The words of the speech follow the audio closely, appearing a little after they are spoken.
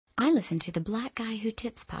I listen to the Black Guy Who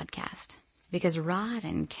Tips podcast because Rod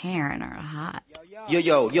and Karen are hot.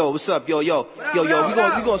 Yo, what's up, yo, we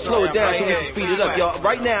gonna slow it down so we can speed it up, y'all.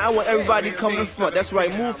 Right now, I want everybody to come to the front. That's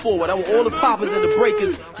right, move forward. I want all the poppers and the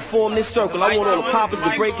breakers to form this circle. I want all the poppers,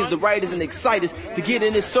 the breakers, the writers, and the exciters to get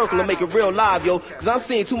in this circle and make it real live, yo. Cause I'm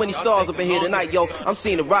seeing too many stars up in here tonight, yo. I'm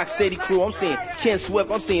seeing the Rocksteady crew. I'm seeing Ken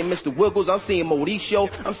Swift. I'm seeing Mr. Wiggles. I'm seeing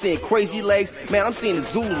Mauricio. I'm seeing Crazy Legs. Man, I'm seeing the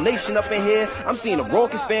Zulu Nation up in here. I'm seeing the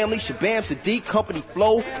Raucous family, Shabam Sadiq, Company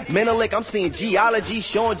Flow, Menelik. I'm seeing Geology,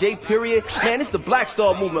 Sean J. Period. Man, it's the Black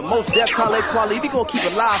Star movement. Most Def, Talib Kweli. We gonna keep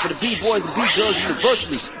it live for the B-boys and B-girls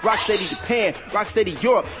universally. Rocksteady Japan, Rocksteady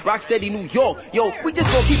Europe, Rocksteady New York. Yo, we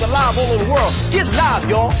just gonna keep it live all over the world. Get live,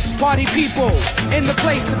 y'all. Party people, in the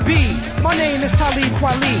place to be. My name is Talib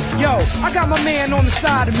Kweli. Yo, I got my man on the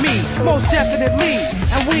side of me. Most definitely.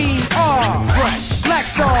 And we are Fresh, Black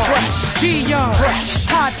Star, Fresh, G-Young, Fresh,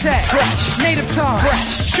 High Tech, Fresh, Native Tongue,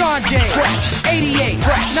 Fresh, Sean J, Fresh, 88,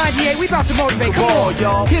 Fresh, 98. We about to motivate. Come on,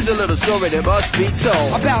 y'all. Here's a little story that must be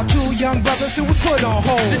told About two young brothers who was put on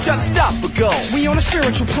hold. They try to stop but go. We on a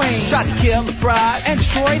spiritual plane. Try to kill the pride And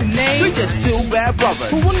destroy the name. We just two bad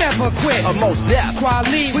brothers Who will never quit. Most Def.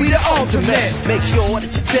 Kweli, We the ultimate. Make sure that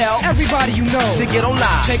you tell everybody you know to get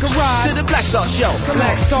online. Take a ride to the Black Star Show.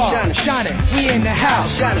 Black Star, Shine shining, we in the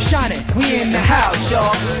house. Shining, we in the house.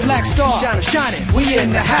 y'all. Black Star, shining, we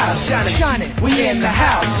in the house. Shining, we in the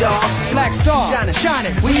house, y'all. Black Star,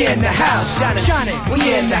 Shining, we in the house. Shining, we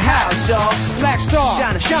in the house, y'all. Black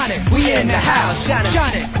Star, Shining, we in the house.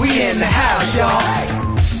 Shining, we in the house, y'all.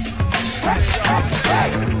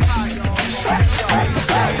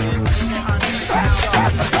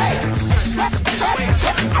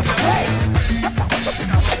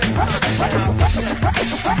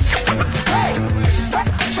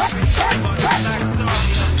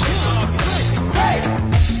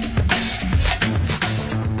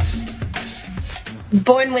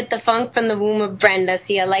 Born with the funk from the womb of Brenda,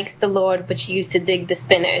 Sia likes the Lord, but she used to dig the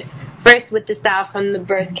spinners. First with the style from the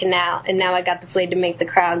birth canal, and now I got the flavor to make the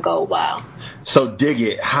crowd go wild. So dig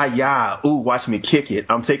it, hi-ya, ooh, watch me kick it.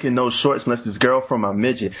 I'm taking no shorts unless this girl from my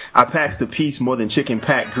midget. I packs the piece more than chicken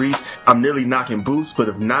pack grease. I'm nearly knocking boots, but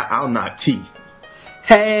if not, I'll knock teeth.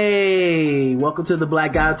 Hey, welcome to the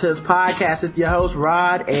Black Guy Who Tips podcast with your host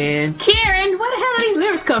Rod and Karen. Where the hell do these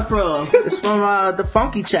lyrics come from? It's from The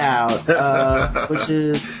Funky Child, which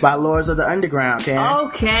is by Lords of the Underground, Karen.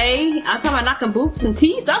 Okay, I'm talking about knocking boots and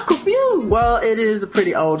teeth. I'm confused. Well, it is a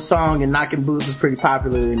pretty old song, and knocking boots was pretty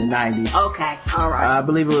popular in the 90s. Okay, alright. I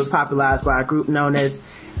believe it was popularized by a group known as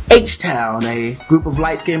H-Town, a group of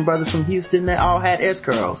light-skinned brothers from Houston that all had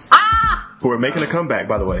S-curls. Ah! Who are making a comeback,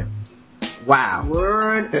 by the way. Wow.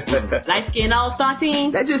 Word. Light skin all-star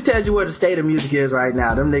team. That just tells you where the state of music is right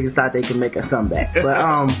now. Them niggas thought they could make a comeback.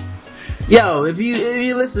 But, yo, if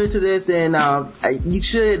you listening to this, then you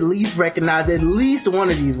should at least recognize at least one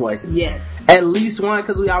of these voices. Yes. At least one,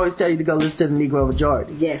 because we always tell you to go listen to the Negro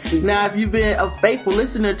Majority. Yes. Now, if you've been a faithful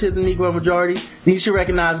listener to the Negro Majority, then you should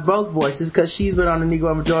recognize both voices, because she's been on the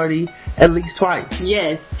Negro Majority at least twice.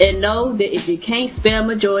 Yes, and know that if you can't spell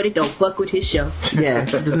majority, don't fuck with his show. Yeah,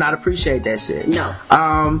 does not appreciate that shit. No.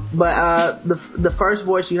 But the first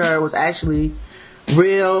voice you heard was actually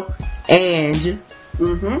Real Ange.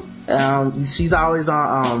 Mm-hmm. She's always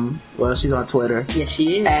on, she's on Twitter. Yes,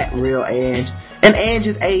 she is. At Real Ange. And Ange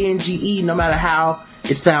is A-N-G-E, no matter how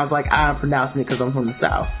it sounds like I'm pronouncing it because I'm from the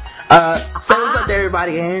South. Say what's up to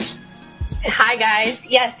everybody, Ange. Hi guys.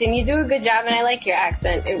 Yes, and you do a good job, and I like your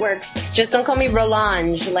accent. It works. Just don't call me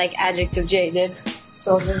Rolange like Adjective J did.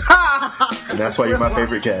 And that's why you're my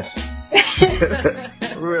favorite guest.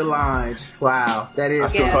 Real Ange. Wow. That is. I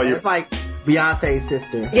still call you. It's like Beyonce's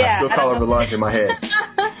sister. Yeah. I still call her Rolange in my head.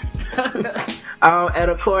 And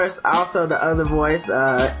of course, also the other voice,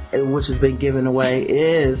 which has been given away,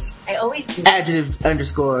 is Adjective_J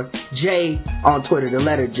on Twitter, the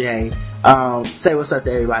letter J. Say what's up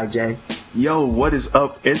to everybody, Jay. Yo, what is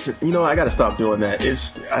up? I gotta stop doing that.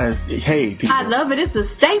 Hey, people. I love it. It's a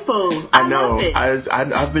staple. I know. Love it.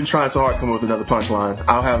 I've been trying so hard to come up with another punchline.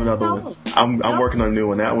 I'll have another one. I'm working on a new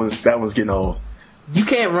one. That one's getting old. You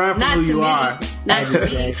can't run from who you are. Not to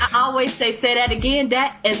me. I always say that again,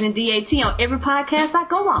 that as in DAT on every podcast I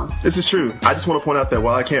go on. This is true. I just want to point out that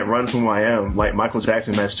while I can't run from who I am, like Michael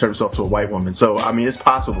Jackson managed to turn himself to a white woman. So, I mean, it's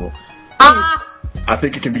possible. I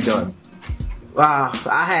think it can be done. Wow,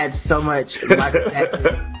 I had so much Michael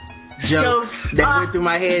Jackson jokes that went through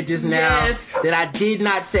my head just now that I did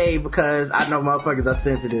not say because I know motherfuckers are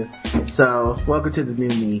sensitive. So, welcome to the new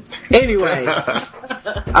me. Anyway,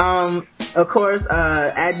 of course,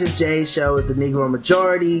 Adjective J show is the Negro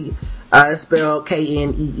Majority. It's spelled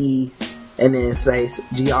Knee. and then space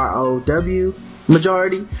GROW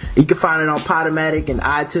majority. You can find it on Podomatic and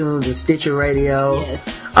iTunes and Stitcher Radio. Yes.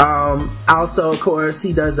 Also, of course,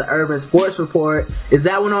 he does the Urban Sports Report. Is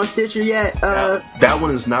that one on Stitcher yet? That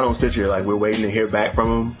one is not on Stitcher. Like, we're waiting to hear back from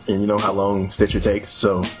him, and you know how long Stitcher takes.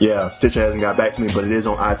 So, yeah, Stitcher hasn't got back to me, but it is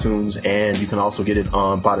on iTunes, and you can also get it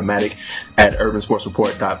on Podomatic at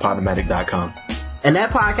urbansportsreport.podomatic.com. And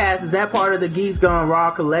that podcast, is that part of the Geeks Gone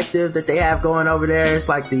Raw collective that they have going over there? It's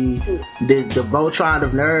like the Voltron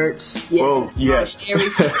of nerds. Yes. Well, yes.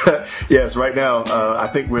 Yes, right now, I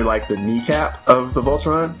think we're like the kneecap of the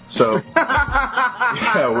Voltron. So,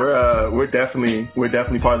 yeah, we're definitely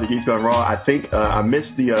part of the Geeks Gone Raw. I think, I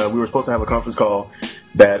missed we were supposed to have a conference call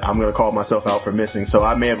that I'm gonna call myself out for missing. So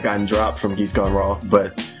I may have gotten dropped from Geeks Gone Raw,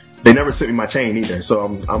 but they never sent me my chain either. So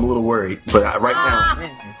I'm a little worried. But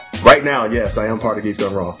right now, yes, I am part of Geeks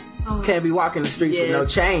Gone Raw. Can't be walking the streets with no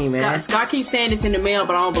chain, man. Scott keeps saying it's in the mail,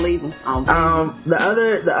 but I don't believe him.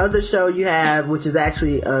 The other show you have, which is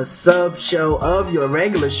actually a sub show of your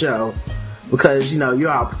regular show, because, you know,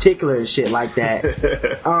 you're all particular and shit like that,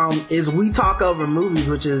 is We Talk Over Movies,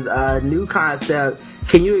 which is a new concept.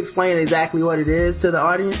 Can you explain exactly what it is to the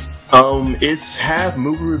audience? It's half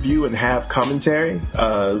movie review and half commentary.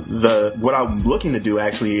 What I'm looking to do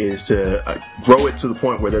actually is to grow it to the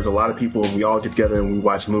point where there's a lot of people and we all get together and we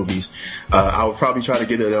watch movies. I would probably try to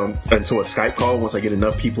get it into a Skype call once I get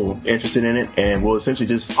enough people interested in it, and we'll essentially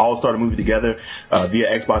just all start a movie together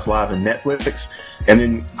via Xbox Live and Netflix. And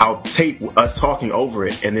then I'll tape us talking over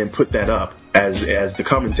it and then put that up as the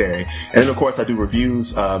commentary. And then, of course, I do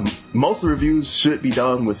reviews. Most of the reviews should be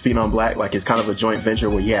done with Phenom Black. Like, it's kind of a joint venture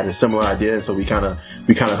where he had a similar idea, and so we kind of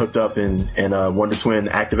hooked up and Wonder Twin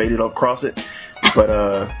activated across it.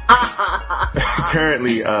 But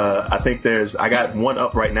currently, I think I got one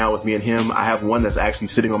up right now with me and him. I have one that's actually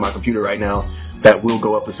sitting on my computer right now that will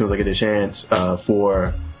go up as soon as I get a chance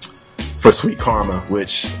for Sweet Karma,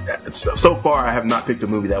 which so far I have not picked a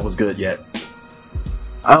movie that was good yet.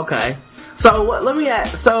 Okay. So let me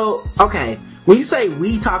ask, okay, when you say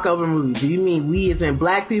we talk over movies, do you mean we as in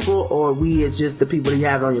black people, or we as just the people you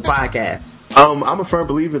have on your podcast? I'm a firm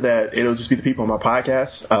believer that it'll just be the people on my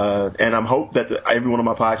podcast, and I'm hope that everyone on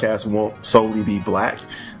my podcast won't solely be black.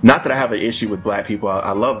 Not that I have an issue with black people,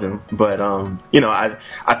 I love them, but you know, I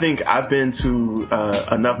think I've been to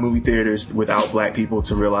enough movie theaters without black people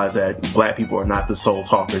to realize that black people are not the sole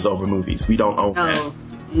talkers over movies. We don't own that.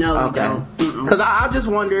 No, okay. we don't. Because I just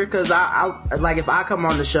wonder, because I like, if I come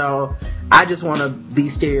on the show, I just want to be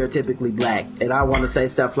stereotypically black, and I want to say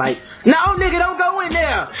stuff like, "No, nigga, don't go in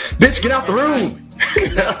there, bitch, get out the room."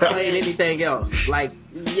 Not playing anything else. Like,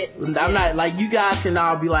 I'm not like, you guys can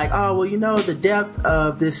all be like, "Oh, well, you know, the depth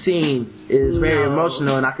of this scene is very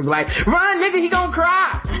emotional," and I can be like, "Run, nigga, he gonna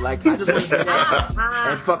cry." Like, I just want to do that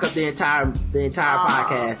and fuck up the entire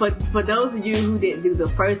podcast. But for those of you who didn't do the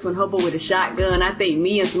first one, Hobo with a Shotgun, I think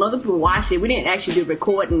me and some other people watched it. We didn't actually do the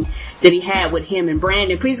recording that he had with him and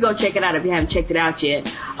Brandon. Please go check it out if you haven't checked it out yet.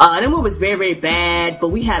 That one was very, very bad, but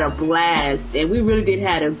we had a blast, and we really did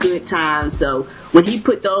have a good time. So when he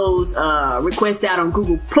put those requests out on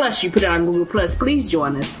Google Plus, you put it on Google Plus, please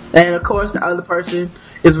join us. And of course, the other person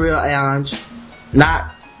is Real Ange.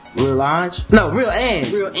 Not Real Ange? No, Real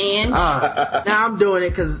Ange. Real Ange. Now I'm doing it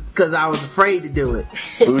because I was afraid to do it.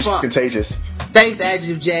 Bougie is contagious. Thanks,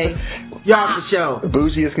 Adjective J. You're off the show.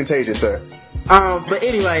 Bougie is contagious, sir. But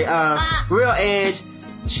anyway, Real Ange,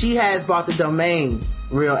 she has bought the domain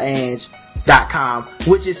realange.com,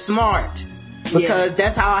 which is smart. Because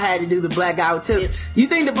that's how I had to do the Black Guy with Tips. You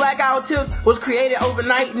think the Black Guy with Tips was created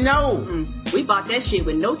overnight? No. We bought that shit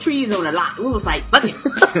with no trees on the lot. We was like, fuck it.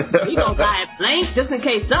 We gonna buy it blank just in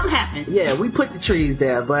case something happens. Yeah, we put the trees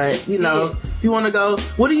there, but you know, if you wanna go,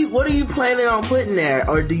 what are you planning on putting there?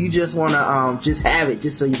 Or do you just wanna just have it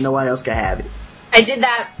just so no one else can have it? I did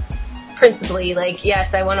that principally, like,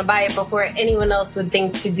 yes, I want to buy it before anyone else would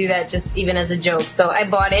think to do that, just even as a joke. So I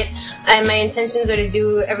bought it, and my intentions are to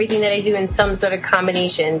do everything that I do in some sort of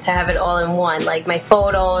combination, to have it all in one, like my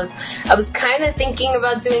photos. I was kind of thinking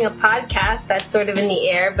about doing a podcast. That's sort of in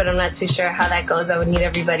the air, but I'm not too sure how that goes. I would need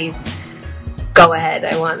everybody's go ahead.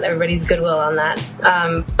 I want everybody's goodwill on that.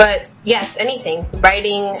 But yes, anything.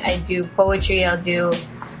 Writing, I do poetry, I'll do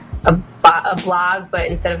a blog,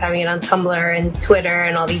 but instead of having it on Tumblr and Twitter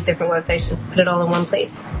and all these different websites, just put it all in one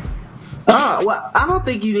place. Well, I don't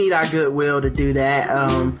think you need our goodwill to do that.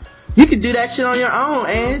 You can do that shit on your own,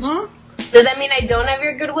 Ange. Does that mean I don't have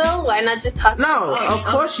your goodwill? Why not just talk? No, of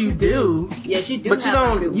course you do. Yes, you do. But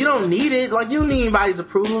you don't need it. Like, you don't need anybody's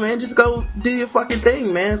approval, man. Just go do your fucking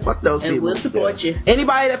thing, man. Fuck those people. And we'll support you.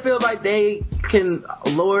 Anybody that feels like they can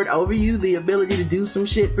lord over you the ability to do some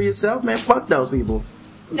shit for yourself, man, fuck those people.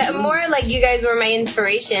 More like you guys were my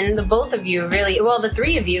inspiration, the both of you, really. Well, the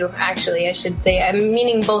three of you, actually, I should say. I'm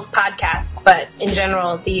meaning both podcasts, but in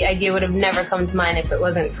general, the idea would have never come to mind if it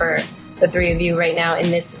wasn't for the three of you right now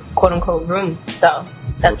in this quote-unquote room. So,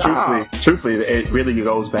 that's all. Truthfully, it really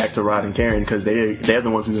goes back to Rod and Karen, because they're the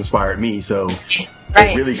ones who inspired me, so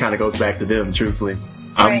right. It really kind of goes back to them, truthfully.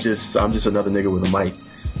 I'm just another nigga with a mic.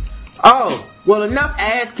 Oh, well, enough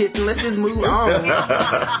ass kissing. Let's just move on. This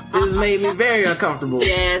has made me very uncomfortable.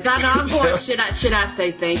 Yes, I know. I'm going. Should I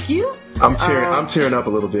say thank you? I'm tearing up a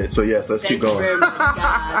little bit. So yes, let's keep going. Thank you very much,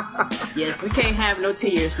 guys. Yes, we can't have no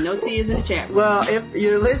tears. No tears in the chat room. Well, if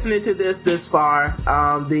you're listening to this far,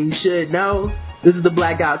 then you should know this is the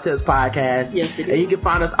Blackout Tips podcast. Yes, it is. And you can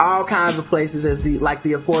find us all kinds of places like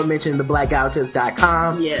the aforementioned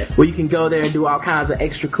theblackouttip's.com. Yes. Where you can go there and do all kinds of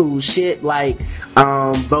extra cool shit like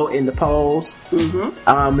vote in the polls. Mm-hmm.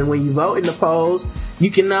 And when you vote in the polls, you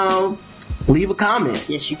can leave a comment.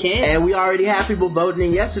 Yes, you can. And we already have people voting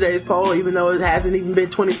in yesterday's poll, even though it hasn't even been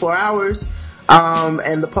 24 hours.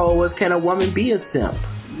 And the poll was, can a woman be a simp?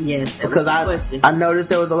 Yes, because I noticed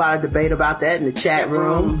there was a lot of debate about that in the chat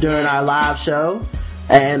room during our live show.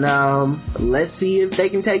 And let's see if they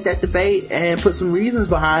can take that debate and put some reasons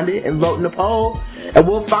behind it and vote in the poll. And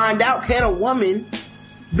we'll find out, can a woman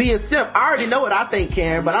be a simp? I already know what I think,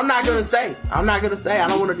 Karen, but I'm not going to say. I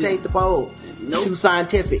don't want to take the poll. Nope. Too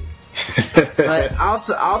scientific. But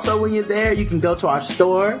also when you're there, you can go to our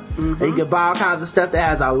store and you can buy all kinds of stuff that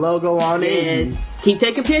has our logo on it. And keep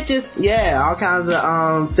taking pictures. Yeah, all kinds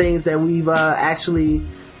of things that we've actually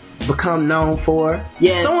become known for.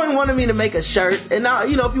 Yeah. Someone wanted me to make a shirt, and now,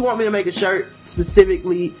 if you want me to make a shirt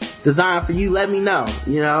specifically designed for you, let me know. If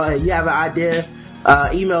you have an idea,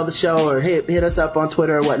 email the show or hit us up on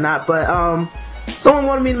Twitter or whatnot. But someone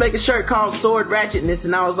wanted me to make a shirt called Sword Ratchetness,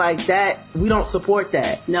 and I was like, we don't support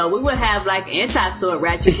that. No, we would have like anti-sword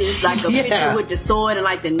ratchetness, like a picture with the sword and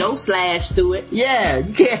like the no slash through it. Yeah,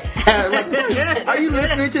 you can't have, are you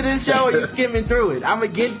listening to this show or are you skimming through it? I'm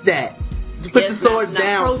against that. Just put the swords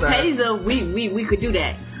down, sir. Taser, we could do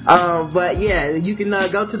that. But yeah, you can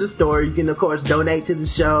go to the store. You can, of course, donate to the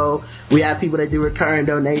show. We have people that do recurring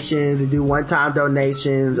donations and do one-time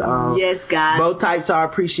donations. Yes, guys. Both types are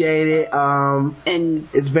appreciated. And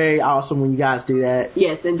it's very awesome when you guys do that.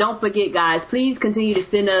 Yes, and don't forget, guys, please continue to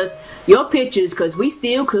send us your pictures because we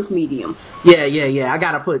still cook medium. Yeah. I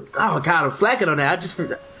gotta I'm slacking on that.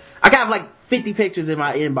 I got like 50 pictures in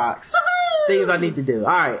my inbox. Things I need to do.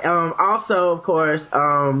 Alright, also, of course,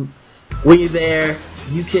 when you're there,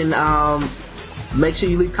 you can make sure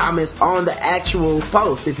you leave comments on the actual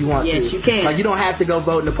post if you want to. Yes, you can. Like, you don't have to go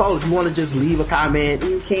vote in the poll. If you want to just leave a comment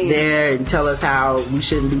there and tell us how we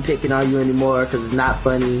shouldn't be picking on you anymore because it's not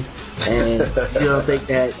funny and you don't think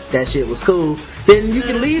that shit was cool, then you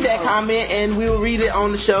can leave that comment and we'll read it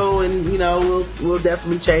on the show and, we'll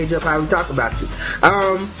definitely change up how we talk about you.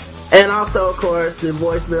 And also, of course, the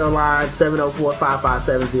voicemail line,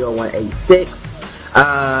 704-557-0186.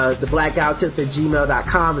 The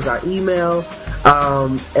blackouttips@gmail.com is our email.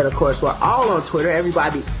 And of course, we're all on Twitter.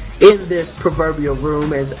 Everybody in this proverbial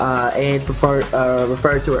room, as Ange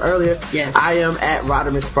referred to it earlier. Yes. I am at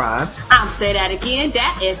Rodimus Prime. I'll say that again.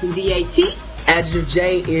 That SNDAT. Adjective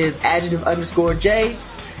J is adjective_J.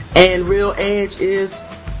 And Real Ange is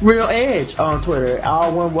Real Edge on Twitter.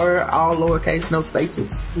 All one word, all lowercase, no spaces.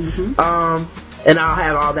 And I'll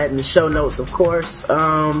have all that in the show notes, of course.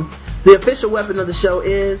 The official weapon of the show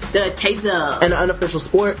is the taser. And the unofficial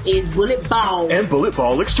sport is bullet ball. And bullet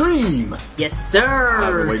ball extreme. Yes, sir.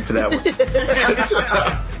 I've been waiting for that one.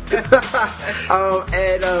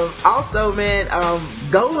 And also, man,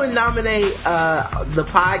 go and nominate the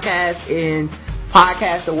podcast in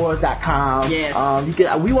podcastawards.com. Yes.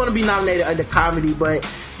 We want to be nominated under comedy, but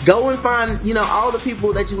go and find, all the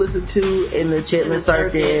people that you listen to in the Chitlin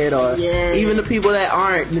circuit or even the people that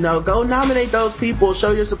aren't, go nominate those people, show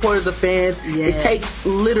your support as a fan. It takes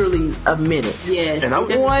literally a minute. Yes. And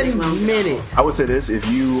 1 minute. I would say this, if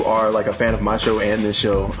you are like a fan of my show and this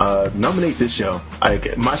show, nominate this show.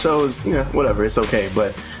 Like, my show is, whatever, it's okay,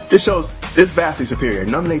 but this show's vastly superior.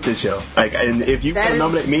 Nominate this show. And if you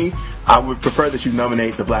nominate me, I would prefer that you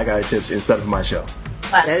nominate the Black Eye Tips instead of my show.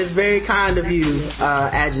 That is very kind of you,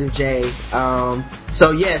 Adjective J.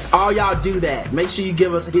 So yes, all y'all do that. Make sure you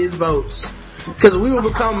give us his votes. Because we will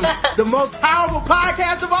become the most powerful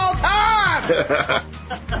podcast of all time!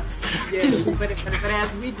 Yeah, but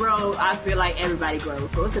as we grow, I feel like everybody grows.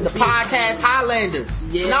 So it's The podcast Highlanders.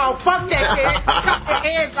 Yeah. No, fuck that shit. Cut their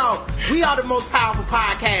heads off. We are the most powerful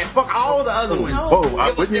podcast. Fuck all the other ones.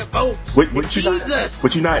 Would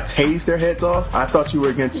you not tase their heads off? I thought you were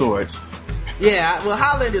against swords. Yeah, well,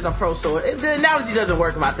 Highlanders are pro sword. The analogy doesn't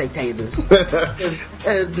work if I say tasers.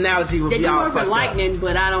 The analogy would They be do all work with fucked lightning,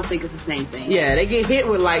 but I don't think it's the same thing. Yeah, they get hit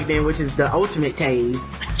with lightning, which is the ultimate tase.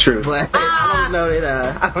 True. But I don't know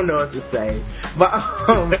that. I don't know what to say. But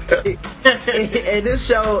and this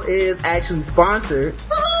show is actually sponsored.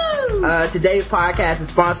 Today's podcast is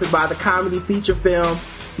sponsored by the comedy feature film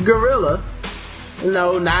Gorilla.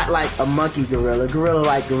 No, not like a monkey gorilla. Gorilla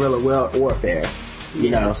like guerrilla warfare. You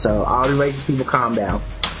know, so all the racist people calm down.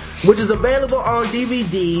 Which is available on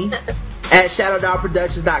DVD at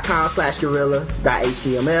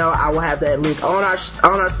shadowdogproductions.com/gorilla.html. I will have that link on our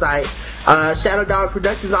site. Shadow Dog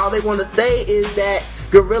Productions, all they want to say is that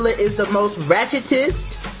Gorilla is the most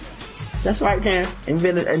ratchetest. That's right, Karen.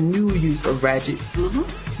 Invented a new use of ratchet. Mm-hmm.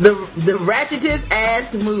 The ratchetest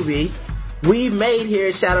ass movie we made here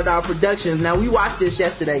at Shadow Dog Productions. Now, we watched this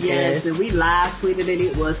yesterday, yes, and we live tweeted it.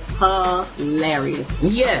 It was hilarious.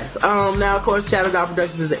 Yes. Now, of course, Shadow Dog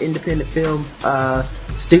Productions is an independent film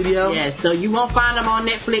studio. Yes, so you won't find them on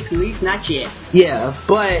Netflix, at least not yet. Yeah,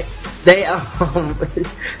 but they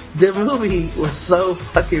the movie was so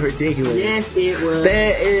fucking ridiculous. Yes, it was.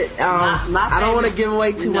 I don't want to give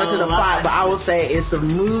away too much of the plot, but I will say it's a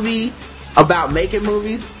movie about making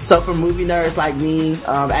movies. So for movie nerds like me,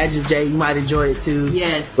 Adjective J, you might enjoy it too.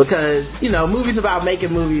 Yes. Because, you know, movies about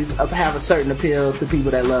making movies have a certain appeal to people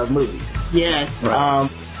that love movies. Yes. Right.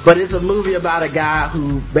 But it's a movie about a guy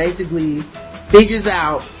who basically figures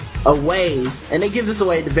out a way, and they give this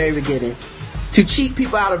away at the very beginning, to cheat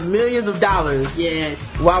people out of millions of dollars. Yes.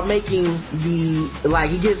 While making he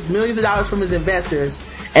gets millions of dollars from his investors,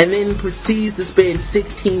 and then proceeds to spend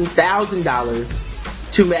 $16,000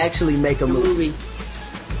 to actually make a movie.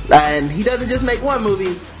 And he doesn't just make one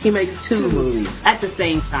movie, he makes two movies. At the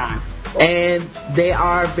same time. And they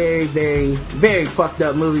are very, very, very fucked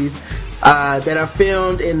up movies that are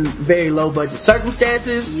filmed in very low budget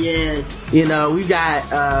circumstances. Yes. You know, we got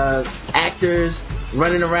actors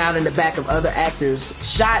running around in the back of other actors'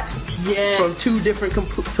 shots from two different,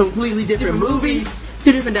 completely different movies.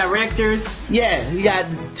 Two different directors. Yeah, you got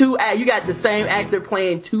the same actor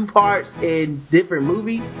playing two parts in different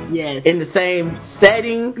movies. Yes. In the same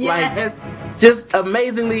setting. Yes. Like, just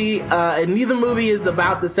amazingly, and neither movie is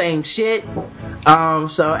about the same shit. So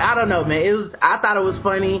I don't know, man. I thought it was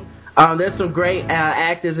funny. There's some great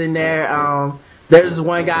actors in there. There's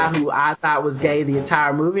one guy who I thought was gay the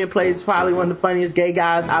entire movie and plays probably one of the funniest gay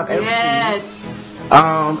guys I've ever seen.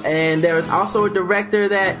 And there was also a director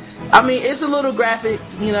that, I mean, it's a little graphic,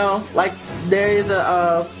 you know, like there is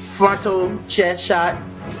a frontal chest shot.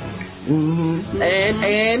 Mm-hmm.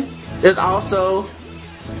 And there's also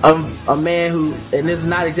a man who, and this is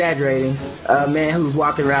not exaggerating, a man who's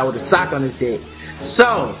walking around with a sock on his dick.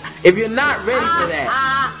 So, if you're not ready for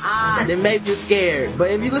that, then maybe you're scared.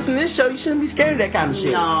 But if you listen to this show, you shouldn't be scared of that kind of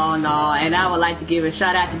shit. No, and I would like to give a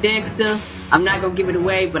shout out to Dexter. I'm not going to give it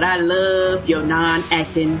away, but I love your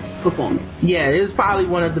non-acting performance. Yeah, it is probably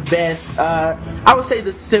one of the best, I would say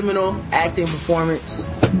the seminal acting performance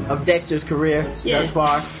of Dexter's career thus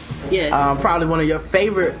far. Yes. Probably one of your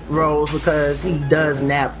favorite roles because he does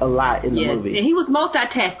nap a lot in the movie. And he was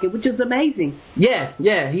multitasking, which is amazing. Yeah,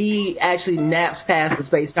 he actually naps past the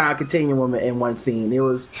space-time continuum in one scene. It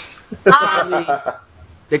was probably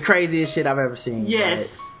the craziest shit I've ever seen. Yes.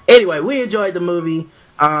 But anyway, we enjoyed the movie,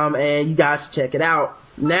 and you guys should check it out.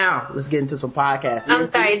 Now, let's get into some podcasts.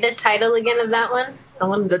 I'm sorry, the title again of that one?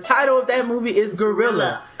 The title of that movie is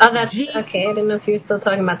Gorilla. Oh, that's okay. I didn't know if you were still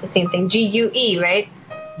talking about the same thing. G-U-E, right?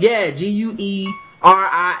 Yeah, G-U-E-R-I-L-L-A.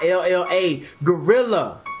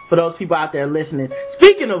 Gorilla. For those people out there listening.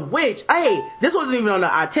 Speaking of which, hey, this wasn't even on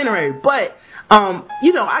the itinerary, but,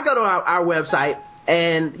 you know, I go to our website,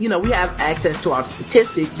 and, you know, we have access to our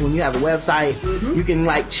statistics. When you have a website, you can,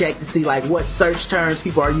 like, check to see, like, what search terms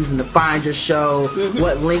people are using to find your show,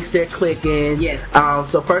 what links they're clicking. Yes.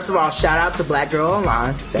 So, first of all, shout out to Black Girl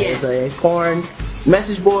Online. That is a porn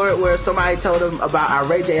message board where somebody told them about our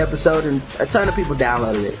Ray J episode, and a ton of people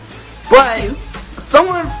downloaded it. But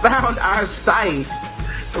someone found our site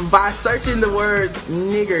by searching the words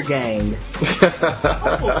nigger gang.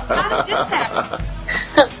 How did this happen?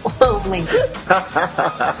 Oh my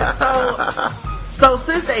God. So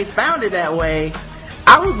since they found it that way,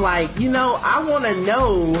 I was like, you know, I want to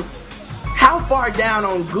know how far down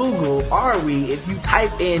on Google are we if you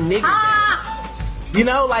type in nigger gang? You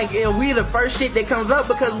know, like, we the first shit that comes up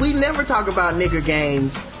because we never talk about nigger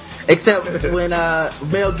gangs Except when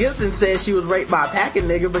Mel Gibson said she was raped by a packing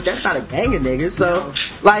nigga, but that's not a gang of niggas. So,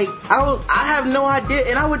 like, I have no idea,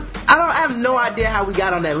 and I have no idea how we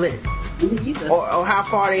got on that list, or how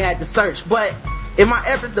far they had to search. But in my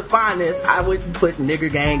efforts to find this, I wouldn't put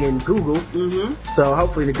nigger gang in Google. So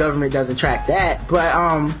hopefully the government doesn't track that. But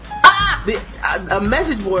a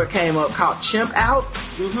message board came up called Chimp Out.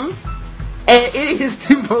 And it is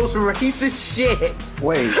the most racist shit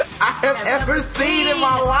I have ever seen in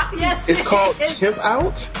my life. Yes, it's called Chimp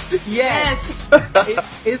Out? Yes.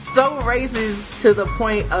 It's so racist to the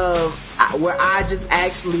point of where I just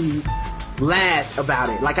actually laughed about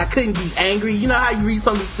it. Like, I couldn't be angry. You know how you read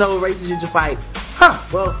something so racist, you're just like,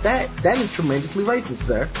 well, that is tremendously racist,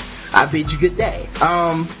 sir. I bid you good day.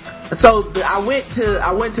 So I went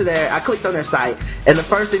to their, I clicked on their site, and the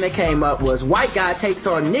first thing that came up was white guy takes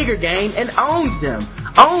on nigger gang and owns them.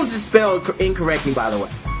 Owns is spelled incorrectly, by the way.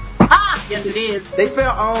 Yes, it is. They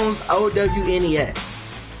spell owns O-W-N-E-S.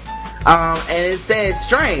 And it says,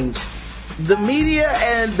 strange. The media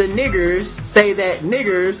and the niggers say that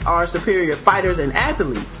niggers are superior fighters and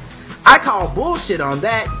athletes. I call bullshit on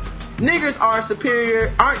that. Niggers aren't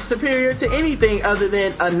superior to anything other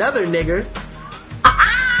than another nigger.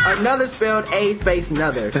 Another spelled A space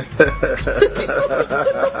another.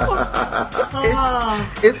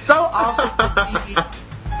 It's so awesome.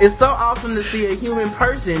 It's so awesome to see a human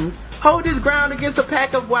person hold his ground against a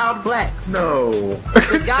pack of wild blacks. No.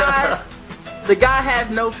 The guy has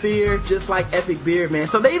no fear, just like Epic Beard Man.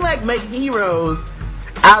 So they like make heroes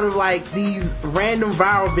out of like these random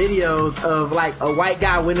viral videos of like a white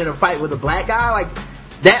guy winning a fight with a black guy. Like,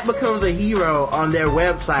 that becomes a hero on their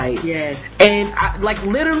website. Yes. And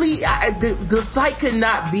the site could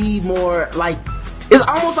not be more like, it's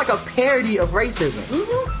almost like a parody of racism.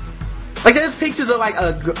 Like, there's pictures of like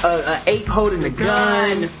a ape holding a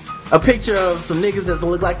gun, a picture of some niggas that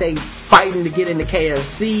look like they fighting to get into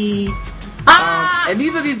KFC. And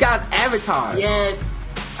these are these guys' avatars. Yes.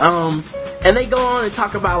 And they go on and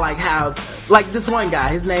talk about like how, like this one guy,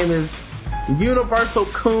 his name is Universal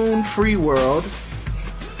Coon Free World.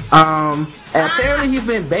 And apparently he's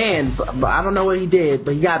been banned, but I don't know what he did,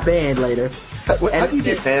 but he got banned later. How do you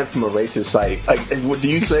get banned from a racist site? Like, what do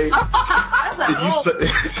you say?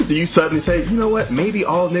 Do you suddenly say, you know what, maybe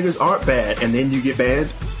all niggers aren't bad, and then you get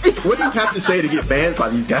banned? What do you have to say to get banned by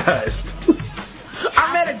these guys?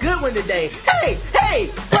 I met a good one today. Hey,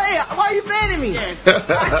 why are you banning me? A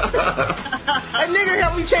nigger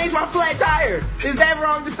helped me change my flat tire. Is that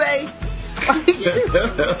wrong to say?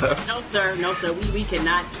 No sir, we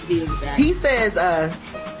cannot deal with that. He says,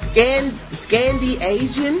 Scandi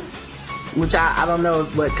Asian, which I don't know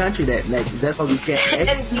what country that's what we say.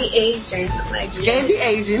 Scandi Asian. Scandi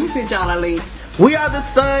Asian. Charlie. We are the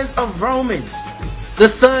sons of Romans, the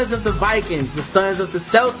sons of the Vikings, the sons of the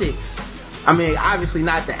Celtics. I mean, obviously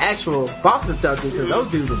not the actual Boston Celtics, because those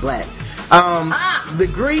dudes are black. The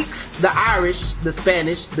Greeks, the Irish, the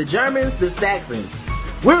Spanish, the Germans, the Saxons.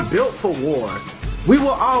 We're built for war. We will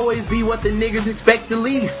always be what the niggas expect the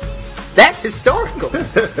least. That's historical.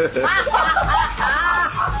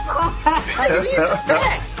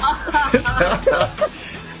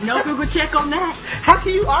 No Google check on that. How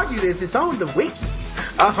can you argue this? It's on the wiki.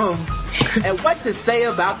 And what to say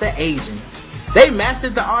about the Asians? They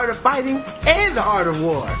mastered the art of fighting and the art of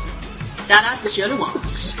war. Shout out to Shirley Wong.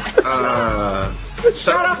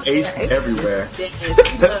 Shout out to Asians everywhere.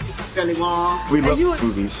 Shirley Wong. We love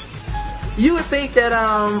movies. You would think that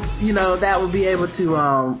that would be able to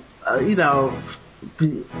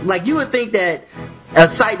like, you would think that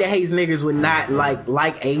a site that hates niggers would not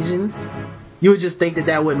like Asians. You would just think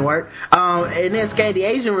that wouldn't work. And then Scandi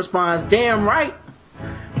Asian responds, damn right.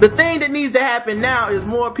 The thing that needs to happen now is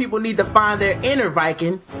more people need to find their inner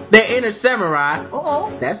Viking, their inner samurai.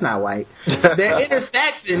 That's not white. Their inner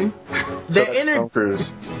Saxon, their inner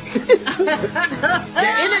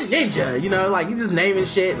ninja. You know, like, you just naming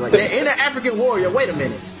shit. Like, their inner African warrior. Wait a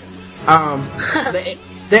minute.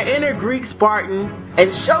 Their inner Greek Spartan,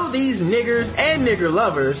 and show these niggers and nigger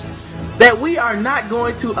lovers that we are not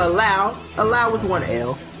going to allow with one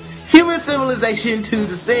L, human civilization to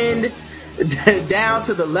descend down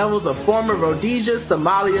to the levels of former Rhodesia,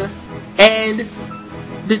 Somalia, and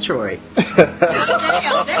Detroit.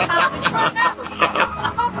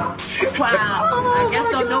 Wow. I guess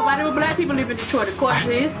so. Nobody with black people live in Detroit. Of course,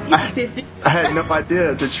 it is. I had no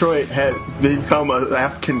idea Detroit had become an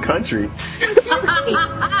African country. They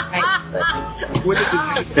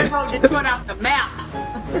wrote Detroit off the map.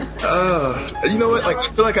 You know what? Like, I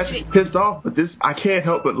feel like I should be pissed off, but I can't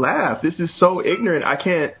help but laugh. This is so ignorant. I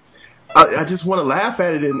just want to laugh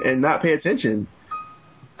at it and not pay attention.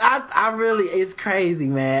 I really, it's crazy,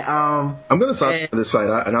 man. I'm gonna sign up for this site,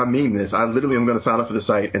 and I mean this. I literally am gonna sign up for the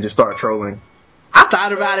site and just start trolling. I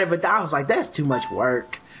thought about it, but I was like, that's too much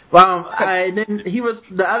work. And then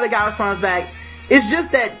the other guy responds back, it's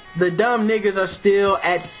just that the dumb niggers are still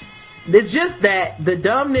at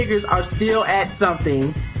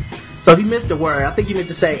something. So he missed a word. I think he meant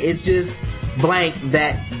to say, it's just blank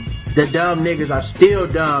that the dumb niggers are still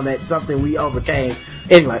dumb at something we overcame.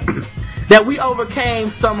 Anyway, that we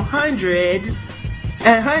overcame some hundreds,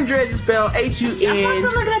 and hundreds is spelled H-U-N. I'm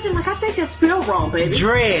looking at them like, I think it's spelled wrong, baby.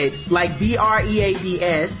 Dreads, like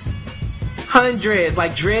D-R-E-A-D-S. Hundreds,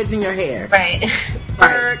 like dreads in your hair. Right.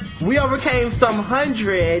 We overcame some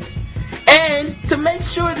hundreds, and to make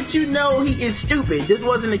sure that you know he is stupid, this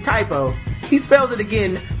wasn't a typo. He spells it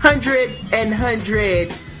again, hundreds and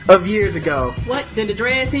hundreds of years ago. What? Did the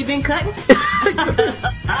dreads he been cutting?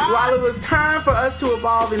 While it was time for us to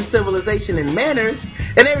evolve in civilization and manners,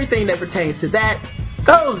 and everything that pertains to that,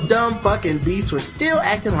 those dumb fucking beasts were still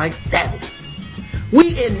acting like savages.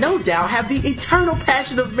 We, in no doubt, have the eternal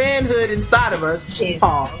passion of manhood inside of us.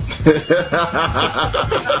 Pause.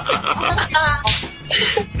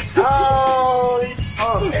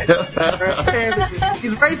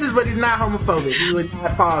 He's racist, but he's not homophobic. He would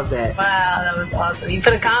not pause that. Wow, that was awesome. You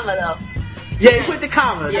put a comma, though. Yeah, he put the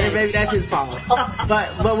comma. Yeah. Maybe that's his pause.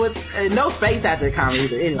 But with no space after the comma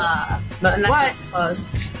either. Anyway.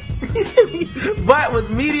 But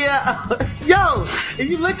with media, if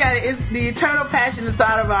you look at it, it's the eternal passion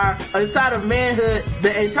inside of manhood,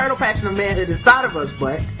 the eternal passion of manhood inside of us,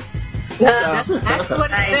 but that's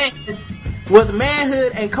what it is. With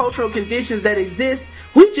manhood and cultural conditions that exist,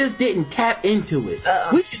 we just didn't tap into it.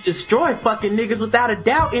 We should destroy fucking niggas without a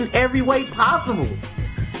doubt in every way possible.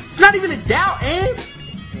 It's not even a doubt, Ange.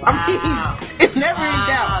 Wow. I mean, it's never in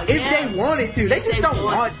doubt. If they wanted to, they just don't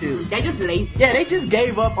want to. They just lazy. Yeah, they just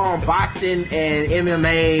gave up on boxing and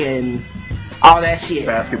MMA and all that shit.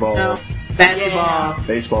 Basketball. Basketball.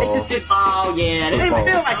 Baseball. They just did ball, They don't even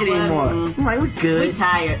feel like it anymore. I'm like, we good. We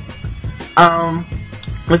tired.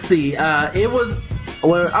 Let's see.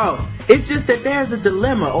 It's just that there's a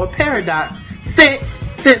dilemma or paradox since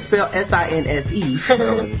spelled S-I-N-S-E, which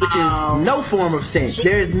is no form of sense.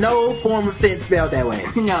 There is no form of sense spelled that way.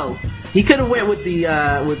 No. He could have went with the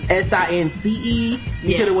with S-I-N-C-E.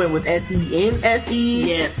 He could have went with S-E-N-S-E.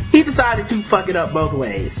 Yes. He decided to fuck it up both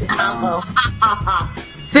ways.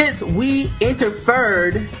 Since we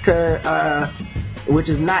interfered, which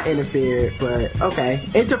is not interfered, but okay,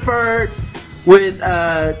 interfered with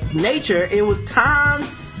nature, it was time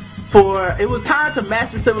to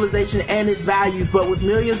master civilization and its values, but with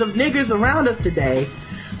millions of niggers around us today.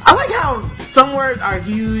 I like how some words are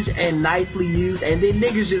huge and nicely used, and then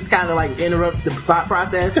niggers just kind of like interrupt the thought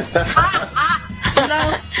process. You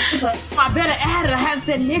know? I better add it. I haven't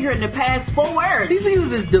said nigger in the past 4 words. These use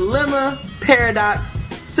this dilemma, paradox,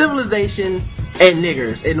 civilization, and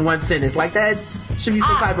niggers in one sentence. Like that should be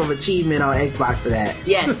some type of achievement on Xbox for that.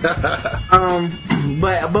 Yes.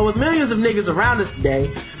 But with millions of niggas around us today,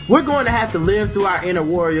 we're going to have to live through our inner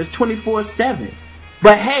warriors 24/7.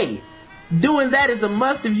 But hey, doing that is a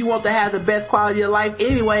must if you want to have the best quality of life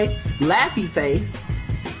anyway. Laughy face.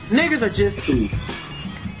 Niggers are just too.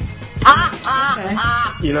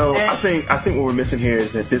 You know, I think what we're missing here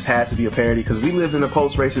is that this has to be a parody because we live in a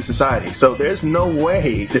post-racist society. So there's no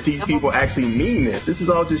way that these people actually mean this. This is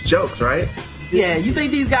all just jokes, right? Yeah, you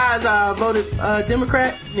think these guys voted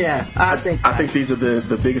Democrat? Yeah, I think these are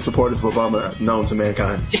the biggest supporters of Obama known to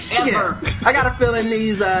mankind. Yeah, I got a feeling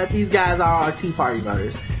these guys are Tea Party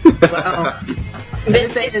voters. But,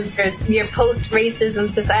 this is your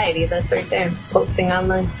post-racism society. That's right there. Posting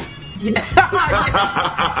online. Yeah.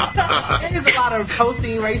 There's a lot of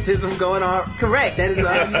posting racism going on. Correct. That is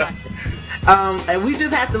and we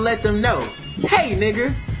just have to let them know. Hey,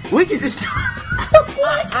 nigger, we can just.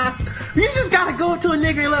 You just gotta go to a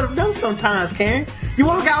nigger and let them know sometimes, Karen. You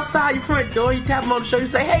walk outside your front door, you tap them on the shoulder,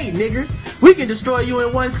 you say, hey, nigger, we can destroy you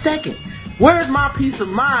in 1 second. Where's my peace of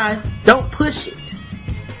mind? Don't push it.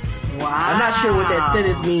 Wow. I'm not sure what that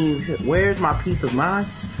sentence means. Where's my peace of mind?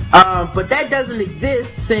 But that doesn't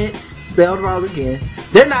exist since, spelled wrong again,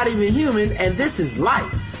 they're not even human, and this is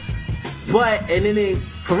life. But, and then in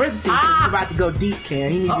parentheses, he's about to go deep,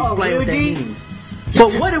 Karen. He needs to explain what that means.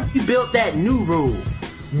 But what if we built that new rule?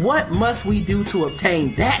 What must we do to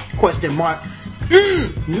obtain that? Question mark.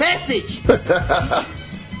 Message.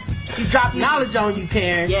 He dropped knowledge on you,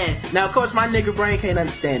 Karen. Yes. Now, of course, my nigger brain can't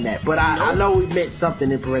understand that, but I know we meant something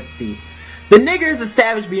in parentheses. The nigger is a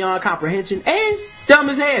savage beyond comprehension and dumb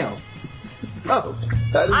as hell. So,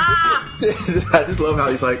 I just love how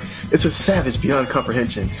he's like, it's a savage beyond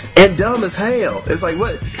comprehension and dumb as hell. It's like,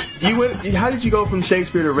 what? How did you go from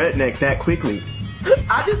Shakespeare to redneck that quickly?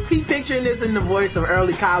 I just keep picturing this in the voice of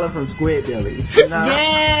Early Collar from Squidbillies. You know?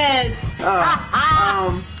 Yes.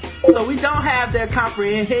 So we don't have their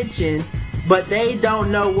comprehension, but they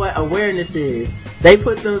don't know what awareness is. They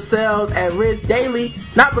put themselves at risk daily,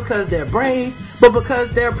 not because they're brain, but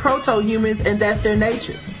because they're proto-humans and that's their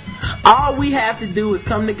nature. All we have to do is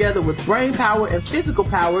come together with brain power and physical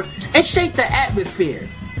power and shake the atmosphere.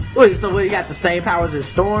 Wait, so we got the same powers as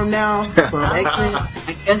Storm now from X-Men?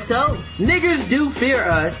 I guess so. Niggas do fear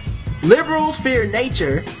us. Liberals fear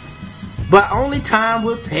nature, but only time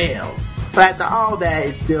will tell. But after all that,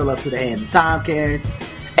 it's still up to the hands of time, Karen.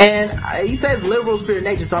 And he says liberals fear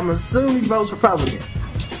nature, so I'm assuming he votes Republican.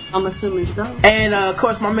 I'm assuming so. And of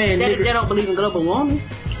course, my man They Nigger. don't believe in global warming.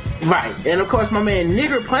 Right. And of course, my man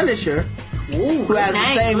Nigger Punisher, Ooh, who has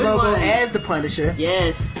nice, the same good logo one. as the Punisher,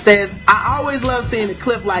 Yes. says, I always love seeing a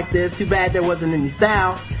clip like this. Too bad there wasn't any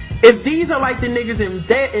sound. If these are like the niggas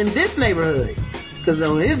in this neighborhood, because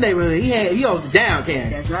in his neighborhood, he holds it down,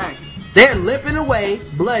 Karen. That's right. They're limping away,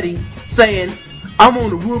 bloody, saying, I'm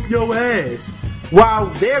gonna whoop your ass. While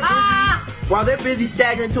they're busy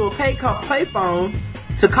staggering to a payphone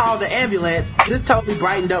to call the ambulance. This totally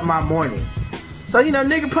brightened up my morning. So, you know,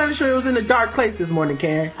 Nigger Punisher was in a dark place this morning,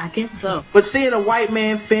 Karen. I guess so. But seeing a white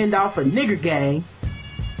man fend off a nigger gang,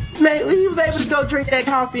 man, he was able to go drink that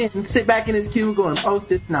coffee and sit back in his cubicle and post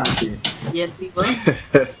this nonsense. Yes, he was.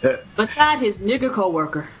 Beside his nigger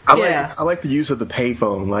coworker. I like the use of the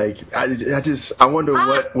payphone. Like, I wonder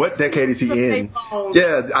what decade is he in?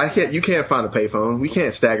 Yeah, you can't find a payphone. We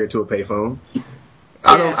can't stagger to a payphone.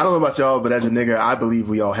 I don't know about y'all, but as a nigger, I believe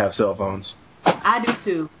we all have cell phones. I do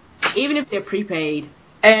too. Even if they're prepaid.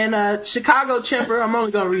 And Chicago Chimper, I'm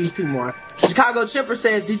only going to read two more. Chicago Chimper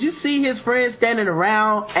says, did you see his friends standing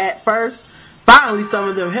around at first? Finally, some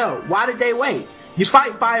of them helped. Why did they wait? You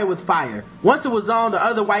fight fire with fire. Once it was on, the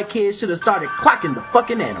other white kids should have started clocking the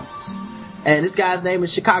fucking animals. And this guy's name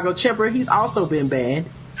is Chicago Chimper. He's also been banned.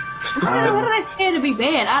 What did I say to be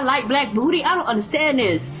banned? I like black booty. I don't understand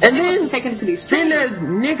this. And then, taking it to the extreme. Then there's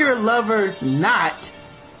Nigger Lover Not,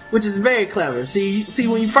 which is very clever. See,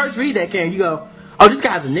 when you first read that, Karen, you go, oh, this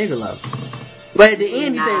guy's a nigger lover. But at the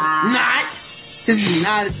end, he says, not. This is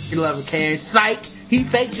not a nigger lover, Karen. Psych. He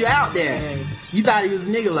faked you out there. You thought he was a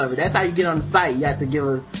nigger lover. That's how you get on the site. You have to give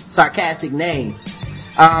a sarcastic name.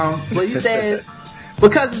 But he says,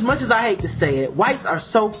 because as much as I hate to say it, whites are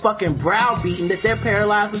so fucking browbeaten that they're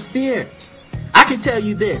paralyzed with fear. I can tell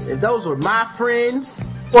you this, if those were my friends,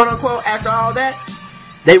 quote unquote, after all that,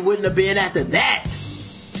 they wouldn't have been after that.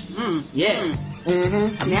 Yeah.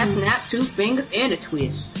 Snap, 2 fingers, and a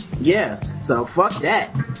twist. Yeah, so fuck that.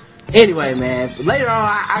 Anyway, man, later on,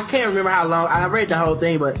 I can't remember how long, I read the whole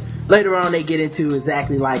thing, but later on they get into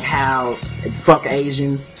exactly like how fuck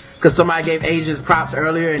Asians, cause somebody gave Asians props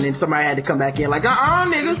earlier and then somebody had to come back in like,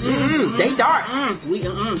 niggas, they dark. We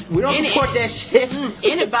don't support that shit.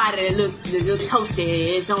 Anybody that looks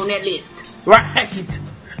toasty is on that list. Right.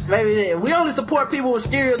 Maybe we only support people with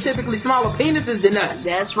stereotypically smaller penises than us.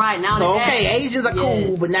 That's right. Now so okay, Asians are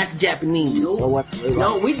cool, but not the Japanese.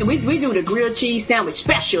 No, we do the grilled cheese sandwich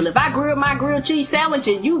special. If I grill my grilled cheese sandwich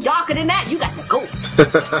and you darker than that, you got to go.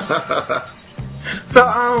 So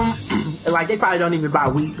like they probably don't even buy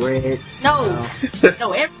wheat bread. No,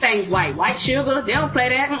 everything's white. White sugar, they don't play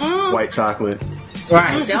that. White chocolate.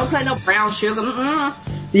 Right. They don't play no brown sugar.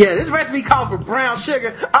 Yeah, this recipe called for brown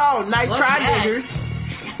sugar. Oh, nice try, niggers.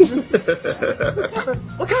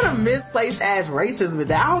 What kind of misplaced ass racism is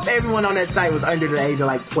that? I hope everyone on that site was under the age of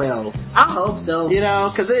like 12. I hope so. You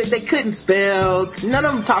know, cause they couldn't spell. None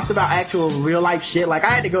of them talked about actual real life shit. Like I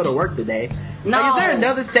had to go to work today. No. Like, is there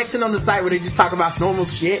another section on the site where they just talk about normal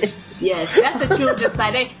shit? Yes, that's the children's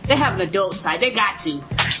site. They have an adult site. They got to.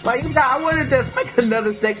 Like, I wonder if there's like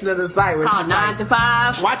another section of the site where called 9 to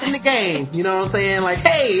 5. Watching the game. You know what I'm saying? Like,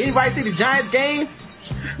 hey, anybody see the Giants game?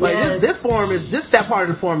 Like this that part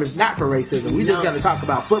of the forum is not for racism. We just got to talk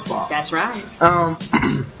about football. That's right.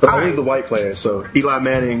 But only the white players. So Eli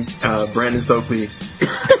Manning, Brandon Stokely,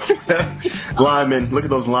 linemen. Look at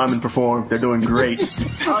those linemen perform. They're doing great.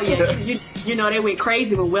 Oh yeah, you know they went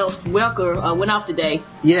crazy when Welker went off today.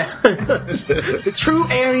 Yeah, the true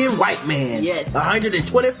Aryan white man. Yes,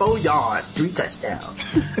 124 yards, 3 touchdowns.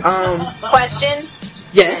 Question.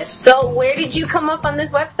 Yes. So where did you come up on this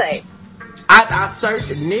website? I searched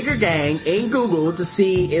nigger gang in Google to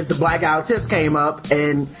see if the Black Eyed Tips came up,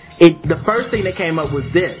 and the first thing that came up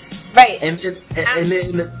was this. Right. And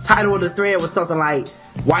then the title of the thread was something like,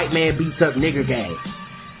 white man beats up nigger gang.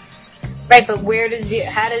 Right, but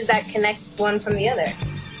how does that connect one from the other?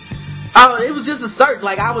 Oh, it was just a search.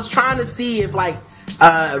 Like, I was trying to see if, like,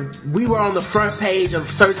 we were on the front page of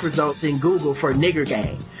search results in Google for nigger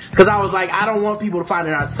gang. Cause I was like, I don't want people to find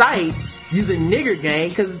our site using nigger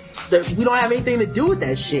gang, cause we don't have anything to do with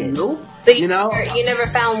that shit. Nope. So you never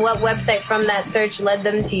found what website from that search led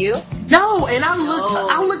them to you? No, and I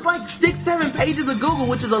looked like 6-7 pages of Google,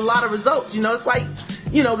 which is a lot of results. You know, it's like,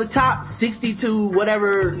 you know, the top 62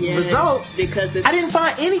 whatever results. Because I didn't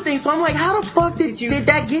find anything, so I'm like, how the fuck did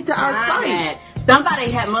that get to our site?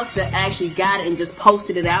 Somebody must have actually got it and just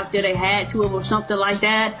posted it out there. They had to or something like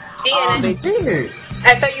that. Yeah, they did.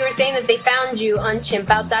 I thought you were saying that they found you on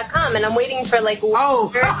chimpout.com, and I'm waiting for like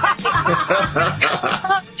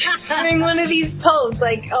during one of these posts.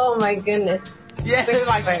 Like, oh my goodness. Yeah, they're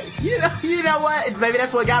like, you know what? Maybe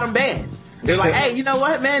that's what got them banned. They're like, hey, you know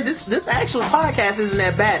what, man? This actual podcast isn't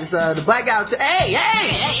that bad. It's the black guy.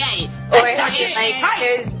 Hey. Or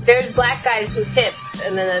there's black guys who tip,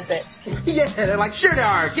 and then that's it. Yeah, they're like, sure they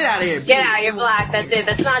are. Get out of here. Get out. You're black. That's it.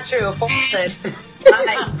 That's not true. Falsehood.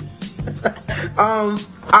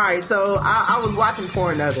 Alright, so I was watching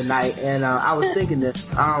porn the other night, and I was thinking this.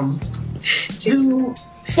 Do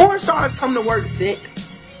porn stars come to work sick?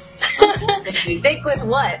 Sick with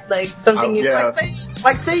what? Like something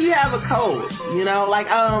like say you have a cold, you know, like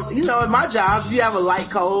you know, in my job, if you have a light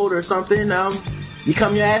cold or something, you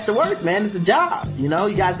come your ass to work, man. It's a job, you know.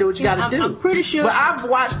 You gotta do what you gotta do. I'm pretty sure. But I've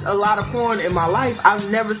watched a lot of porn in my life. I've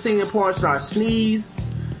never seen a porn star sneeze.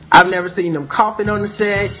 I've never seen them coughing on the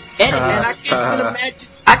set. And I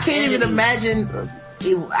can't even imagine.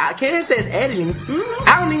 I can't even say it's editing.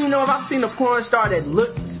 I don't even know if I've seen a porn star that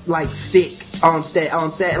looks like sick on set.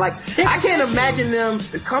 Like, I can't imagine them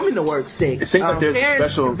coming to work sick. It seems like there's a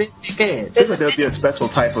special. It seems like there'd be a special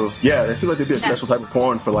type of special type of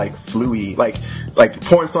porn for like flu-y, like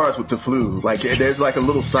porn stars with the flu. Like, there's like a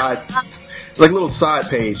little side. It's like a little side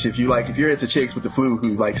page. If you're into chicks with the flu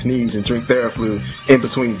who like sneeze and drink Theraflu in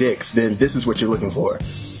between dicks, then this is what you're looking for.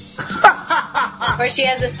 Or she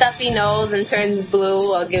has a stuffy nose and turns blue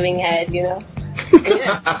while giving head, you know?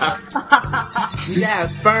 Yeah,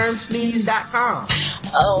 spermsneeze.com.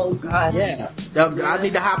 Oh, God. Yeah. I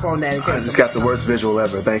need to hop on that. I just got the worst visual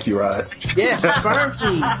ever. Thank you, Rod. Yeah, sperm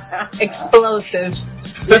sneeze. Explosive.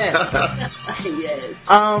 Yes. Yes.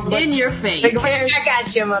 In your face. Like, I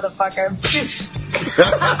got you, motherfucker.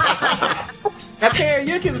 Now, Perry,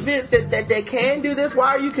 you're convinced that they can do this? Why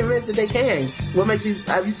are you convinced that they can? What makes you...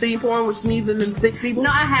 Have you seen porn with sneezing and sick people? No,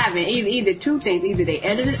 I haven't. Either two things. Either they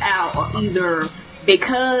edit it out, or either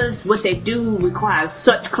because what they do requires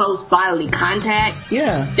such close bodily contact.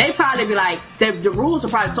 Yeah. They probably be like... The rules are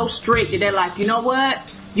probably so strict that they're like, you know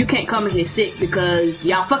what? You can't come in here sick because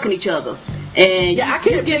y'all fucking each other. And yeah, I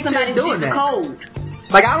can't get somebody doing that. Cold.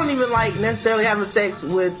 Like, I don't even like necessarily having sex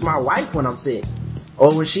with my wife when I'm sick.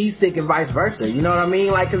 Or when she's sick and vice versa. You know what I mean?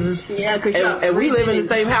 Like, cause we live in the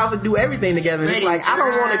same house and do everything together. And it's like, I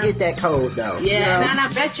don't want to get that cold though. Yeah, you know? And I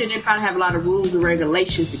bet you they probably have a lot of rules and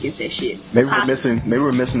regulations against that shit. Maybe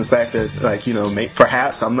we're missing the fact that, like, you know,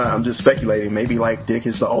 perhaps, I'm just speculating, maybe like dick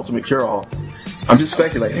is the ultimate cure-all. I'm just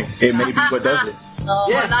speculating. It may be what does it. Oh,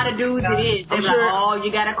 yeah, a lot of dudes it is. They're like, oh,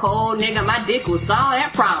 you got a cold, nigga, my dick will solve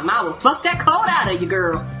that problem. I will fuck that cold out of you,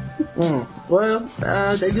 girl. Well,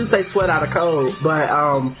 they do say sweat out a cold, but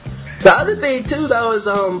the other thing too though is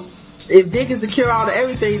if dick is the cure all to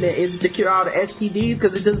everything, then it's the cure all to STDs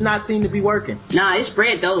because it does not seem to be working. Nah, it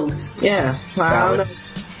spread those. Yeah, I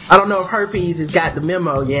don't know if herpes has got the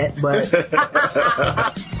memo yet, but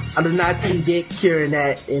I do not see dick curing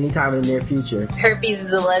that anytime in the near future. Herpes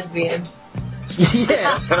is a lesbian.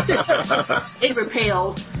 Yeah. It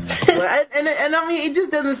repels. And I mean, it just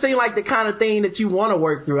doesn't seem like the kind of thing that you want to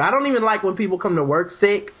work through. I don't even like when people come to work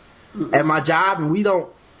sick at my job and we don't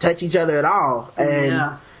touch each other at all.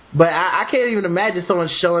 And but I can't even imagine someone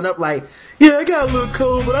showing up like, yeah, I got a little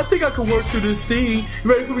cold, but I think I can work through this scene. You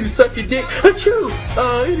ready for me to suck your dick? Achoo!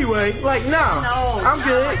 Anyway, like, no, I'm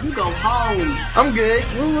good. You go home. I'm good.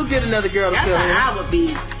 We'll get another girl to fill in. That's how I would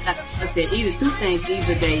be. I said either two things.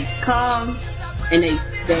 Either they come and they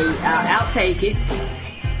outtake it,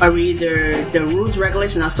 or either the rules and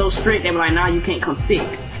regulations are so strict they were like, nah, you can't come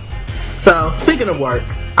sick. So, speaking of work,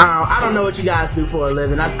 I don't know what you guys do for a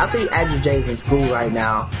living. I think Andrew J's in school right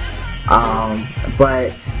now.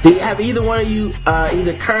 But do you have either one of you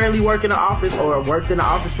either currently work in the office or worked in the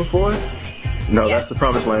office before? No, that's the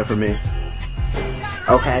promised land for me.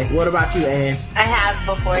 Okay, what about you, Ange? I have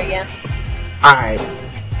before, yeah. Alright.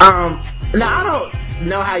 Now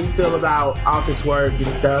know how you feel about office work and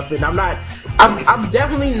stuff, and I'm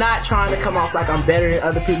definitely not trying to come off like I'm better than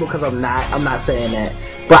other people, because I'm not saying that.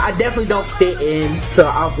 But I definitely don't fit into an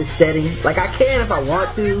office setting. Like, I can if I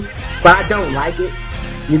want to, but I don't like it.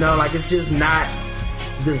 You know, like, it's just not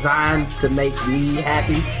designed to make me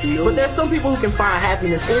happy. But there's some people who can find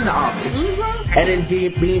happiness in the office, and then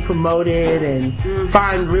being promoted and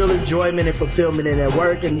find real enjoyment and fulfillment in their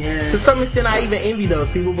work. And to some extent, I even envy those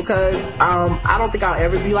people, because I don't think I'll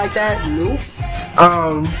ever be like that.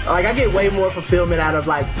 Like, I get way more fulfillment out of,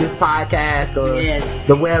 like, this podcast or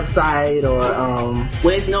the website or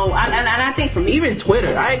I think for me, even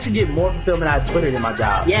Twitter. I actually get more fulfillment out of Twitter than my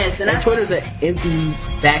job. Yes, and Twitter's an empty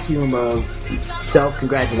vacuum of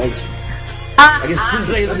self-congratulation. Like,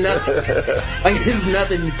 it's nothing. Like, it's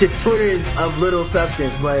nothing. Twitter is of little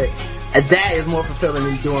substance, but that is more fulfilling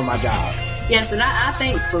than doing my job. Yes, and I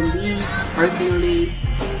think for me personally,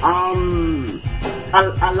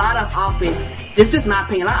 a lot of office, this is just my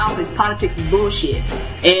opinion, a lot of office politics is bullshit.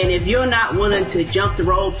 And if you're not willing to jump the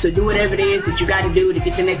ropes or do whatever it is that you got to do to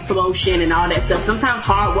get the next promotion and all that stuff, sometimes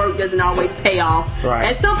hard work doesn't always pay off. Right.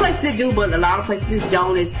 And some places it do, but a lot of places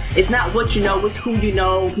don't. It's not what you know, it's who you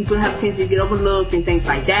know. People have a tendency to get overlooked and things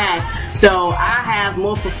like that. So I have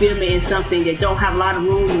more fulfillment in something that don't have a lot of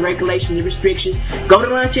rules and regulations and restrictions. Go to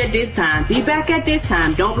lunch at this time. Be back at this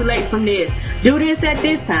time. Don't be late from this. Do this at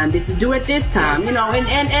this time. This is due at this time. You know,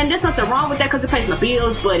 and there's nothing wrong with that because it pays my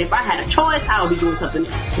bills. But if I had a choice, I would be doing something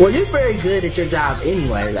else. Well, you're very good at your job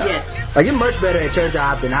anyway, though. Yes. Like, you're much better at your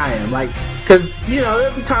job than I am. Like, cause, you know,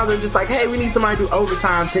 every time they're just like, hey, we need somebody to do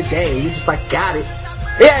overtime today. You're just like, got it.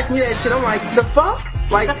 They ask me that shit, I'm like, the fuck?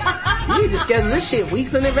 Like, you need to schedule this shit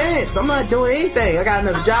weeks in advance. I'm not doing anything. I got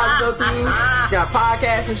another job to go to. I got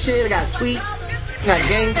podcasts and shit. I got tweets. I got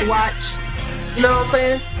games to watch. You know what I'm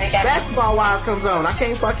saying? Basketball Wives comes on. I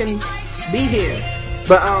can't fucking be here.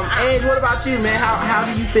 But, Ange, what about you, man? How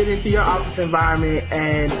do you fit into your office environment,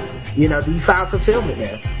 and, you know, do you find fulfillment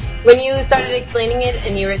there? When you started explaining it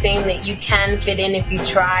and you were saying that you can fit in if you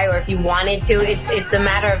try or if you wanted to, it's a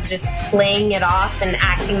matter of just playing it off and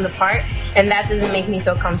acting the part, and that doesn't make me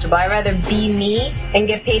feel comfortable. I'd rather be me and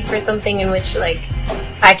get paid for something in which, like,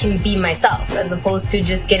 I can be myself, as opposed to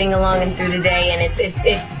just getting along and through the day, and it's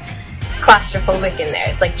claustrophobic in there.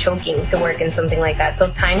 It's like choking to work in something like that.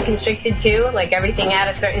 So time constricted too, like everything at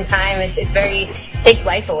a certain time, it's very, takes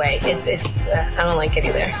life away. It's I don't like it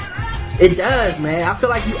either. It does, man. I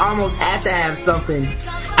feel like you almost have to have something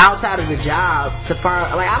outside of the job to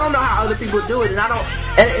find, like, I don't know how other people do it, and I don't,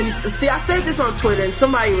 and see, I said this on Twitter, and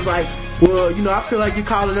somebody was like, well, you know, I feel like you're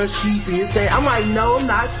calling us sheep, and you're saying, I'm like, no, I'm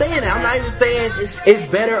not saying that. I'm not even saying it's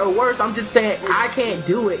better or worse. I'm just saying I can't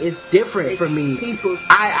do it. It's different for me.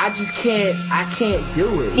 I just can't, I can't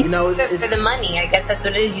do it. You know, it's for the money. I guess that's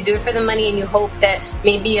what it is. You do it for the money, and you hope that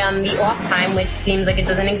maybe on the off time, which seems like it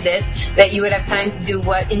doesn't exist, that you would have time to do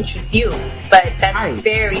what interests you. But that's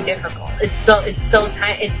very difficult. It's so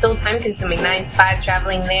time consuming. 9 to 5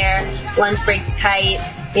 traveling there, lunch breaks tight.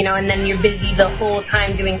 You know, and then you're busy the whole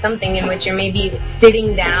time doing something in which you're maybe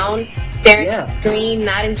sitting down, staring at the screen,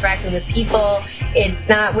 not interacting with people. It's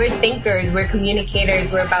not, we're thinkers, we're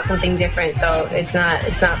communicators, we're about something different, so it's not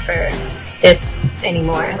for this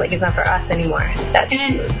anymore. Like, it's not for us anymore. That's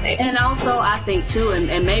and also, I think too,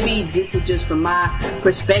 and maybe this is just from my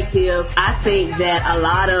perspective, I think that a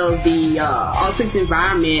lot of the office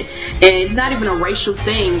environment, and it's not even a racial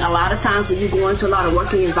thing, a lot of times when you go into a lot of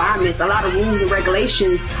working environments, a lot of rules and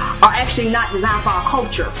regulations are actually not designed for our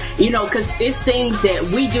culture. You know, because it's things that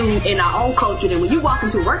we do in our own culture that when you walk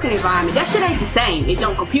into a working environment, that shit ain't the same. It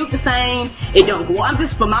don't compute the same. It don't go, I'm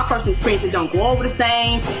just, from my personal experience, it don't go over the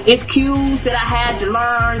same. It's cues that I had to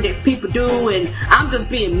learn that people do, and I'm just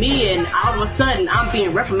being me, and all of a sudden I'm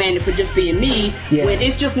being reprimanded for just being me, when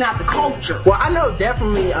it's just not the culture. Well, I know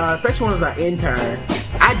definitely, especially when I was an intern,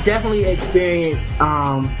 I definitely experienced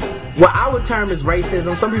what I would term as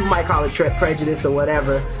racism. Some people might call it prejudice or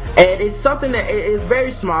whatever, and it's something that is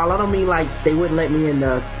very small. I don't mean like they wouldn't let me in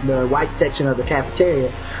the white section of the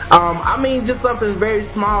cafeteria. I mean just something very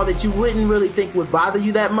small that you wouldn't really think would bother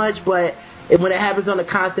you that much, but when it happens on a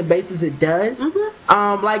constant basis, it does.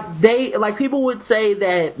 Like people would say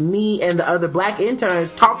that me and the other black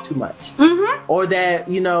interns talk too much, or that,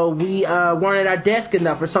 you know, we weren't at our desk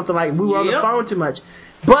enough, or something, like we were on the phone too much.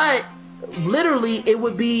 But literally, we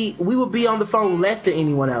would be on the phone less than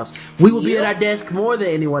anyone else. We would be at our desk more than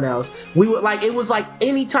anyone else. We would, like, it was like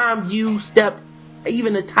anytime you stepped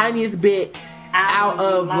even the tiniest bit out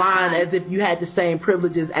of line as if you had the same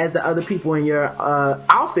privileges as the other people in your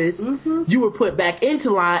office, you were put back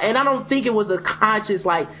into line. And I don't think it was a conscious,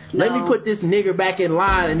 like, let me put this nigger back in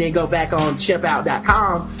line and then go back on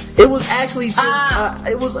chimpout.com. It was actually just,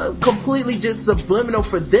 it was completely just subliminal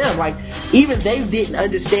for them. Like, even they didn't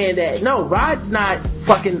understand that, no, Rod's not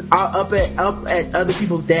fucking up at other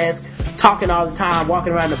people's desks, talking all the time,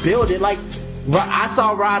 walking around the building. Like, I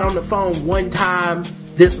saw Rod on the phone one time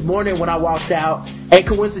this morning when I walked out, and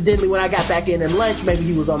coincidentally when I got back in at lunch, maybe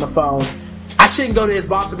he was on the phone. I shouldn't go to his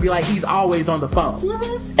boss and be like, he's always on the phone.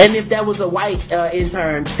 And if that was a white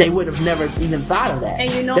intern, they would have never even thought of that.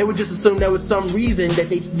 And you know, they would just assume there was some reason that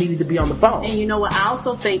they needed to be on the phone. And you know what? I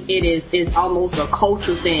also think it's almost a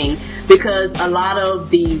culture thing, because a lot of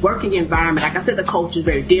the working environment, like I said, the culture is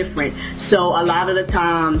very different. So a lot of the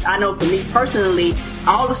times, I know for me personally,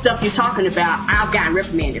 all the stuff you're talking about, I've gotten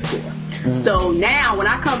reprimanded for. So now when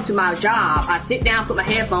I come to my job, I sit down, put my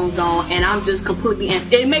headphones on, and I'm just completely,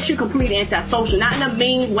 it makes you completely antisocial, not in a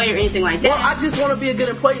mean way or anything like that. Well, I just want to be a good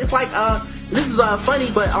employee. It's like, this is funny,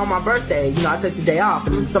 but on my birthday, you know, I took the day off,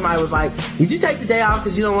 and somebody was like, did you take the day off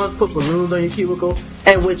because you don't want us to put balloons on your cubicle?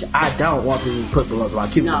 And which I don't want to put balloons on my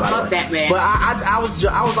cubicle, by the way. No, fuck that, man. But I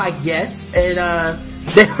was like, yes, and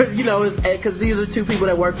they were, you know, because these are two people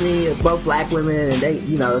that work for me, both black women, and they,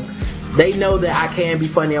 you know, they know that I can be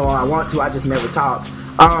funny when I want to. I just never talk.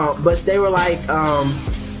 But they were like,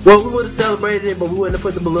 well, we would have celebrated it, but we wouldn't have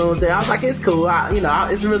put the balloons there. I was like, it's cool.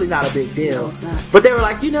 It's really not a big deal. But they were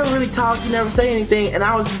like, you never really talk, you never say anything. And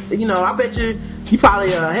I was just, you know, I bet you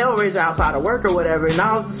probably a hellraiser outside of work or whatever. And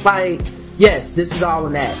I was just like, yes, this is all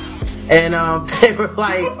in that. And they were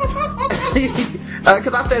like,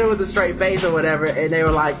 because I said it with a straight face or whatever, and they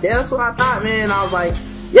were like, yeah, that's what I thought, man. And I was like,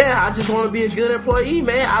 yeah, I just want to be a good employee,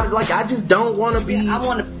 man. I just don't want to be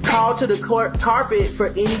called to the carpet for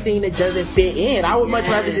anything that doesn't fit in. I would much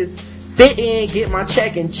rather just fit in, get my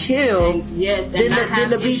check, and chill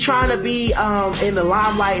than to be trying to be in the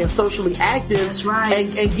limelight and socially active. That's right.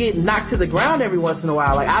 and get knocked to the ground every once in a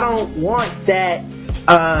while. Like, I don't want that,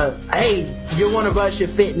 hey, you're one of us, you're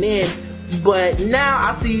fitting in. But now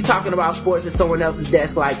I see you talking about sports at someone else's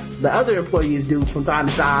desk like the other employees do from time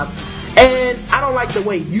to time. And I don't like the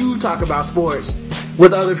way you talk about sports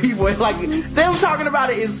with other people. It's like, them talking about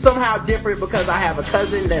it is somehow different because I have a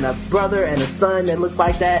cousin and a brother and a son that looks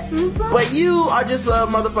like that. But you are just a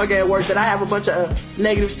motherfucker at work that I have a bunch of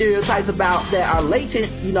negative stereotypes about that are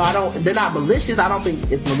latent. You know, they're not malicious. I don't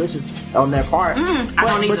think it's malicious on their part.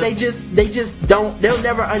 But they just don't, they'll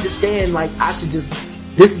never understand, like, I should just,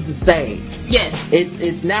 this is the same. Yes.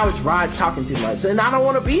 It's now it's Rod's talking too much, and I don't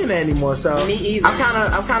want to be in there anymore. So me either.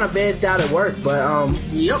 I'm kind of vegged out at work. But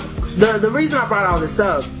yep. The reason I brought all this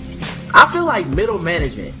up, I feel like middle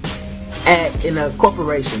management in a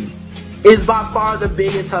corporation is by far the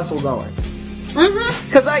biggest hustle going.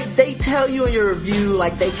 Cause like they tell you in your review,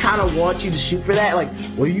 like they kind of want you to shoot for that. Like,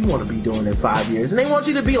 what do you want to be doing in 5 years? And they want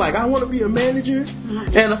you to be like, I want to be a manager,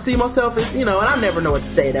 and I see myself as, you know. And I never know what to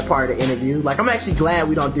say at that part of the interview. Like, I'm actually glad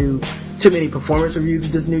we don't do too many performance reviews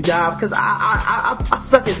at this new job, because I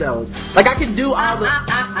suck at those. Like, I can do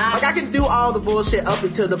all the bullshit up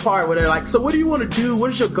until the part where they're like, so what do you want to do?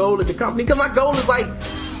 What is your goal at the company? Because my goal is like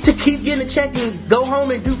to keep getting a check and go home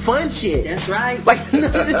and do fun shit. That's right. Like, none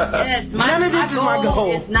of this is my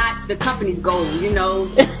goal. It's not the company's goal, you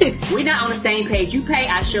know. We're not on the same page. You pay,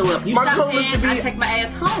 I show up. You stop paying, I take my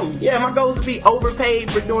ass home. Yeah, my goal is to be overpaid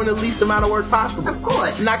for doing the least amount of work possible. Of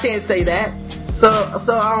course. And I can't say that. But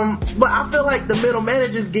I feel like the middle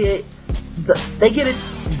managers get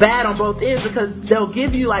it bad on both ends, because they'll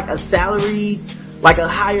give you like a salary, like a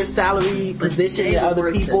higher salary position than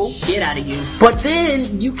other people. The shit out of you. But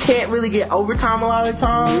then you can't really get overtime a lot of the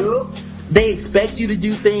time. Yep. They expect you to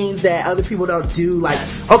do things that other people don't do. Like,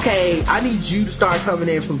 okay, I need you to start coming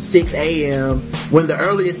in from 6 a.m. when the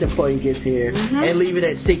earliest employee gets here, and leave it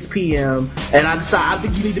at 6 p.m. And I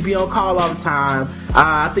think you need to be on call all the time.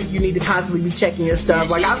 I think you need to constantly be checking your stuff.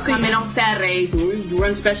 Like, I've seen in on Saturdays, we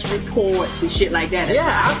run special reports and shit like that.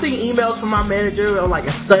 I've seen emails from my manager on like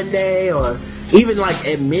a Sunday, or even like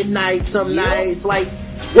at midnight some nights. Like,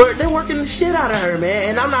 where they're working the shit out of her, man.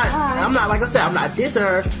 And I'm not, like I said, I'm not dissing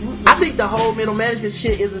her. I think the whole middle management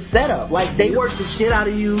shit is a setup. Like, they work the shit out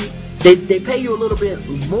of you. They pay you a little bit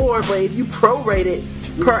more, but if you prorate it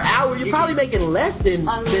per hour, you're probably making less than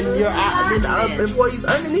employees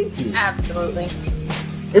underneath you. Absolutely.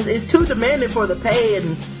 It's too demanding for the pay,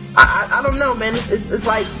 and I don't know, man. It's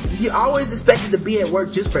like you always expected to be at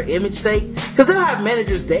work just for image sake, because they'll have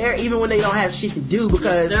managers there even when they don't have shit to do,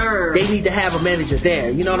 because they need to have a manager there.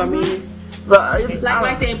 You know what I mean? It's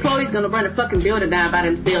like the employee's gonna run a fucking building down by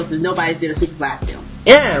themselves because nobody's there to supervise them.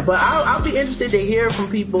 Yeah, but I'll be interested to hear from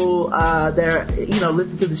people that are,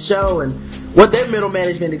 listen to the show and what their middle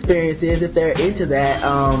management experience is if they're into that.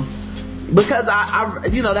 Because I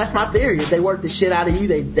that's my theory. If they work the shit out of you,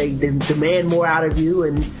 they demand more out of you,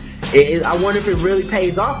 and I wonder if it really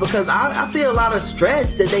pays off, because I feel a lot of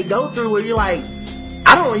stress that they go through where you're like,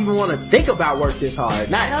 I don't even want to think about work this hard,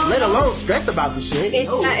 let alone stress about the shit.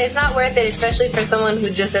 It's not worth it, especially for someone who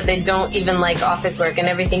just said they don't even like office work and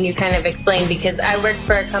everything you kind of explained, because I worked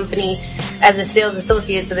for a company as a sales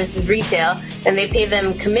associate, so this is retail, and they pay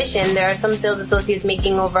them commission. There are some sales associates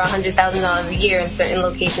making over $100,000 a year in certain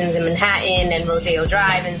locations in Manhattan and Rodeo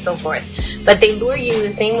Drive and so forth. But they lure you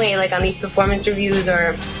the same way, like on these performance reviews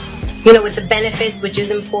or with the benefits, which is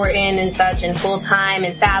important and such, and full-time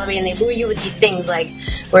and salary, and they lure you with these things, like,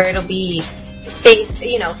 where it'll be,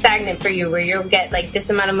 stagnant for you, where you'll get, like, this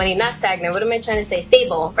amount of money, not stagnant, what am I trying to say?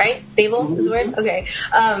 Stable, right? Stable is the word? Okay.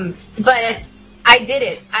 But I did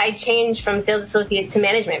it. I changed from sales associate to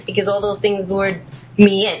management because all those things lured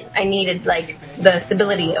me in. I needed, like, the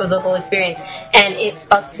stability of the whole experience, and it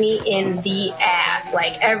fucked me in the ass.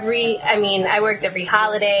 Like, I worked every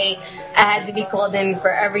holiday. I had to be called in for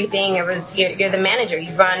everything. You're the manager.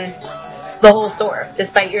 You run the whole store.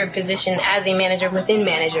 Despite your position as a manager within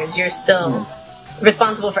managers, you're still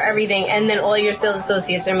responsible for everything, and then all your sales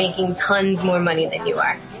associates are making tons more money than you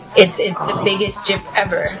are. It's the biggest jip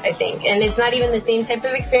ever, I think. And it's not even the same type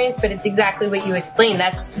of experience, but it's exactly what you explained.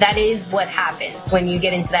 That is what happens when you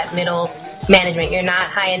get into that middle management. You're not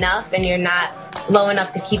high enough and you're not low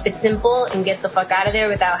enough to keep it simple and get the fuck out of there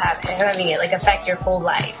without having it like affect your whole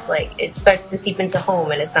life. Like, it starts to seep into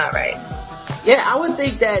home, and it's not right. Yeah, I would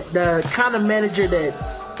think that the kind of manager that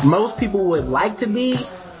most people would like to be,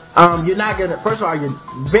 you're not gonna, first of all, you're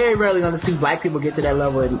very rarely gonna see black people get to that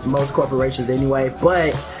level in most corporations anyway,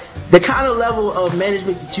 but the kind of level of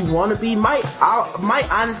management that you want to be might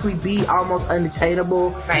honestly be almost unattainable,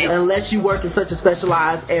 right, unless you work in such a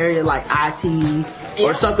specialized area like IT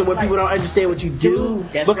or something where people don't understand what you do.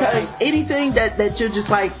 Because anything that you're just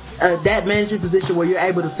like that management position where you're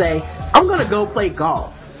able to say, I'm gonna go play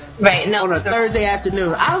golf. Right, no, on a Thursday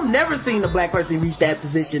afternoon. I've never seen a black person reach that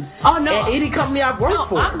position at any company I've worked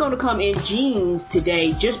for. I'm going to come in jeans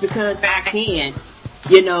today just because I can. I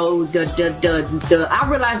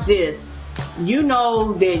realize this. You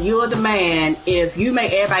know that you're the man if you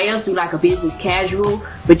make everybody else do like a business casual,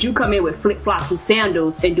 but you come in with flip-flops and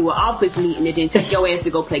sandals and do an office meeting and then take your ass to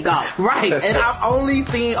go play golf. Right, and I've only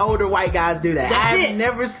seen older white guys do that. I've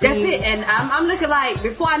never seen... That's it, and I'm looking like,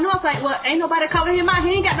 before I know, I was like, well, ain't nobody calling him out,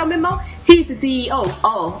 he ain't got no memo. He's the CEO.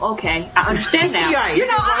 Oh, okay, I understand now. Right.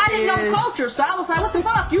 I didn't know culture, so I was like, what the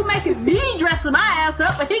fuck? You making me dress my ass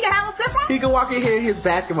up, but he can have a flip-flop? He can walk in here in his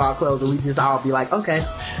basketball clothes and we just all be like, okay,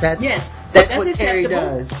 that's what Terry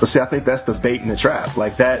does. So see, I think that's the bait and the trap.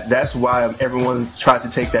 Like that's why everyone tries to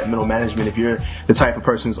take that middle management. If you're the type of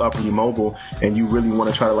person who's upper mobile and you really want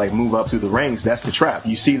to try to like move up through the ranks, that's the trap.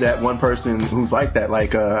 You see that one person who's like that.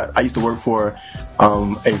 Like I used to work for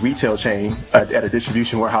a retail chain at a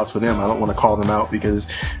distribution warehouse for them. I don't want to call them out because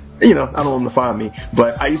I don't want them to find me.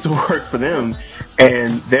 But I used to work for them,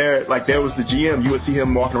 and there was the GM. You would see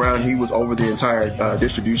him walking around. He was over the entire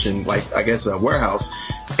distribution, warehouse.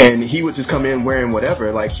 And he would just come in wearing whatever,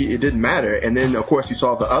 it didn't matter. And then, of course, you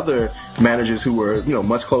saw the other managers who were,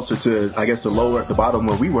 much closer to, the bottom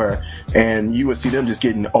where we were. And you would see them just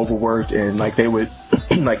getting overworked and, they would,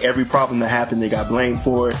 every problem that happened, they got blamed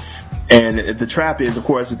for it. And the trap is, of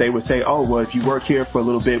course, that they would say, oh, well, if you work here for a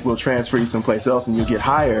little bit, we'll transfer you someplace else and you'll get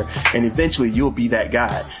higher. And eventually you'll be that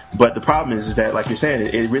guy. But the problem is that, like you're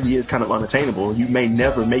saying, it really is kind of unattainable. You may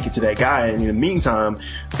never make it to that guy. And in the meantime,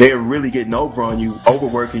 they're really getting over on you,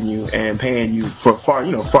 overworking you, and paying you for far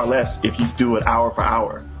less if you do it hour for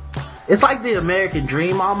hour. It's like the American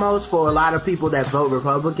dream almost for a lot of people that vote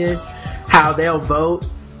Republican, how they'll vote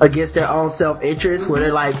against their own self-interest, where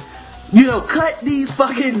they're like, cut these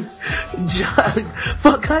fucking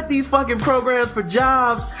programs for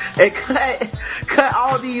jobs and cut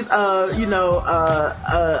all these,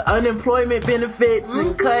 unemployment benefits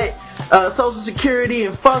and cut, Social Security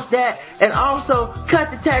and fuck that, and also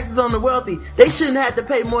cut the taxes on the wealthy. They shouldn't have to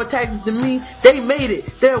pay more taxes than me. They made it.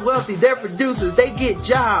 They're wealthy. They're producers. They get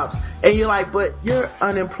jobs. And you're like, but you're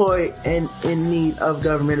unemployed and in need of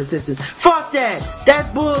government assistance. Fuck that!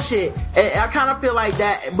 That's bullshit. And I kind of feel like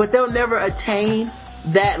that, but they'll never attain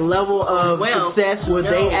that level of success where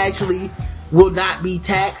they actually will not be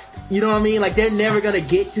taxed. You know what I mean? Like, they're never gonna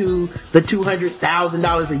get to the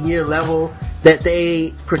 $200,000 a year level that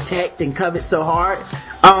they protect and covet so hard.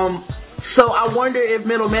 So I wonder if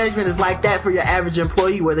middle management is like that for your average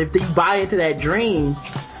employee, where if you buy into that dream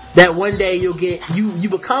that one day you'll get, you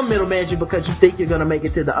become middle manager because you think you're gonna make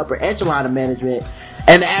it to the upper echelon of management,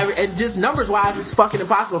 and the average, and just numbers wise, it's fucking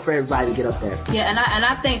impossible for everybody to get up there. Yeah, and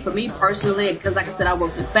I think for me personally, because like I said, I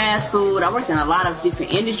worked in fast food, I worked in a lot of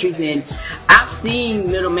different industries, and I've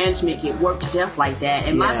seen middle management get worked to death like that.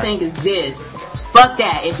 And my thing is this: fuck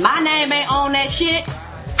that. If my name ain't on that shit,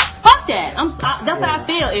 fuck that. That's what I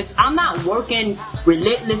feel. If I'm not working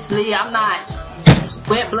relentlessly, I'm not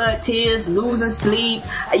sweat, blood, tears, losing sleep.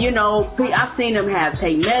 You know, I've seen them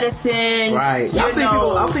take medicine. Right. I've seen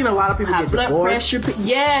a lot of people get blood divorced. pressure.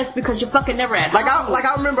 Yes, because you're fucking never at home.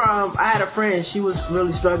 I remember I had a friend, she was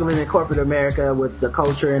really struggling in corporate America with the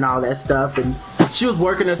culture and all that stuff, and she was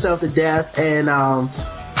working herself to death, and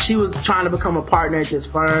she was trying to become a partner at this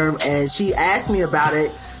firm, and she asked me about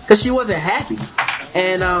it because she wasn't happy.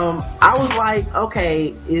 And I was like,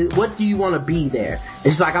 okay, what do you want to be there?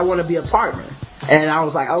 And she's like, I want to be a partner. And I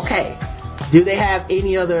was like, okay, do they have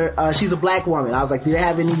any other, she's a black woman. I was like, do they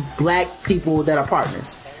have any black people that are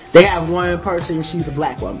partners? They have one person, she's a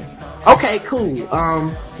black woman. Okay, cool.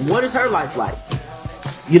 What is her life like?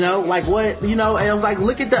 You know, like what, you know, and I was like,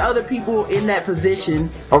 look at the other people in that position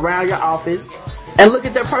around your office and look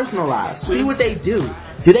at their personal lives. See what they do.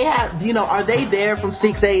 Do they have, you know, are they there from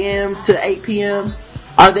 6 a.m. to 8 p.m.?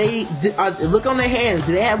 Look on their hands.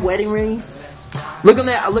 Do they have wedding rings? Look on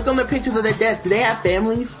their pictures of their deaths. Do they have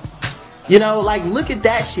families? You know, like, look at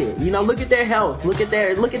that shit. You know, look at their health. Look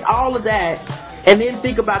at all of that. And then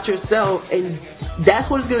think about yourself, and that's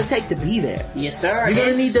what it's going to take to be there. Yes, sir. You're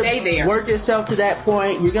going to need to work yourself to that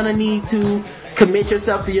point. You're going to need to commit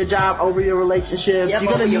yourself to your job over your relationships. Yep,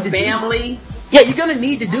 you're going to need your family. You're going to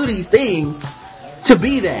need to do these things to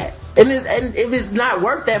be that. And if it's not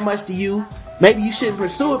worth that much to you, maybe you shouldn't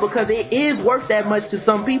pursue it, because it is worth that much to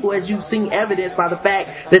some people, as you've seen evidence by the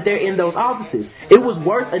fact that they're in those offices. It was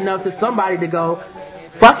worth enough to somebody to go,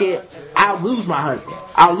 fuck it, I'll lose my husband,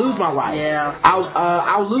 I'll lose my wife,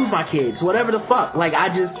 I'll lose my kids, whatever the fuck. Like, I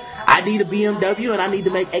need a BMW and I need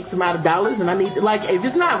to make X amount of dollars, and I need to, like, if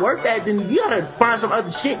it's not worth that, then you gotta find some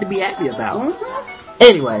other shit to be happy about. Mm-hmm.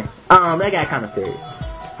 Anyway, that got kind of serious.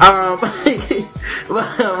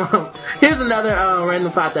 Here's another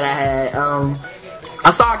random thought that I had.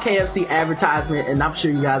 I saw a KFC advertisement, and I'm sure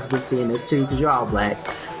you guys have been seeing this too, because you're all black.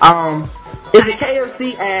 Is a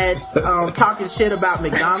KFC ad talking shit about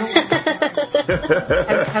McDonald's?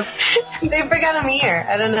 They forgot I'm here.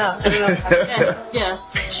 I don't know. Yeah.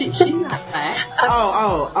 She's not black.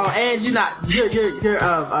 And you're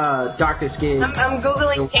of darker skin. I'm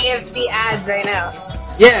googling KFC ads right now.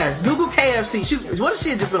 Yeah, Google KFC. What if she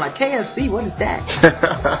had just been like, KFC? What is that?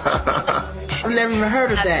 I've never even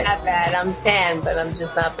heard of that. Not bad. I'm tan, but I'm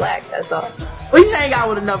just not black. That's all. Well, you hang out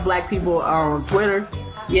with enough black people on Twitter.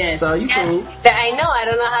 Yeah. So you cool. I know. I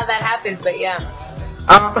don't know how that happened, but yeah.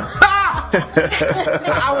 I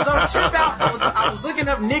was on trip out. I was looking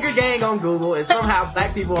up nigger gang on Google, and somehow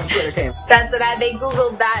black people on Twitter came. That's what they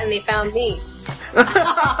Googled that, and they found me.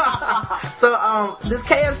 So, this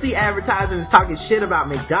KFC advertising is talking shit about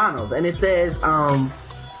McDonald's, and it says,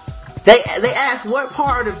 they ask what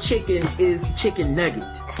part of chicken is chicken nugget.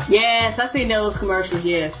 Yes, I've seen those commercials,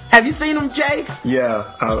 yes. Have you seen them, Jay?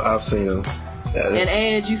 Yeah, I've seen them. And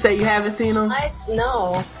Ange, you say you haven't seen them?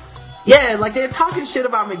 No. Yeah, like they're talking shit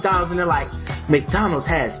about McDonald's, and they're like, McDonald's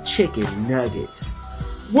has chicken nuggets.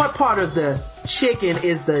 What part of the chicken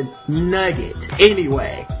is the nugget,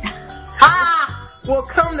 anyway? Well,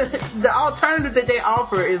 the alternative that they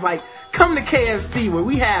offer is like, come to KFC where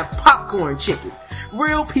we have popcorn chicken.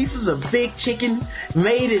 Real pieces of big chicken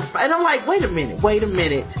made in, and I'm like, wait a minute.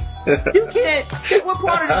 You can't, what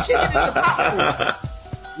part of the chicken is the popcorn?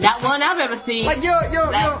 Not one I've ever seen. Like,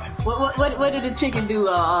 what did the chicken do?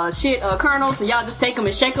 Kernels, and y'all just take them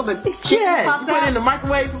and shake them and chicken pops put it in the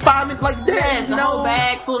microwave for 5 minutes. Like, there's no whole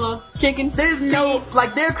bag full of chicken. There's no,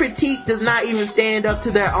 like, their critique does not even stand up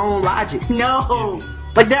to their own logic. No.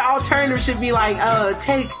 Like, their alternative should be like,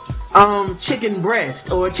 take chicken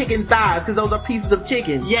breast or chicken thighs, because those are pieces of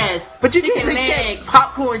chicken. Yes. But you can't take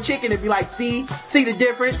popcorn chicken and be like, see the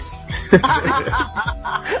difference?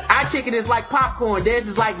 Our chicken is like popcorn, theirs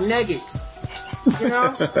is like nuggets. You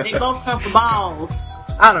know? They both come from balls.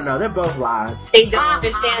 I don't know, they're both lies. They don't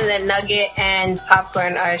understand that nugget and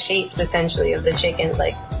popcorn are shapes essentially of the chicken,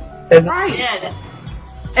 like. Right. Yeah.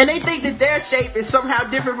 And they think that their shape is somehow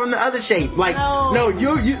different from the other shape. Like, no,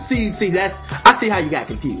 you see, I see how you got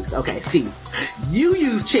confused. Okay, see, you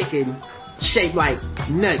use chicken shaped like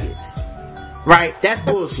nuggets, right? That's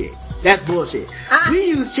bullshit. We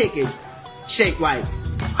use chicken shaped like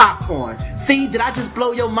popcorn. See, did I just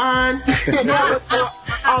blow your mind? You know what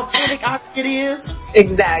authentic it is?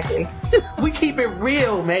 Exactly. We keep it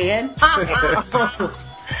real, man. So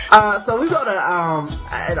we go to,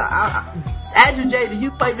 Andrew J, do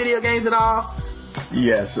you play video games at all?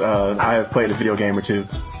 Yes, I have played a video game or two.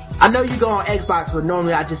 I know you go on Xbox, but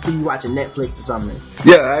normally I just see you watching Netflix or something.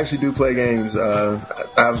 Yeah, I actually do play games.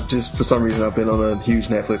 I've just, for some reason, I've been on a huge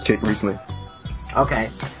Netflix kick recently.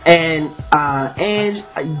 Okay. And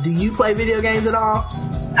do you play video games at all?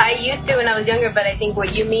 I used to when I was younger, but I think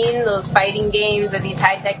what you mean, those fighting games or these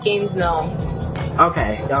high-tech games, no.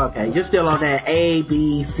 Okay. You're still on that A,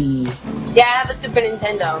 B, C. Yeah, I have a Super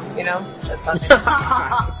Nintendo, you know? That's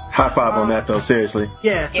High five on that, though, seriously.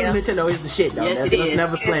 Yeah, Super Nintendo is the shit, though. Yes, Let's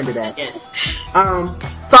never slander that. Yes.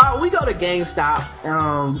 So we go to GameStop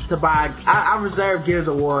to buy. I reserved Gears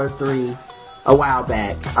of War 3 a while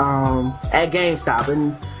back at GameStop,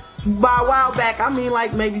 and by a while back I mean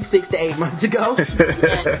like maybe 6 to 8 months ago.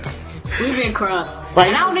 We've been crunk.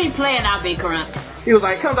 And I don't even play it, I've been crunk. He was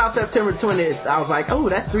like, comes out September 20th. I was like, oh,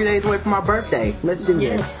 that's 3 days away from my birthday. Let's do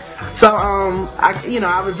this. So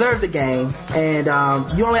I reserved the game, and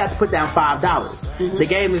you only have to put down $5. Mm-hmm. The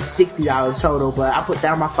game is $60 total, but I put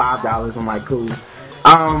down my $5. I'm like, cool.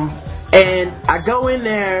 And I go in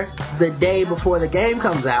there the day before the game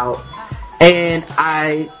comes out, and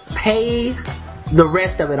I pay the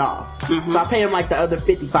rest of it off. Mm-hmm. So I pay him like the other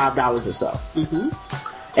 $55 or so. Mm-hmm.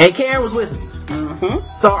 And Karen was with me. Mm-hmm.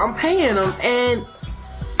 So I'm paying them, and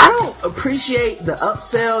I don't appreciate the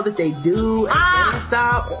upsell that they do at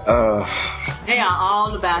GameStop. They are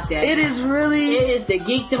all about that. It is the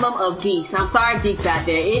geekdom of geeks. I'm sorry, geeks out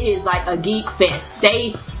there. It is like a geek fest.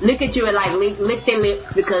 They look at you and like lick their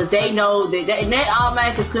lips because they know that they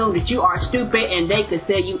automatically assume that you are stupid and they could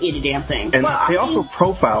sell you any damn thing. And they also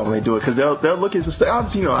profile when they do it because they'll look at the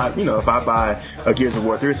stuff. If I buy a Gears of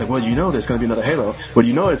War 3, it's like, well, there's going to be another Halo.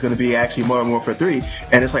 Well, it's going to be actually more and more for 3.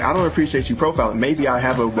 And it's like, I don't appreciate you profiling. Maybe I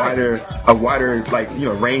have a wider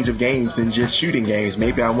range of games than just shooting games.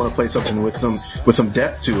 Maybe I want to play something with some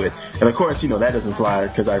depth to it. And of course, that doesn't fly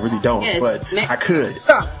because I really don't. Yes, but I could.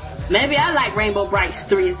 Maybe I like Rainbow Brights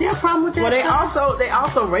 3. Is there a problem with that? Well, they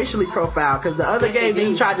also racially profile because the other game that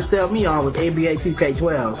he tried to sell me on was NBA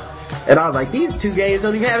 2K12. And I was like, these two games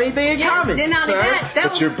don't even have anything in common. Then not only that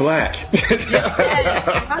but you're black.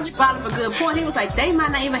 Roger brought up a good point. He was like, they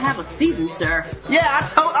might not even have a season, sir. Yeah,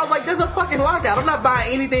 I was like, there's a fucking lockout. I'm not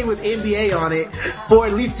buying anything with NBA on it for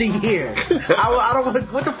at least a year. I don't want.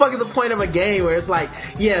 What the fuck is the point of a game where it's like,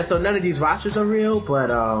 so none of these rosters are real, but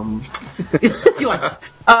you're like,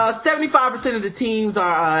 75% of the teams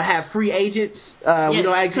have free agents. We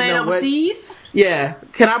don't actually know what. Overseas? Yeah.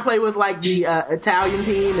 Can I play with like the Italian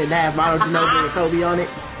team and have Manu Ginobili and Kobe on it?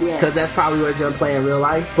 Yeah. Because that's probably what it's gonna play in real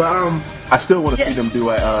life. But I still want to see them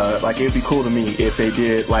do it'd be cool to me if they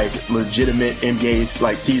did like legitimate NBA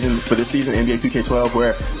season for this season, NBA 2K12,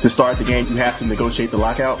 where to start the game you have to negotiate the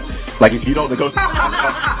lockout. Like if you don't negotiate the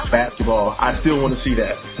lockout basketball, I still want to see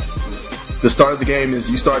that. The start of the game is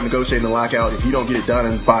you start negotiating the lockout. If you don't get it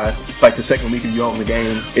done by like the second week of you own the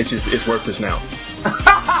game, it's worthless now.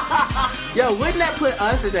 Yo, wouldn't that put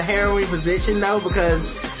us in a harrowing position though? Because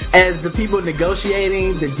as the people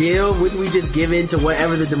negotiating the deal, wouldn't we just give in to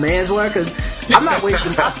whatever the demands were? Because I'm not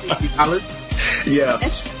wasting my $60. Yeah,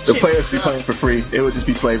 the players be playing for free. It would just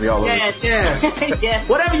be slavery all over. Yeah.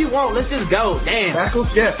 Whatever you want, let's just go. Damn.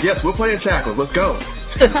 Shackles? Yes, we're playing Shackles. Let's go.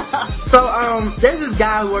 So, there's this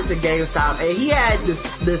guy who worked at GameStop, and he had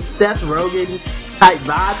this Seth Rogen type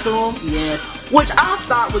vibe to him. Yes. Which I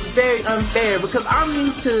thought was very unfair because I'm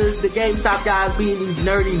used to the GameStop guys being these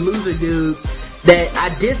nerdy loser dudes that I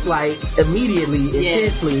dislike immediately,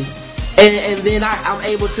 intensely. And then I'm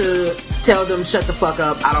able to tell them, shut the fuck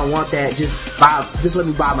up, I don't want that, just let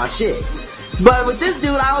me buy my shit. But with this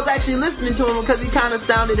dude, I was actually listening to him because he kind of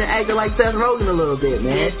sounded and acted like Seth Rogen a little bit,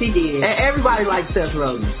 man. Yes, he did. And everybody likes Seth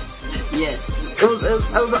Rogen. Yes. It was an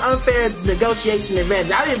unfair negotiation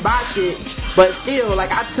advantage. I didn't buy shit, but still,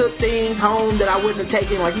 like, I took things home that I wouldn't have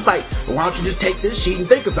taken. Like, he's like, well, why don't you just take this sheet and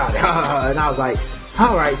think about it? And I was like,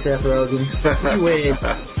 all right, Seth Rogen, you win.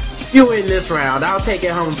 You win this round. I'll take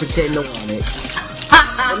it home and pretend to want it.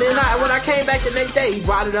 And then when I came back the next day, he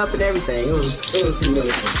brought it up and everything. It was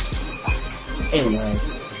humiliating. Anyway.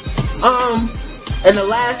 And the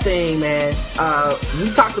last thing, man, we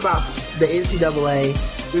talked about the NCAA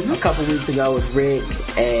a couple weeks ago with Rick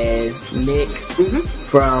and Nick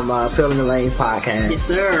from Filling the Lanes podcast. Yes,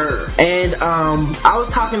 sir. And I was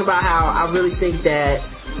talking about how I really think that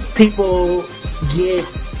people get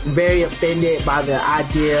very offended by the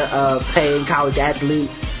idea of paying college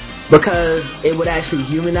athletes because it would actually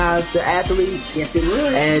humanize the athletes. Yes, it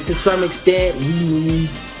would. And to some extent, we need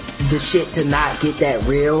the shit to not get that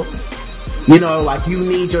real. You know, like, you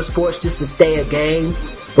need your sports just to stay a game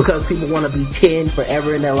because people want to be 10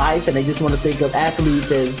 forever in their life, and they just want to think of athletes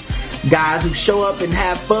as guys who show up and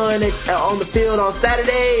have fun on the field on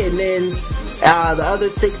Saturday, and then the other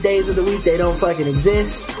 6 days of the week they don't fucking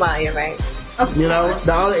exist. Well, you're right. You know,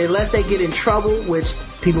 unless they get in trouble, which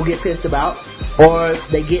people get pissed about, or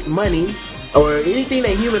they get money, or anything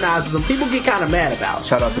that humanizes them, people get kind of mad about.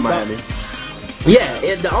 Shout out to Miami.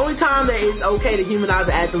 Yeah, the only time that it's okay to humanize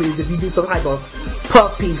the athlete is if you do some type of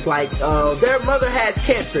puff piece, like, their mother has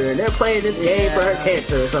cancer and they're playing this game for her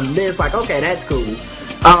cancer or something. Then it's like, okay, that's cool.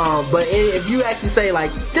 But if you actually say,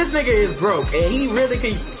 like, this nigga is broke and he really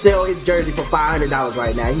could sell his jersey for $500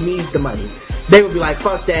 right now, he needs the money, they would be like,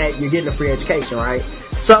 fuck that, you're getting a free education, right?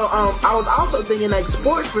 So, I was also thinking, like,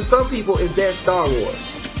 sports for some people is their Star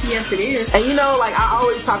Wars. Yes, it is. And you know, like, I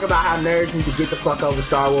always talk about how nerds need to get the fuck over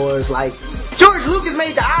Star Wars. Like, George Lucas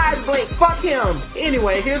made the eyes blink. Fuck him.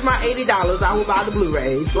 Anyway, here's my $80. I will buy the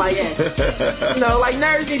Blu-rays. Like, you know, like,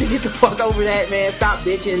 nerds need to get the fuck over that, man. Stop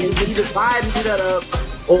bitching. Either buy it and get it up,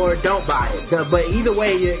 or don't buy it. But either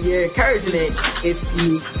way, you're encouraging it if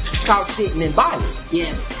you talk shit and then buy it.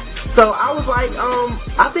 Yes. So I was like,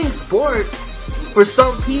 I think sports, for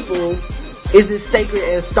some people, is as sacred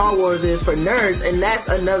as Star Wars is for nerds, and that's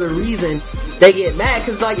another reason they get mad.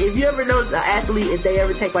 Cause, like, if you ever notice an athlete, if they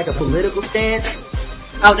ever take, like, a political stance,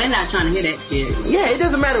 oh, they're not trying to hear that shit. Yeah, it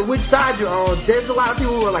doesn't matter which side you're on. There's a lot of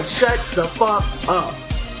people who are like, shut the fuck up.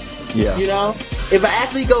 Yeah. You know? If an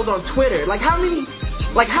athlete goes on Twitter, like, how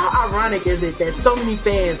ironic is it that so many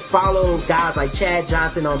fans follow guys like Chad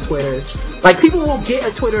Johnson on Twitter? Like, people will get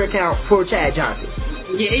a Twitter account for Chad Johnson.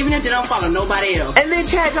 Yeah, even if they don't follow nobody else. And then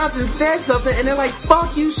Chad Johnson said something, and they're like,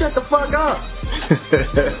 fuck you, shut the fuck up.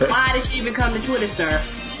 Why did she even come to Twitter, sir?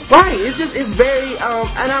 Right, it's very,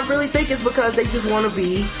 and I really think it's because they just want to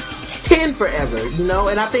be 10 forever, you know?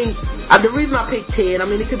 And I think, the reason I picked 10, I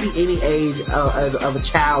mean, it could be any age of a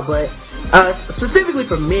child, but specifically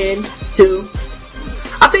for men, too.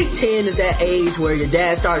 I think 10 is that age where your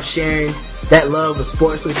dad starts sharing that love of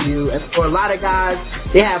sports with you. And for a lot of guys,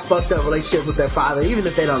 they have fucked up relationships with their father, even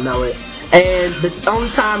if they don't know it. And the only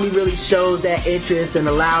time he really shows that interest and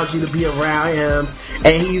allows you to be around him,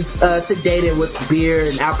 and he's sedated with beer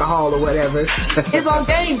and alcohol or whatever, is on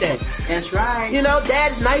game day. That's right. You know,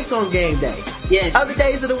 dad's nice on game day. Yes. Other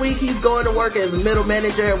days of the week, he's going to work as a middle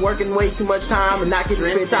manager and working way too much time and not getting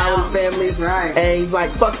to spend time with his family. That's right. And he's like,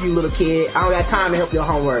 fuck you, little kid. I don't got time to help your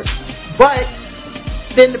homework. But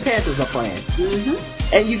then the Panthers are playing.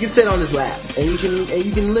 Mm-hmm. And you can sit on his lap, and you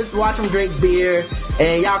can watch him drink beer,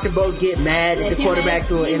 and y'all can both get mad at the quarterback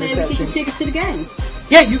through an interception. Get tickets to the game.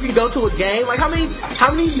 Yeah, you can go to a game. Like, how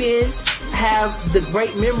many men have the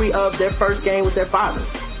great memory of their first game with their father?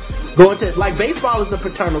 Going to, like, baseball is a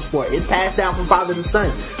paternal sport. It's passed down from father to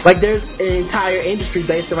son. Like, there's an entire industry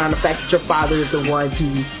based around the fact that your father is the one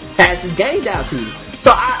to pass his game down to you.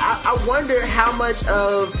 So I wonder how much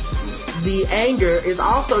of the anger is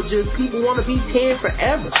also just people want to be 10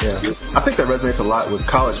 forever. Yeah. I think that resonates a lot with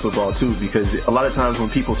college football too, because a lot of times when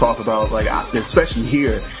people talk about, like, especially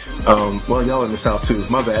here, well, y'all in the South too,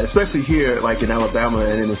 my bad, especially here, like in Alabama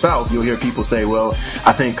and in the South, you'll hear people say, well,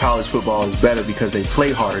 I think college football is better because they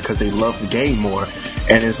play harder, because they love the game more.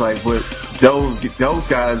 And it's like, but those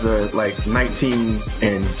guys are like 19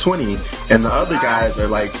 and 20, and the other guys are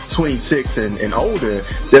like 26 and older.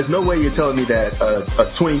 There's no way you're telling me that a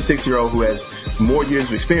 26-year-old who has more years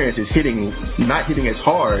of experience is not hitting as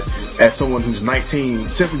hard as someone who's 19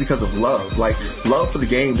 simply because of love. Like, love for the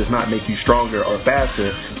game does not make you stronger or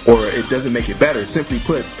faster, or it doesn't make it better. Simply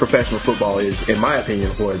put, professional football is, in my opinion,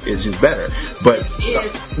 is just better. But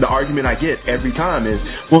the argument I get every time is,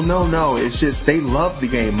 well, no, it's just they love the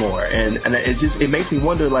game more, and it makes me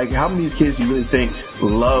wonder, like, how many of these kids you really think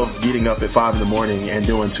love getting up at 5 a.m. and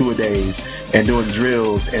doing two-a-days and doing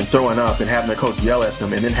drills and throwing up and having their coach yell at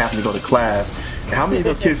them and then having to go to class? And how many of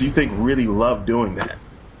those kids do you think really love doing that?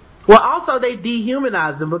 Well, also they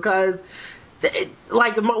dehumanize them because,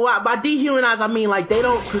 like, by dehumanize I mean, like, they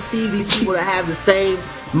don't perceive these people to have the same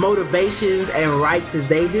motivations and rights as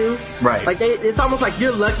they do. Right. Like, it's almost like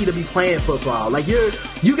you're lucky to be playing football. Like, you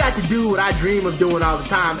got to do what I dream of doing all the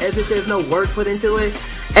time, as if there's no work put into it.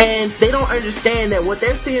 And they don't understand that what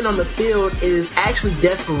they're seeing on the field is actually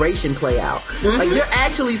desperation play out. Mm-hmm. Like, you're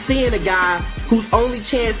actually seeing a guy whose only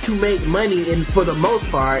chance to make money, and for the most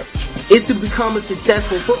part, is to become a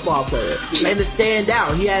successful football player and to stand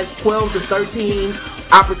out. He has 12 to 13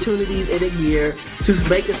 opportunities in a year to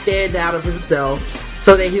make a stand out of himself.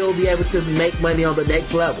 so that he'll be able to make money on the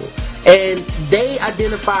next level. And they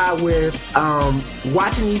identify with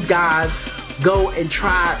watching these guys go and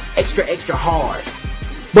try extra hard.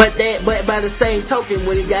 But by the same token,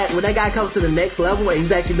 when that guy comes to the next level and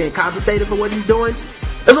he's actually being compensated for what he's doing,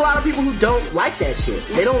 there's a lot of people who don't like that shit.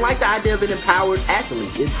 They don't like the idea of an empowered athlete.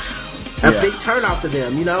 It's a big turnoff to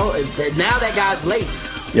them, you know? Now that guy's late.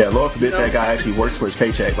 Yeah, Lord forbid that guy actually works for his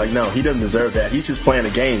paycheck. Like, no, he doesn't deserve that. He's just playing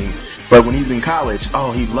a game. But when he's in college,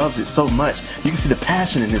 oh, he loves it so much. You can see the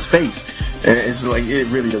passion in his face. And it's like, it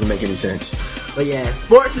really doesn't make any sense. But yeah,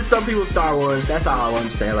 sports is some people's Star Wars. That's all I want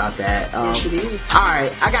to say about that.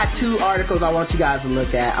 Alright, I got 2 articles I want you guys to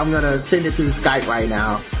look at. I'm going to send it through Skype right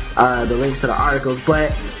now, the links to the articles.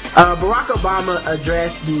 But Barack Obama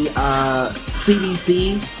addressed the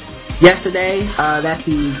CDC yesterday. That's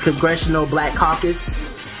the Congressional Black Caucus.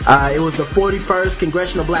 It was the 41st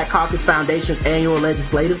Congressional Black Caucus Foundation's annual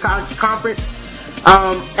legislative conference.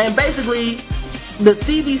 And basically, the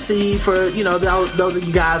CDC, for, you know, those of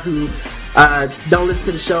you guys who don't listen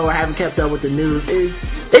to the show or haven't kept up with the news, is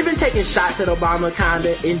they've been taking shots at Obama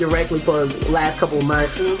kinda indirectly for the last couple of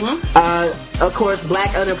months. Of course,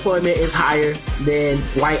 black unemployment is higher than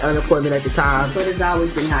white unemployment at the time. But it's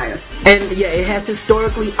always been higher. And yeah, it has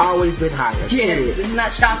historically always been higher. Yes, it's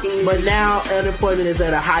not shocking. But now unemployment is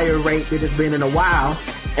at a higher rate than it's been in a while.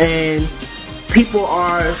 And people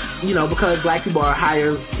are, you know, because black people are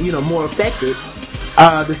higher, you know, more affected,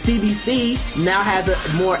 the CDC now has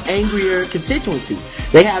a more angrier constituency.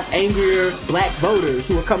 They have angrier black voters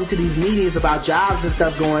who are coming to these meetings about jobs and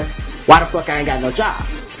stuff going, why the fuck I ain't got no job?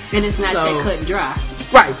 And it's not that cut and dry.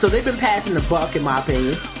 Right, so they've been passing the buck, in my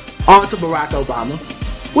opinion, on to Barack Obama,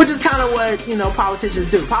 which is kind of what, you know,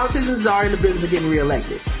 politicians do. Politicians are in the business of getting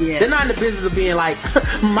reelected. Yeah. They're not in the business of being like,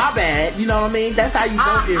 my bad, you know what I mean? That's how you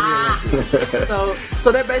don't get reelected.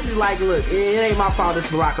 So they're basically like, look, it ain't my fault,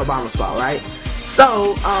 it's Barack Obama's fault, right?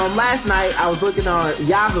 So, last night I was looking on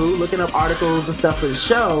Yahoo, looking up articles and stuff for the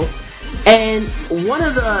show, and one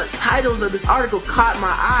of the titles of this article caught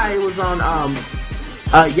my eye. It was on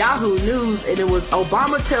Yahoo News, and it was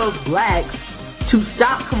Obama tells blacks to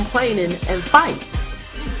stop complaining and fight.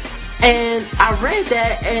 And I read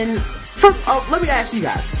that, and first, let me ask you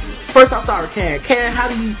guys. First, I'll start with Karen.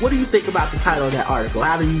 Karen, what do you think about the title of that article?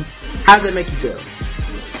 How does it make you feel?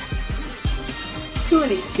 To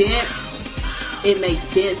an extent, it makes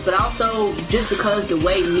sense, but also just because the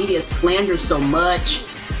way media slanders so much,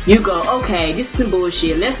 you go, okay, this is some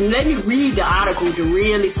bullshit. Let me read the article to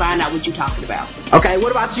really find out what you're talking about. Okay, what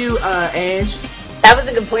about you, Ange? That was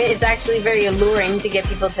a good point. It's actually very alluring to get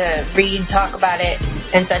people to read, talk about it,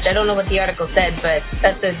 and such. I don't know what the article said, but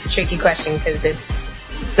that's a tricky question because it's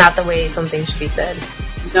not the way something should be said.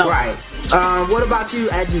 No. Right. What about you,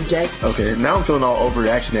 Adjunct Jay? Okay, now I'm feeling all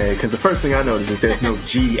overreactionary because the first thing I noticed is there's no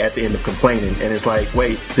G at the end of complaining, and it's like,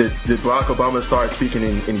 wait, did Barack Obama start speaking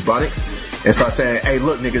in Ebonics and start saying, hey,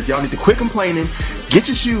 look, niggas, y'all need to quit complaining, get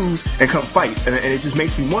your shoes, and come fight? And it just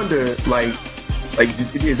makes me wonder, like,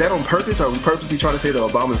 is that on purpose? Are we purposely trying to say that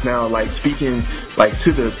Obama's now, like, speaking, like,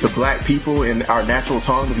 to the black people in our natural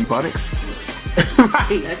tongue of Ebonics?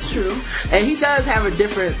 Right, that's true. And he does have a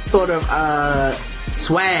different sort of,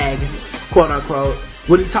 swag, quote unquote,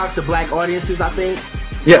 when he talks to black audiences, I think.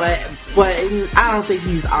 Yeah. But I don't think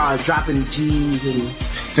he's dropping G's and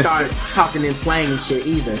start talking in slang and shit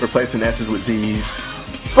either. Replacing S's with Z's.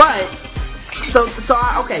 But so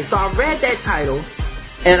I read that title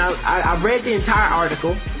and I read the entire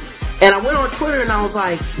article and I went on Twitter and I was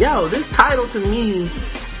like, yo, this title to me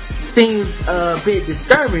seems a bit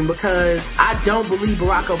disturbing because I don't believe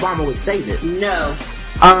Barack Obama would say this. No.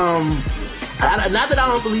 Not that I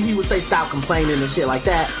don't believe he would say stop complaining and shit like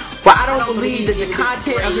that, but I don't believe that the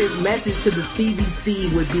content of his message to the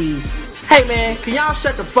CDC would be, hey man, can y'all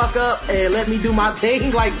shut the fuck up and let me do my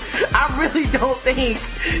thing? Like, I really don't think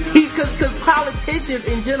because politicians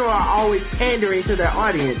in general are always pandering to their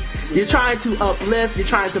audience. You're trying to uplift, you're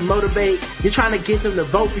trying to motivate, you're trying to get them to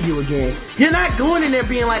vote for you again. You're not going in there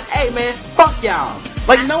being like, hey man, fuck y'all.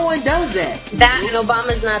 Like, no one does that. That, and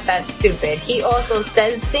Obama's not that stupid. He also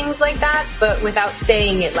says things like that, but without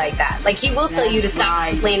saying it like that. Like, he will tell you to stop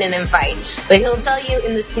complaining and fight. But he'll tell you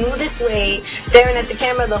in the smoothest way, staring at the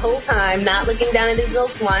camera the whole time, not looking down at his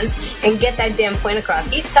notes once, and get that damn point across.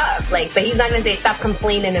 He's tough, like, but he's not gonna say stop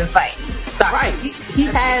complaining and fight. Stop. Right. He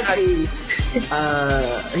has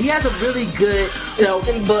a really good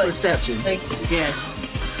self-perception. Like, yes.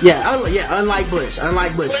 Unlike Bush.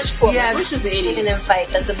 Bush is the idiot and fight.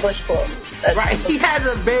 That's a Bush quote. Right. He has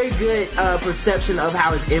a very good perception of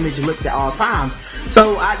how his image looks at all times.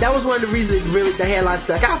 So that was one of the reasons really the headline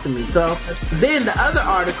stuck out to me. So then the other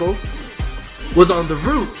article was on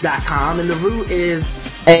TheRoot.com, and The Root is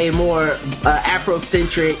a more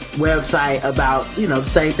Afrocentric website about, the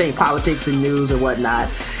same thing, politics and news and whatnot.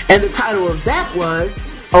 And the title of that was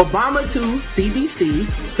Obama to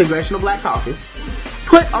CBC, Congressional Black Caucus,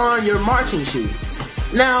 put on your marching shoes.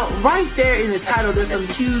 Now, right there in the title, there's some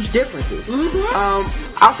huge differences.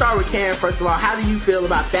 I'll start with Karen first of all. How do you feel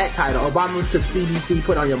about that title, Obama to CBC,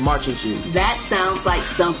 put on your marching shoes? That sounds like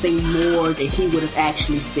something more that he would have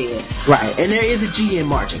actually said. Right, and there is a G in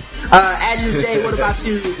marching. Adjunct Jay, what about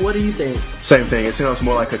you? What do you think? Same thing. It sounds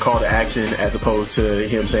more like a call to action as opposed to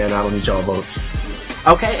him saying, I don't need y'all votes.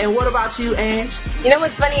 Okay, and what about you, Ange? You know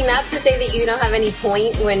what's funny? Not to say that you don't have any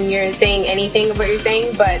point when you're saying anything of what you're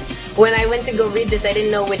saying, but when I went to go read this, I didn't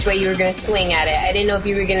know which way you were going to swing at it. I didn't know if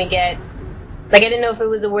you were going to get... I didn't know if it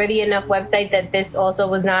was a worthy enough website that this also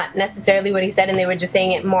was not necessarily what he said, and they were just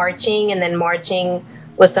saying it marching, and then marching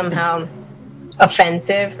was somehow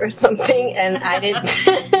offensive or something, and I didn't...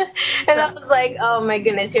 and I was like, oh my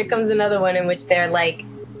goodness, here comes another one in which they're like...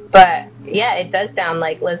 But, yeah, it does sound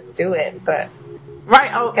like, let's do it, but...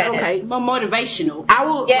 Right, okay. More motivational. I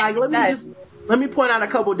will, let me point out a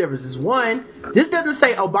couple of differences. One, this doesn't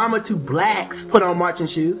say Obama to blacks put on marching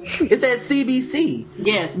shoes. It says CBC.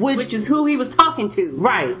 Yes, which is who he was talking to.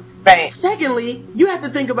 Right. Secondly, you have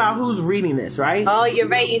to think about who's reading this, right? Oh, you're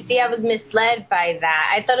right. You see, I was misled by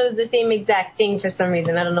that. I thought it was the same exact thing for some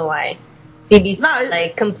reason. I don't know why.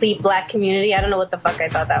 CBC, complete black community. I don't know what the fuck I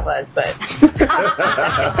thought that was, but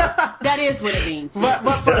that is what it means. But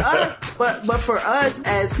for us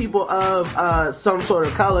as people of some sort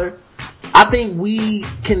of color, I think we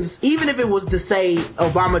can, even if it was to say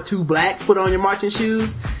Obama to blacks put on your marching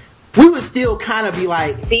shoes, we would still kind of be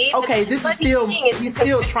like, okay, this is still, he's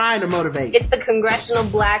still trying to motivate. It's the Congressional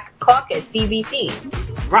Black Caucus,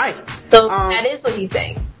 CBC. Right. So that is what he's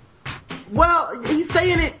saying. Well, he's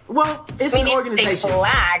saying it, it's an organization. Say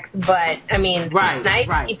blacks, but, it's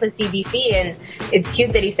nice he put CBC, and it's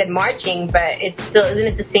cute that he said marching, but it's still, isn't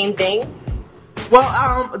it the same thing?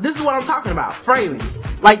 Well, this is what I'm talking about, framing.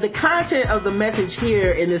 Like, the content of the message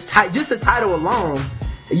here in this, just the title alone,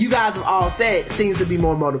 you guys have all said, seems to be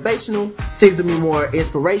more motivational, seems to be more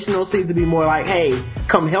inspirational, seems to be more like, hey,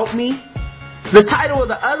 come help me. The title of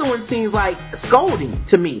the other one seems like scolding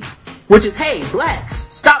to me, which is, hey, blacks,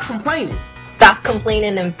 stop complaining. Stop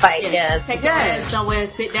complaining and fight, yes. Take your ass somewhere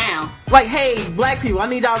and sit down. Like, hey, black people, I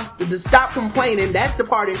need y'all to stop complaining. That's the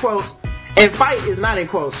part in quotes. And fight is not in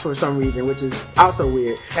quotes for some reason, which is also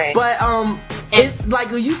weird. Right. But, it's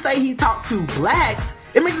like when you say he talked to blacks,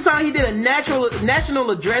 it makes it sound like he did a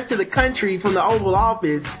national address to the country from the Oval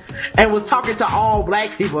Office and was talking to all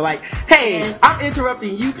black people. Like, hey, I'm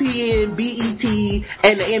interrupting UPN, BET,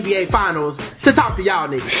 and the NBA Finals to talk to y'all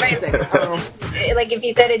niggas. Right. Like if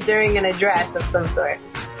he said it during an address of some sort.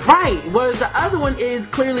 Right. Whereas the other one is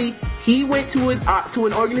clearly he went to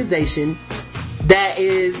an organization that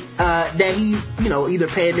is that he's either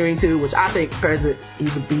pandering to, which I think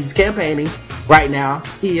he's campaigning right now.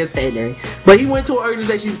 He is pandering, but he went to an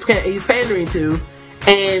organization he's pandering to,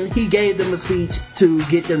 and he gave them a speech to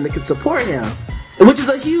get them to support him, which is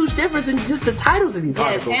a huge difference in just the titles of these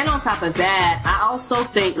articles. And on top of that, I also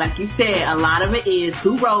think, like you said, a lot of it is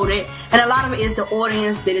who wrote it, and a lot of it is the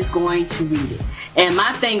audience that is going to read it. And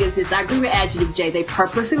my thing is this: I agree with Adjective J. They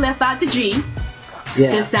purposely left out the G.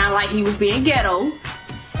 Yeah. It sounded like he was being ghetto,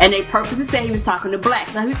 and they purposely said he was talking to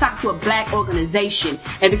blacks. Now, he was talking to a black organization,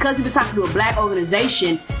 and because he was talking to a black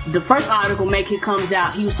organization, the first article comes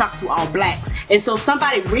out, he was talking to all blacks. And so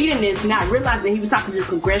somebody reading this, not realizing he was talking to the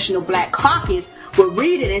Congressional Black Caucus, will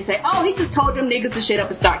read it and say, oh, he just told them niggas to shut up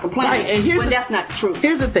and start complaining. Right, and that's not the truth.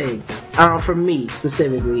 Here's the thing, for me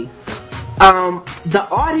specifically. The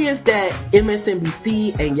audience that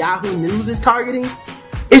MSNBC and Yahoo News is targeting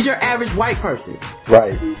is your average white person.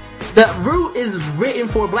 Right. The Root is written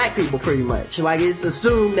for black people pretty much. Like, it's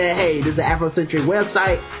assumed that, hey, this is an Afrocentric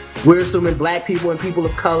website. We're assuming black people and people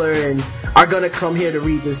of color and are gonna come here to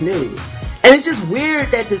read this news. And it's just weird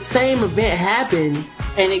that the same event happened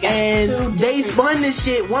and they spun this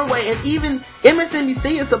shit one way, and even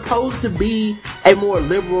MSNBC is supposed to be a more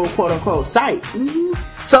liberal, quote unquote, site. Mm-hmm.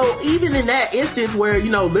 So even in that instance where,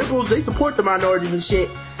 liberals, they support the minorities and shit,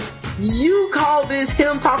 you call this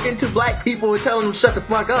him talking to black people and telling them shut the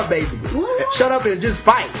fuck up, basically. What? Shut up and just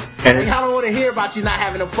fight. And I don't want to hear about you not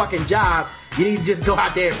having a fucking job. You need to just go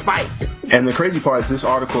out there and fight. And the crazy part is this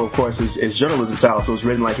article, of course, is journalism style, so it's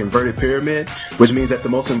written like inverted pyramid, which means that the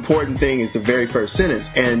most important thing is the very first sentence.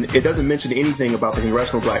 And it doesn't mention anything about the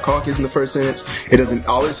Congressional Black Caucus in the first sentence.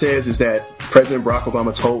 All it says is that President Barack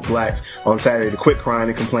Obama told blacks on Saturday to quit crying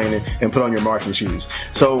and complaining and put on your marching shoes.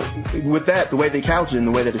 So with that, the way they couch it and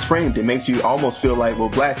the way that it's framed, it makes you almost feel like, well,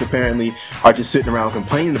 blacks apparently are just sitting around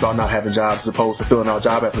complaining about not having jobs as opposed to filling out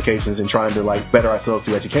job applications and trying to like better ourselves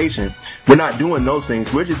through education. We're not doing those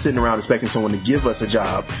things. We're just sitting around expecting someone to give us a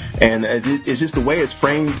job. And it's just the way it's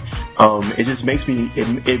framed. It just makes me,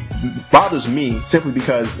 it bothers me simply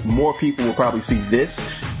because more people will probably see this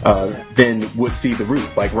than would see the root,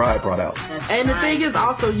 like Rod brought out. And the thing is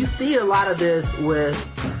also, you see a lot of this with,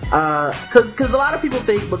 cause a lot of people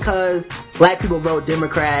think because black people vote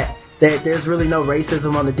Democrat, that there's really no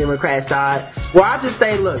racism on the Democrat side. Well, I just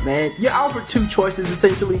say, look, man, you're offered two choices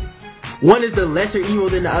essentially. One is the lesser evil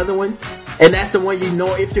than the other one, and that's the one you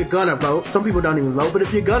know if you're gonna vote. Some people don't even vote, but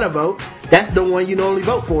if you're gonna vote, that's the one you normally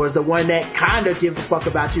vote for, is the one that kind of gives a fuck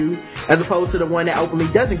about you, as opposed to the one that openly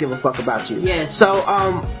doesn't give a fuck about you. Yes. So,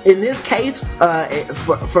 in this case,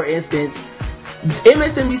 for instance,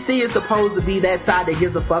 MSNBC is supposed to be that side that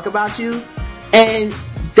gives a fuck about you, and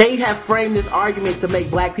they have framed this argument to make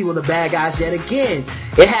black people the bad guys yet again.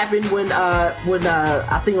 It happened when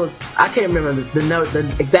I think it was, I can't remember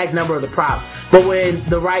the exact number of the prop, but when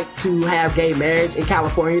the right to have gay marriage in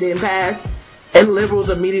California didn't pass, and liberals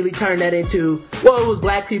immediately turned that into, well, it was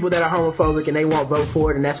black people that are homophobic and they won't vote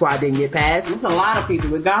for it, and that's why it didn't get passed. It's a lot of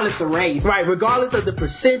people, regardless of race. Right, regardless of the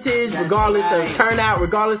percentage, regardless of turnout,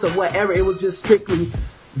 regardless of whatever, it was just strictly,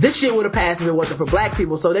 this shit would have passed if it wasn't for black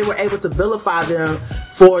people, so they were able to vilify them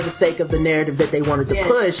for the sake of the narrative that they wanted to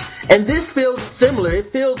push. And this feels similar.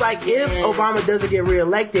 It feels like if Obama doesn't get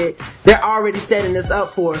reelected, they're already setting this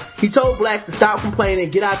up for, he told blacks to stop complaining,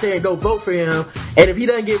 get out there and go vote for him, and if he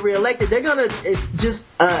doesn't get reelected, they're gonna to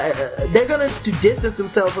distance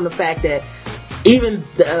themselves from the fact that even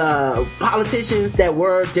politicians that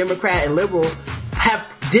were Democrat and liberal have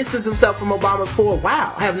distanced themselves from Obama for a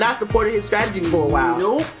while, have not supported his strategies for a while.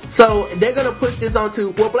 Nope. So they're gonna push this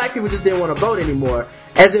onto, well, black people just didn't want to vote anymore,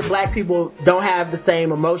 as if black people don't have the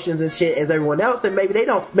same emotions and shit as everyone else, and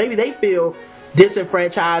maybe they feel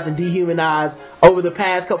disenfranchised and dehumanized over the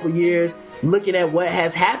past couple years, looking at what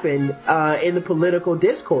has happened in the political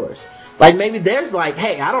discourse. Like, maybe there's like,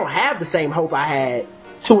 hey, I don't have the same hope I had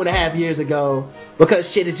 2.5 years ago because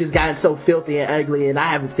shit has just gotten so filthy and ugly, and I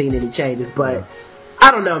haven't seen any changes. But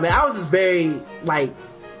I don't know, man. I was just very, like,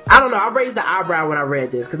 I don't know. I raised the eyebrow when I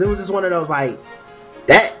read this, because it was just one of those, like,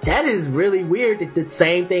 that is really weird that the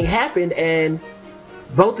same thing happened, and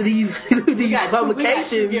both of these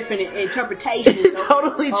publications, different interpretations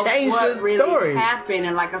totally of changed what the really story. happened.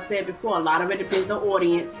 And like I said before, a lot of it depends on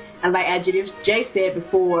audience. And like Adjective Jay said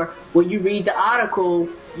before, when you read the article,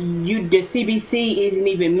 the CBC isn't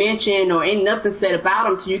even mentioned or ain't nothing said about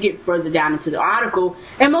them till you get further down into the article.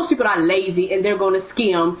 And most people are lazy and they're going to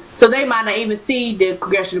skim, so they might not even see the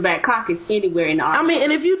Congressional Black Caucus anywhere in the article. I mean,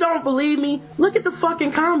 and if you don't believe me, look at the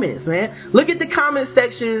fucking comments, man. Look at the comment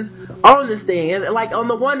sections on this thing. And like on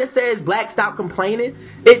the one that says "Black stop complaining,"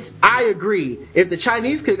 it's, I agree. If the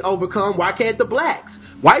Chinese could overcome, why can't the blacks?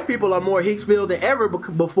 White people are more Hicksville than ever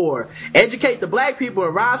before. Educate the black people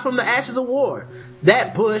and rise from the ashes of war.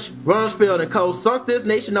 That Bush, Rumsfeld, and Co. sunk this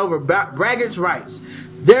nation over braggarts' rights.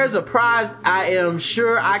 There's a prize I am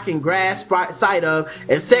sure I can grasp sight of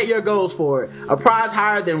and set your goals for it. A prize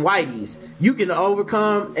higher than Whitey's. You can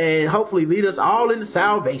overcome and hopefully lead us all into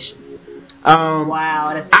salvation.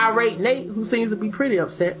 Wow. That's Irate Nate, who seems to be pretty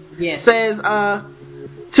upset, says,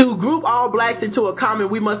 to group all blacks into a common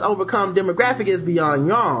we must overcome demographic is beyond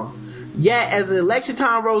wrong. Yet, as the election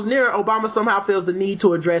time rolls nearer, Obama somehow feels the need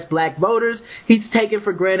to address black voters he's taken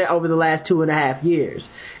for granted over the last 2.5 years.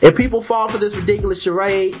 If people fall for this ridiculous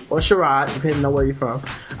charade, or charade, depending on where you're from,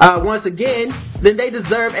 once again, then they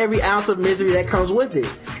deserve every ounce of misery that comes with it.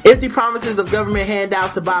 Empty promises of government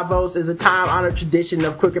handouts to buy votes is a time-honored tradition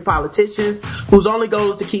of crooked politicians whose only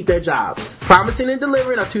goal is to keep their jobs. Promising and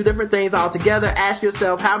delivering are two different things altogether. Ask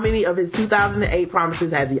yourself how many of his 2008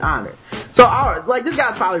 promises has he honored. So, like, this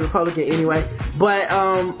guy's probably Republican anyway, but,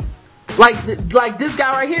 like this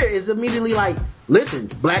guy right here is immediately like, listen,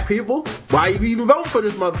 black people, why you even vote for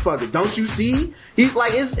this motherfucker? Don't you see? He's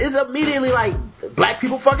like, it's immediately like, black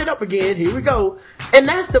people fucking up again, here we go. And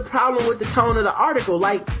that's the problem with the tone of the article.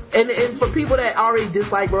 Like, and for people that already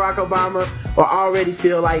dislike Barack Obama or already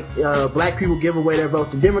feel like black people give away their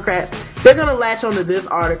votes to Democrats, they're gonna latch onto this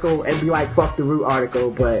article and be like, fuck the Root article.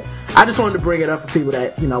 But I just wanted to bring it up for people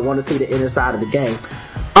that, want to see the inner side of the game.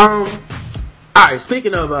 Alright,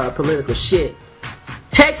 speaking of political shit,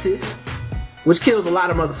 Texas which kills a lot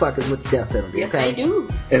of motherfuckers with the death penalty. Yes, Okay? they do.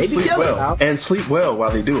 And They be sleep killing, well. dog. And sleep well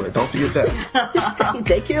while they do it. Don't forget that.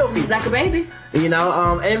 They kill me. He's like a baby. You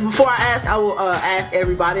know, and before I ask, I will ask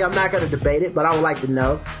everybody. I'm not going to debate it, but I would like to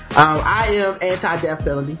know. I am anti-death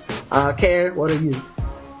penalty. Karen, what are you?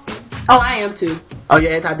 Oh, I am too. Oh,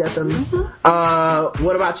 you're anti-death penalty? Mm-hmm.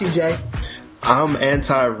 What about you, Jay? I'm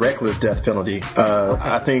anti-reckless death penalty.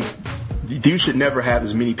 I think you should never have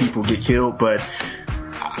as many people get killed, but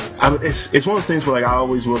it's one of those things where, like, I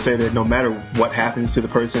always will say that no matter what happens to the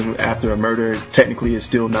person after a murder, technically it's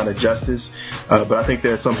still not a justice. But I think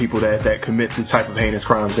there are some people that commit the type of heinous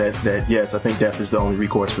crimes that yes, I think death is the only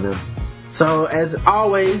recourse for them. So, as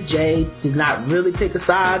always, Jay did not really pick a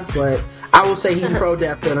side, but I will say he's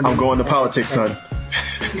pro-death penalty. I'm going to politics, son.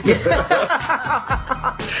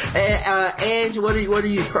 And Ange, what are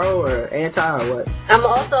you, pro or anti or what? I'm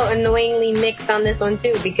also annoyingly mixed on this one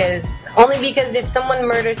too, because if someone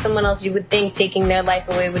murders someone else, you would think taking their life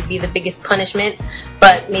away would be the biggest punishment,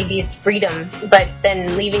 but maybe it's freedom. But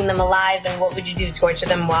then leaving them alive, and what would you do? Torture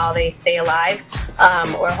them while they stay alive,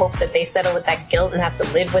 or hope that they settle with that guilt and have to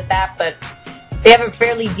live with that? But they have a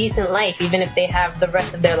fairly decent life, even if they have the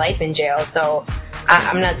rest of their life in jail. So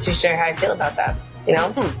I'm not too sure how I feel about that. You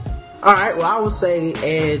know? Alright, well, I will say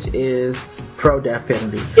Edge is pro-death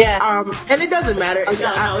penalty. Yeah. And it doesn't matter.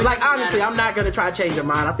 Honestly, I'm not going to try to change your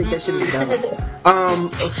mind. I think that should be done.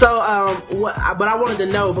 But I wanted to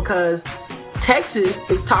know because Texas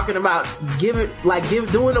is talking about doing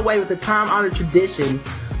away with the time-honored tradition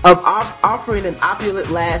of offering an opulent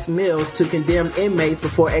last meal to condemned inmates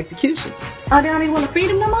before execution. Oh, they don't even want to feed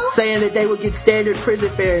them no more? Saying that they would get standard prison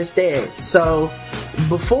fare instead. So,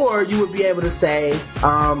 before you would be able to say,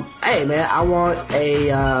 hey man, I want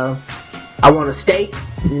a steak,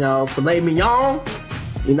 filet mignon,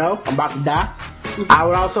 I'm about to die. I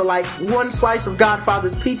would also like one slice of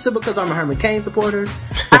Godfather's pizza because I'm a Herman Cain supporter.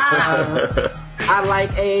 I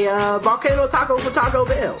like a volcano taco for Taco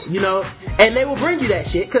Bell, and they will bring you that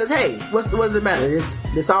shit because hey, what does it matter?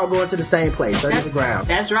 It's all going to the same place, under the ground.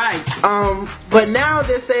 That's right. But now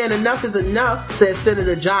they're saying enough is enough, says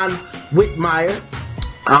Senator John Whitmire.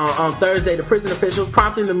 On Thursday, the prison officials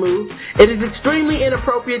prompting the move. It is extremely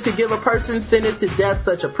inappropriate to give a person sentenced to death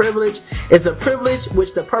such a privilege. It's a privilege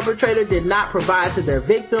which the perpetrator did not provide to their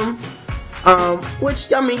victim. Which,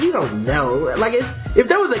 you don't know. Like, if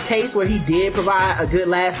there was a case where he did provide a good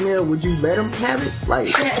last meal, would you let him have it?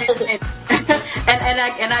 Like,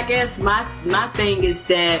 and I guess my thing is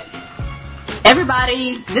that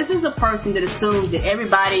this is a person that assumes that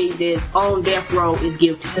everybody that's on death row is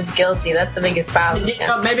guilty. Is guilty. That's the biggest problem.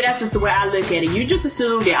 Maybe that's just the way I look at it. You just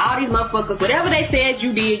assume that all these motherfuckers, whatever they said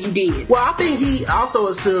you did, you did. Well, I think he also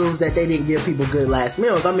assumes that they didn't give people good last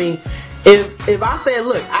meals. I mean, if I said,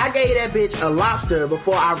 look, I gave that bitch a lobster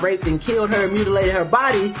before I raped and killed her and mutilated her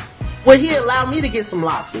body, would he allow me to get some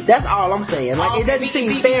lobster? That's all I'm saying. Like, it doesn't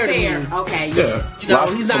seem fair to me. Okay, yeah. He's not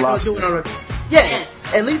going to do it on a... Yes.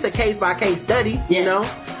 At least a case-by-case study,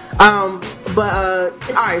 Alright,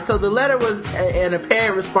 so the letter was an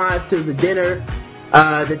apparent response to the dinner,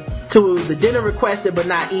 the dinner requested but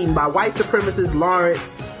not eaten by white supremacist Lawrence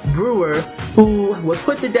Brewer, who was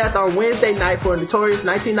put to death on Wednesday night for a notorious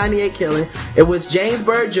 1998 killing. It was James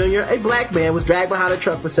Byrd Jr., a black man, was dragged behind a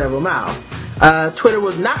truck for several miles. Twitter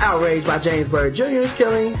was not outraged by James Byrd Jr.'s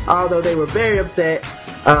killing, although they were very upset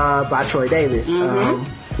by Troy Davis.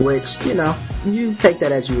 Which, you take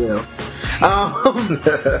that as you will.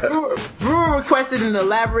 Brewer requested an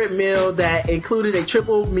elaborate meal that included a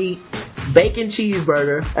triple meat bacon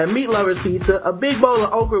cheeseburger, a meat lover's pizza, a big bowl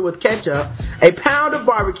of okra with ketchup, a pound of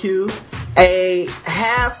barbecue, a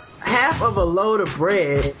half of a load of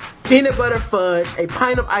bread, peanut butter fudge, a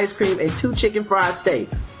pint of ice cream, and 2 chicken fried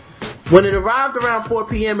steaks. When it arrived around 4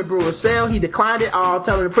 p.m. at Brewer's cell, he declined it all,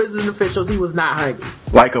 telling the prison officials he was not hungry.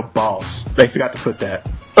 Like a boss. They forgot to put that.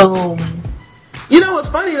 Boom. You know what's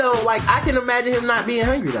funny though? Like, I can imagine him not being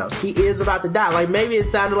hungry though. He is about to die. Like, maybe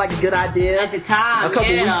it sounded like a good idea at the time, a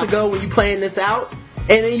couple weeks ago when you playing this out,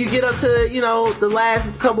 and then you get up to the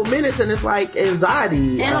last couple minutes and it's like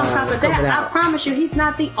anxiety. And on top of that, I promise you, he's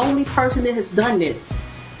not the only person that has done this.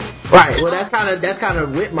 Right. Well, that's kind of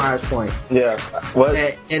Whitmire's point. Yeah. What?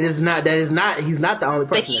 He's not the only person.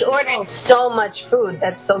 But he ordered so much food.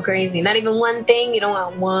 That's so crazy. Not even one thing. You don't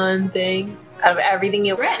want one thing out of everything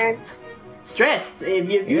you ordered. Stress.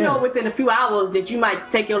 If you know within a few hours that you might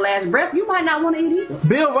take your last breath, you might not want to eat either.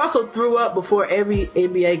 Bill Russell threw up before every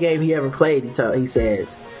NBA game he ever played, he says.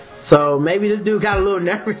 So maybe this dude got a little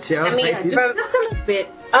nervous, yo. I mean, just a little bit.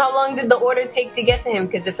 How long did the order take to get to him?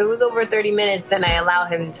 Because if it was over 30 minutes, then I allow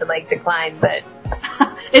him to decline. But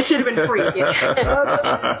It should have been free.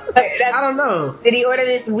 I don't know. Did he order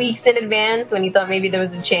this weeks in advance when he thought maybe there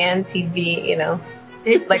was a chance he'd be, you know?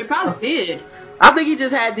 They probably did. I think he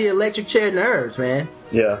just had the electric chair nerves, man.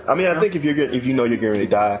 Yeah, I mean, I think if you know you're going to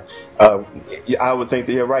die, I would think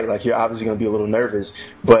that you're right. Like, you're obviously going to be a little nervous,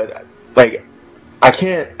 but like,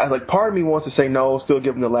 part of me wants to say no, still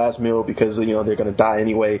give him the last meal because, you know, they're going to die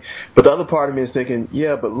anyway. But the other part of me is thinking,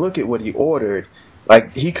 yeah, but look at what he ordered.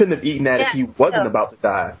 Like, he couldn't have eaten that if he wasn't about to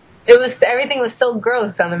die. Everything was so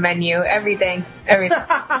gross on the menu. Everything.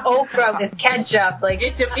 Okra with ketchup. Like,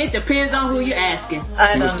 it depends on who you're asking.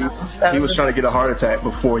 I don't know. He was trying to get a heart attack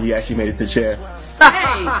before he actually made it to the chair.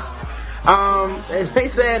 Hey! They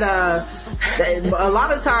said, a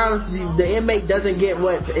lot of times the inmate doesn't get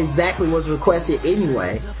what exactly was requested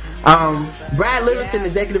anyway. Brad Livingston,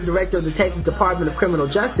 executive director of the Texas Department of Criminal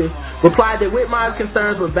Justice, replied that Whitmire's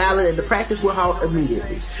concerns were valid and the practice will halt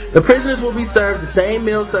immediately. The prisoners will be served the same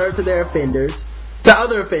meal served to other offenders. To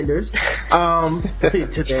their offenders. Case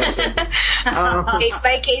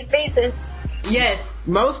by case basis. Yes.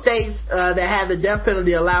 Most states that have the death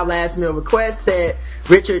penalty allow last meal requests, said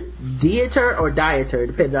Richard Dieter,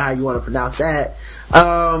 depending on how you want to pronounce that,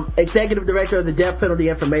 executive director of the Death Penalty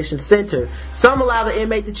Information Center. Some allow the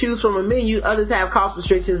inmate to choose from a menu, others have cost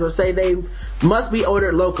restrictions or say they must be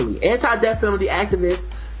ordered locally. Anti-death penalty activists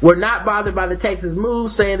were not bothered by the Texas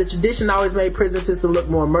move, saying the tradition always made prison system look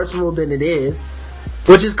more merciful than it is.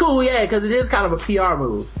 Which is cool, yeah, because it is kind of a PR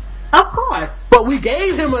move. Of course. But we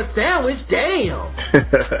gave him a sandwich, damn.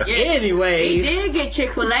 Anyway. He did get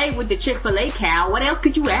Chick-fil-A with the Chick-fil-A cow. What else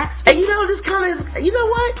could you ask for? And you know, this kind of, you know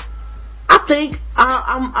what? I think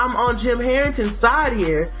I'm on Jim Harrington's side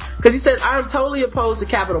here. Because he says, I am totally opposed to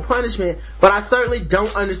capital punishment, but I certainly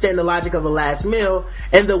don't understand the logic of the last meal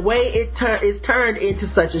and the way it's turned into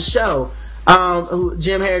such a show.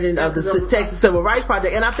 Jim Harrington of the Texas Civil Rights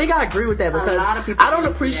Project. And I think I agree with that because I don't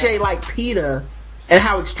appreciate like PETA and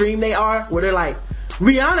how extreme they are, where they're like,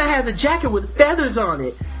 Rihanna has a jacket with feathers on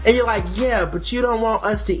it. And you're like, yeah, but you don't want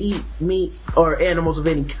us to eat meat or animals of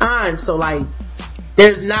any kind. So like,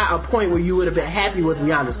 there's not a point where you would have been happy with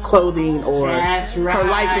Rihanna's clothing or her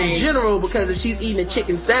life in general, because if she's eating a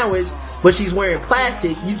chicken sandwich, but she's wearing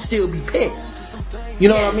plastic, you'd still be pissed. You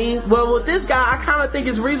know what I mean? Well, with this guy, I kind of think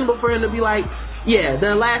it's reasonable for him to be like, yeah,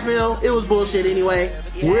 the last meal, it was bullshit anyway.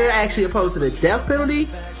 We're actually opposed to the death penalty.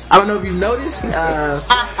 I don't know if you've noticed,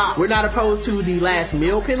 we're not opposed to the last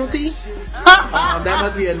meal penalty. That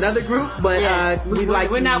must be another group, but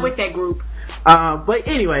we're not with that group. But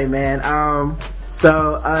anyway, man,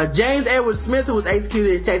 so James Edward Smith, who was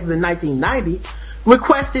executed in Texas in 1990,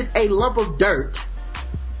 requested a lump of dirt.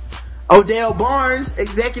 Odell Barnes,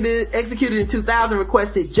 executed in 2000,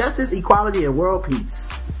 requested justice, equality, and world peace.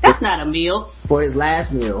 That's not a meal. For his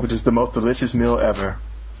last meal. Which is the most delicious meal ever.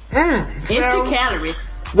 Empty calories.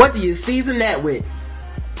 What do you season that with?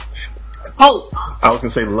 Hope. I was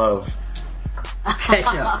gonna say love.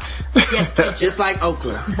 Ketchup. Yes, ketchup. Just like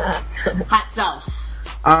okra. Hot sauce.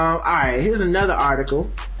 Alright, here's another article.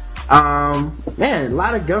 Man, a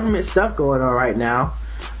lot of government stuff going on right now.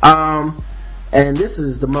 And this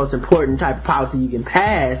is the most important type of policy you can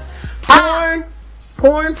pass.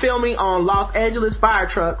 Porn filming on Los Angeles fire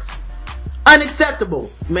trucks. Unacceptable,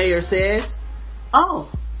 mayor says. Oh.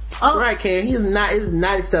 Right, Ken. It's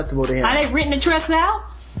not acceptable to him. Are they renting the trucks out?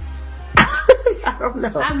 I don't know.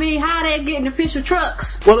 I mean, how they getting official trucks?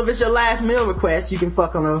 Well, if it's your last meal request, you can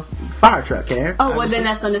fuck on a fire truck, Karen. Oh, well, then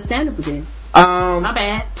that's understandable then. My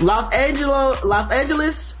bad. Los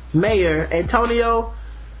Angeles Mayor Antonio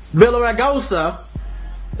Villaraigosa,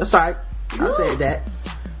 that's right, I said that,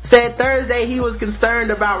 said Thursday he was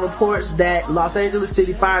concerned about reports that Los Angeles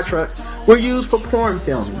City fire trucks were used for porn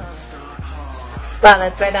filming. Wow,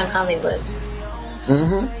 that's right on Hollywood.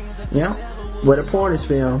 Yeah, where the porn is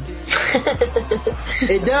filmed.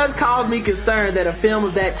 It does cause me concern that a film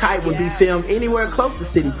of that type would be filmed anywhere close to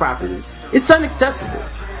city properties. It's unacceptable.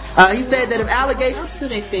 He said that if allegations... Who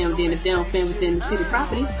they filmed in if they don't film within the city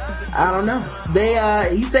properties? I don't know.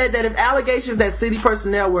 He said that if allegations that city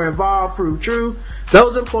personnel were involved prove true,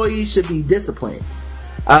 those employees should be disciplined.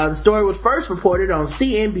 The story was first reported on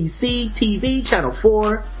CNBC TV Channel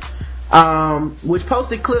 4, which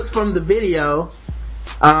posted clips from the video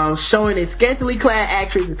showing a scantily clad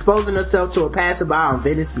actress exposing herself to a passerby on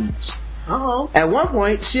Venice Beach. At one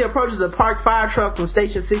point, she approaches a parked fire truck from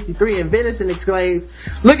Station 63 in Venice and exclaims,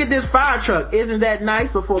 "Look at this fire truck, isn't that nice?"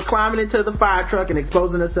 before climbing into the fire truck and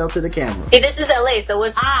exposing herself to the camera. Hey, this is LA, so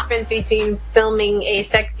what's the difference between filming a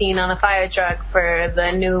sex scene on a fire truck for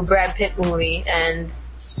the new Brad Pitt movie and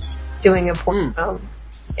doing a porn film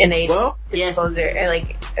in a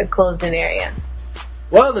like a closed-in area?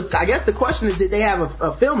 Well, I guess the question is, did they have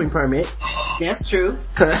a filming permit? That's true.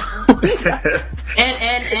 and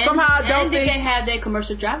somehow I don't did think they have their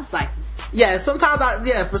commercial driver's license? Yeah, sometimes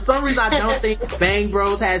for some reason I don't think Bang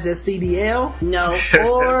Bros has their CDL. No.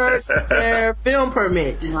 Or their film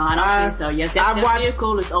permit. No, I don't think so. Yes, that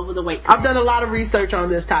vehicle is over the weight. I've done a lot of research on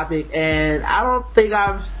this topic, and I don't think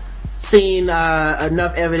I've seen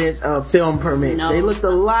enough evidence of film permits. No. They looked a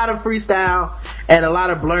lot of freestyle and a lot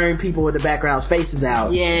of blurring people with the background's faces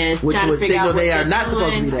out. Yes, which would signal they are not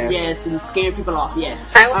supposed to be there. Yes, and scaring people off. Yes.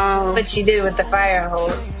 I want what she did with the fire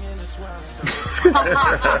hose.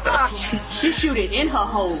 She shoot it in her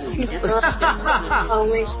hole.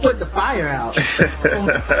 Put the fire out.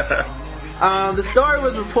 The story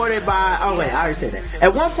was reported by, I already said that.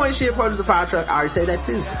 At one point she reported the fire truck, I already said that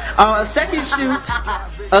too. A second shoot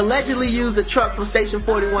allegedly used a truck from Station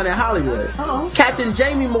 41 in Hollywood. Uh-oh. Captain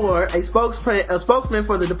Jamie Moore, a spokesman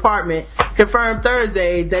for the department, confirmed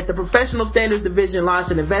Thursday that the Professional Standards Division launched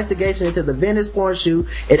an investigation into the Venice porn shoot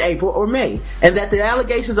in April or May, and that the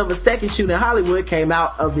allegations of a second shoot in Hollywood came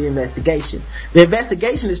out of the investigation. The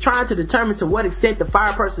investigation is trying to determine to what extent the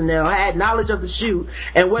fire personnel had knowledge of the shoot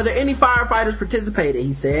and whether any firefighters participated,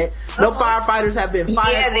 he said. No firefighters have been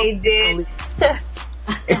fired. Yeah, they did.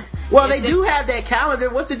 Well, they do have that calendar.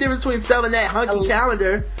 What's the difference between selling that hunky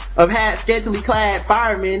calendar of scantily clad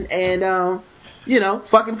firemen and,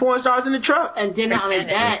 fucking porn stars in the truck? And then not only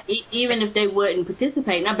that, even if they wouldn't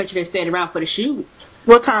participate, I bet you they stayed around for the shoot.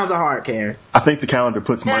 Well, times are hard, Karen. I think the calendar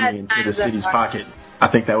puts money into the city's pocket. I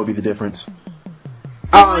think that would be the difference.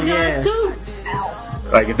 Oh, yeah.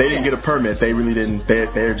 Like, if they didn't get a permit, they really didn't,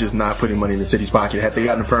 they're just not putting money in the city's pocket. Had they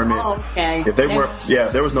gotten a permit, if they weren't,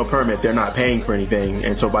 if there was no permit, they're not paying for anything.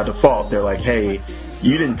 And so by default, they're like, hey,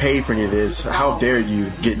 you didn't pay for any of this. How dare you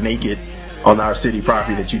get naked on our city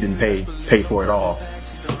property that you didn't pay for at all?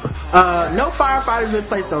 No firefighters were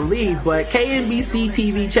placed on leave, but KNBC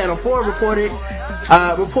TV Channel 4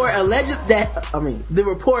 the report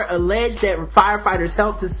alleged that firefighters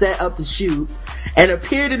helped to set up the shoot and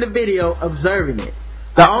appeared in the video observing it.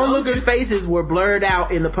 The onlookers' faces were blurred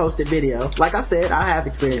out in the posted video. Like I said, I have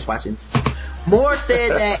experience watching. Moore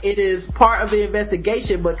said that it is part of the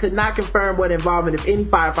investigation, but could not confirm what involvement, if any,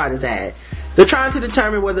 firefighters had. They're trying to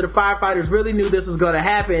determine whether the firefighters really knew this was going to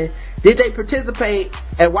happen. Did they participate,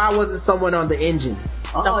 and why wasn't someone on the engine?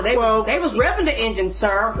 Oh, they was revving the engine,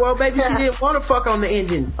 sir. Well, baby, she didn't want to fuck on the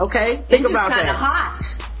engine, okay? Think about that. Kinda hot.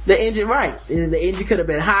 The engine, right. The engine could have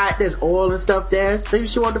been hot. There's oil and stuff there. Maybe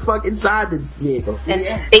she wanted to fuck inside the vehicle. And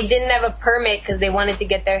they didn't have a permit because they wanted to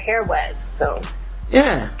get their hair wet, so.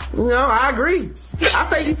 Yeah. I agree. I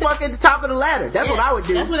say you fuck at the top of the ladder. That's what I would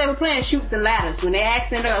do. That's what they were playing, shoots and ladders. When they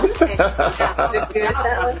asked it up,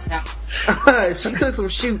 she took some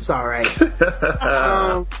shoots, alright.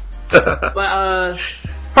 But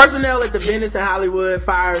personnel at the Venice and Hollywood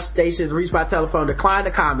fire stations reached by telephone declined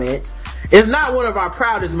to comment. It's not one of our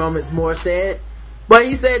proudest moments, Moore said. But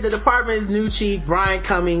he said the department's new chief, Brian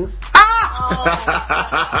Cummings.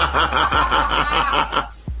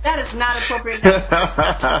 That is not appropriate.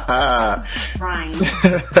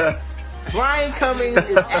 Brian Cummings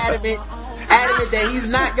is adamant that he's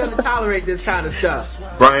not going to tolerate this kind of stuff.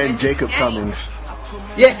 Brian Jacob Cummings.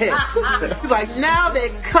 Yes. He's like, now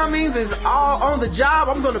that Cummings is all on the job,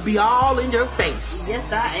 I'm going to be all in your face. Yes,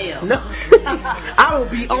 I am. No, I will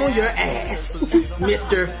be on your ass,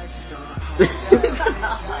 mister.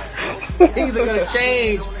 Things are going to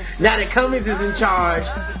change now that Cummings is in charge.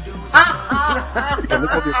 And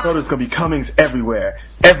look over your shoulders, it's going to be Cummings everywhere.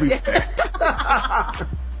 Everywhere.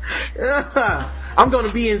 I'm going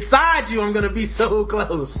to be inside you. I'm going to be so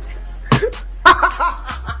close.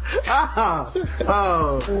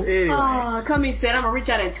 Anyway. Cummings said, I'm going to reach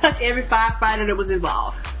out and touch every firefighter that was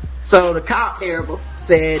involved. So the cop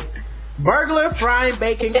said, burglar frying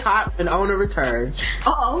bacon caught when owner returns.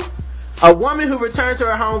 Uh-oh. A woman who returned to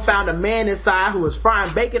her home found a man inside who was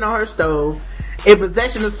frying bacon on her stove in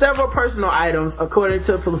possession of several personal items, according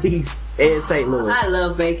to police in St. Louis. I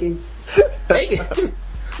love bacon. Bacon?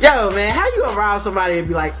 Yo, man, how you gonna rob somebody and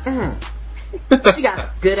be like, she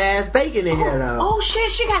got good ass bacon in here though. Oh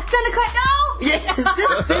shit, she got center cut though? Yeah, is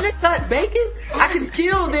this center cut bacon? I can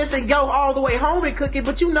kill this and go all the way home and cook it,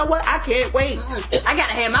 but you know what? I can't wait. I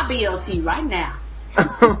gotta have my BLT right now.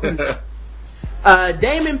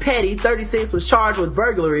 Damon Petty, 36, was charged with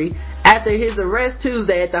burglary after his arrest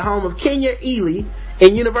Tuesday at the home of Kenya Ely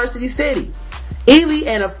in University City. Ely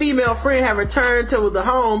and a female friend have returned to the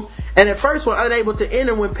home and at first were unable to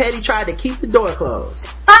enter when Petty tried to keep the door closed.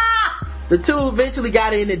 The two eventually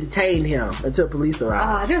got in and detained him until police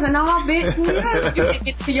arrived. There's an all bitch. You can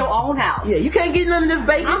get to your own house. Yeah, you can't get none of this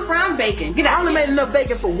bacon. I'm frying bacon. Get out. I only made enough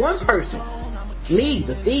bacon for one person. Leave,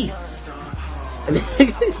 the thief.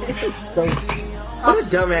 So, what a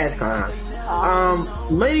dumbass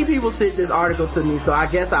crime. Many people sent this article to me, so I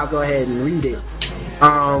guess I'll go ahead and read it.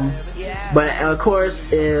 But of course,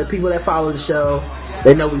 people that follow the show,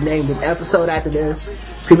 they know we named an episode after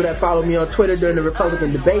this. People that follow me on Twitter during the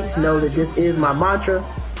Republican debates know that this is my mantra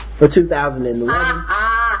for 2011.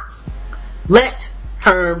 Let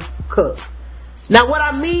Herm cook. Now, what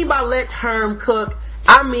I mean by let Herm cook,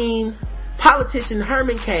 I mean politician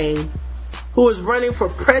Herman Cain, who is running for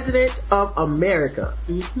president of America.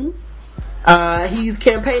 He's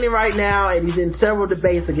campaigning right now, and he's in several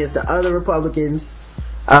debates against the other Republicans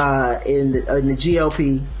in the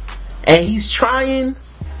GOP, and he's trying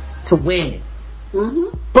to win.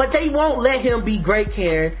 But they won't let him be great,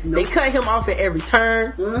 Karen. Nope. They cut him off at every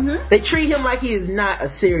turn. They treat him like he is not a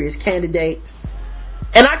serious candidate.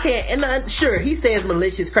 And I can't, and sure, he says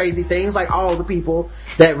malicious, crazy things like all the people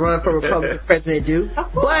that run for Republican president do.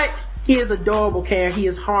 But he is adorable, Karen. He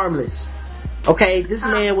is harmless. Okay, this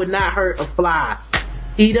man would not hurt a fly.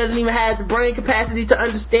 He doesn't even have the brain capacity to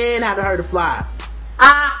understand how to hurt a fly.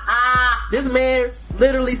 This man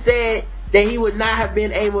literally said that he would not have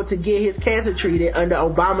been able to get his cancer treated under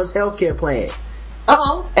Obama's healthcare plan.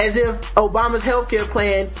 As if Obama's healthcare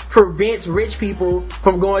plan prevents rich people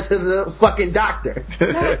from going to the fucking doctor.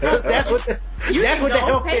 That's what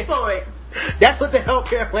the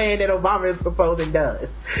healthcare plan that Obama is proposing does.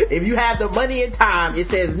 If you have the money and time, it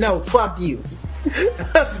says no, fuck you.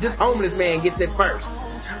 This homeless man gets it first.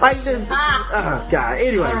 Like this. Oh God.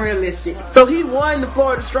 Anyway. Unrealistic. So he won the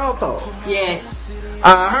Florida straw poll. Yes.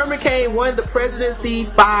 Herman Cain won the presidency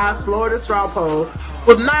 5 Florida straw poll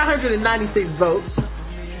with 996 votes,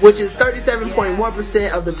 which is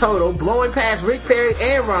 37.1% of the total, blowing past Rick Perry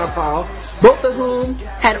and Ron Paul, both of whom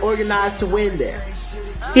had organized to win there.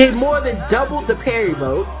 He had more than doubled the Perry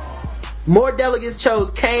vote. More delegates chose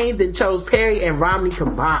Cain than chose Perry and Romney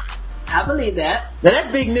combined. I believe that. Now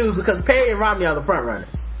that's big news because Perry and Romney are the front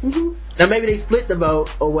runners. Now maybe they split the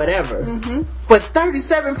vote or whatever. But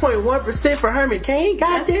 37.1% for Herman Cain?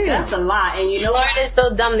 God damn. That's a lot. And you know what? Florida's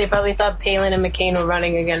so dumb they probably thought Palin and McCain were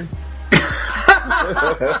running again.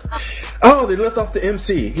 Oh, they left off the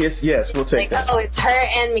MC. Yes, we'll take that. Oh, it's her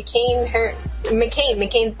and McCain.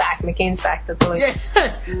 McCain's back. McCain's back. That's all. Yeah,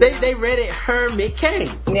 they read it Herm McCain.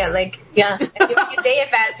 Yeah, if you say it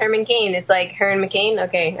fast, Herman Cain, it's like her and McCain.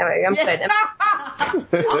 Okay, I'm good.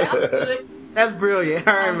 That's brilliant,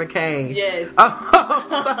 Herm McCain. Yes.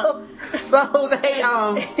 So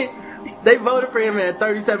they voted for him at a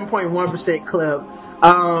 37.1% clip.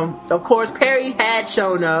 Of course, Perry had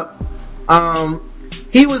shown up.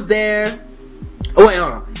 He was there. Wait,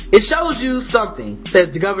 hold on. It shows you something,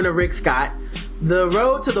 says Governor Rick Scott. The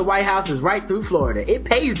road to the White House is right through Florida. It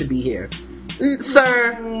pays to be here.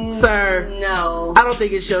 Sir. No. I don't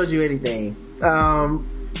think it shows you anything. I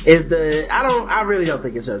really don't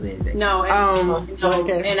think it shows you anything. No.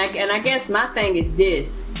 Okay. And I guess my thing is this.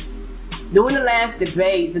 During the last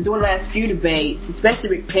few debates, especially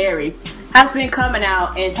Rick Perry, has been coming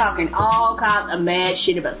out and talking all kinds of mad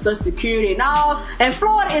shit about Social Security and all, and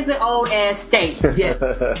Florida is an old ass state. Yes.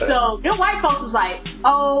 So the white folks was like,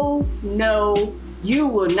 oh no, you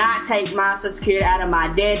will not take my Social Security out of my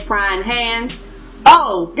dead prying hands.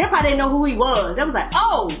 Oh, they probably didn't know who he was. They was like,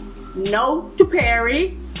 oh, no to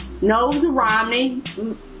Perry, no to Romney.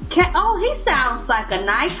 He sounds like a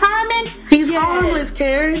nice Herman. He's harmless,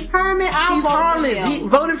 Karen. Herman, he's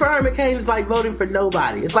harmless. Voting for Herman Cain is like voting for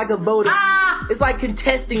nobody. It's like a vote. It's like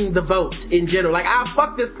contesting the vote in general. Like,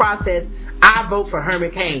 fuck this process. I vote for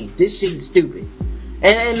Herman Cain. This shit is stupid.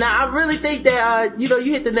 And I really think that, you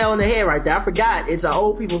hit the nail on the head right there. I forgot. It's an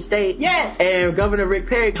old people state. Yes. And Governor Rick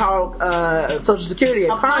Perry called, Social Security a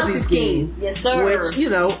Ponzi scheme. Yes, sir. Which,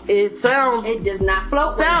 it does not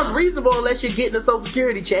float. Sounds reasonable unless you're getting a Social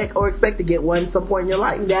Security check or expect to get one at some point in your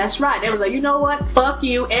life. That's right. They was like, you know what? Fuck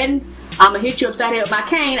you. And I'm gonna hit you upside the head with my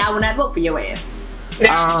cane. I will not vote for your ass. There's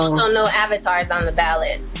also no avatars on the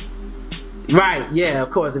ballot. Right. Yeah, of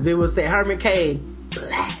course. If it was, say, Herman Cain,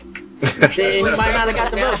 black. Then he might not have got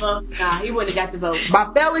the vote. Nah, he wouldn't have got the vote.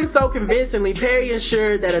 By failing so convincingly, Perry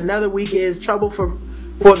ensured that another weekend's trouble for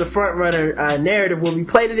the frontrunner narrative will be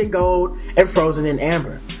plated in gold and frozen in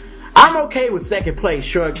amber. I'm okay with second place,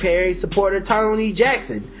 shrugged Perry supporter Tony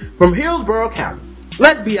Jackson from Hillsborough County.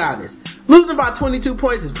 Let's be honest, losing by 22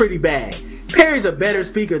 points is pretty bad. Perry's a better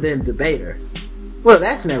speaker than debater. Well,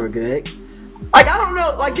 that's never good. Like, I don't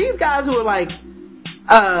know, like, these guys who are like,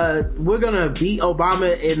 we're gonna beat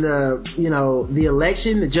Obama in the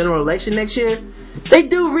election, the general election next year, they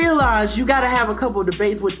do realize you gotta have a couple of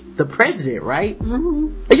debates with the president, right?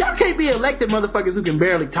 Mm-hmm. And y'all can't be elected motherfuckers who can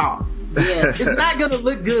barely talk. Yeah. It's not gonna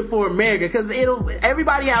look good for America, because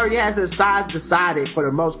everybody already has their sides decided for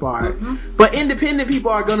the most part. Mm-hmm. But independent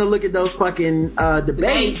people are gonna look at those fucking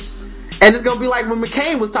debates, and it's gonna be like when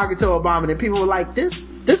McCain was talking to Obama, and people were like, this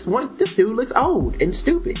dude looks old and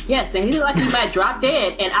stupid. Yes, and he looks like he might drop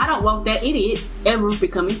dead, and I don't want that idiot ever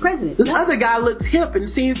becoming president. This other guy looks hip and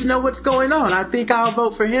seems to know what's going on. I think I'll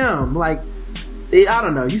vote for him. Like, I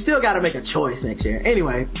don't know. You still gotta make a choice next year.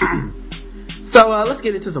 Anyway, so let's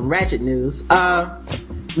get into some ratchet news.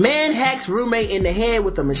 Man hacks roommate in the head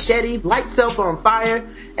with a machete, lights self on fire,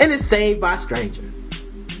 and is saved by stranger.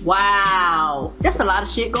 Wow. That's a lot of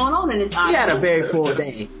shit going on in this article. He had a very full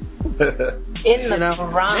day. In the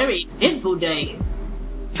Bronx. Very eventful day.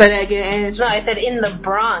 Say that again, Ange? No, I said in the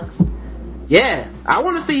Bronx. Yeah. I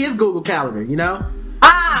want to see his Google Calendar, you know?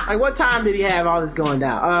 Like, what time did he have all this going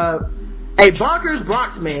down? A bonkers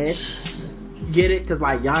Bronx man, get it? Because,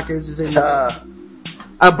 like, Yonkers is in there.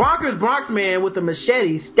 A bonkers Bronx man with a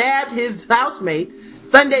machete stabbed his housemate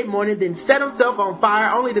Sunday morning, then set himself on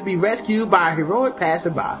fire only to be rescued by a heroic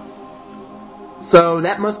passerby. So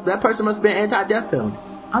that person must have been anti-death penalty.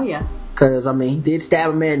 Oh, yeah. Because, I mean, he did stab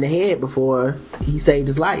a man in the head before he saved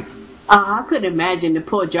his life. I couldn't imagine the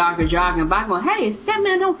poor jogger jogging by going, hey, is that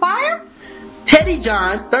man on fire? Teddy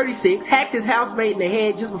John, 36, hacked his housemate in the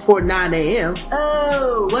head just before 9 a.m.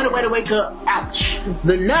 Oh, what a way to wake up. Ouch.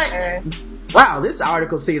 The nut... Wow, this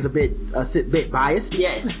article seems a bit biased.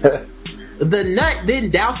 Yes. The nut then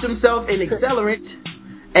doused himself in accelerant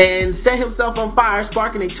and set himself on fire,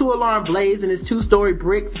 sparking a 2-alarm blaze in his 2-story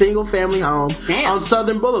brick single-family home on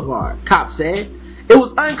Southern Boulevard, cops said. It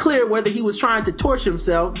was unclear whether he was trying to torch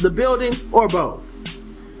himself, the building, or both.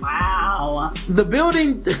 Wow. The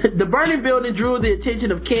burning building drew the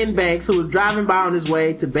attention of Ken Banks, who was driving by on his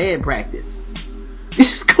way to band practice.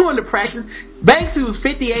 He's going to practice. Banks, who was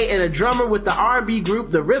 58 and a drummer with the R&B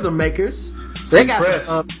group The Rhythm Makers. They got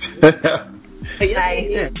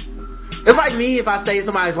Yeah. It's like me if I save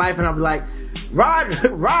somebody's life and I'll be like, Rod,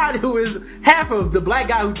 who is half of the Black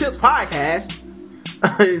Guy Who Tips podcast,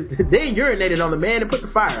 then urinated on the man and put the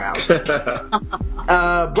fire out.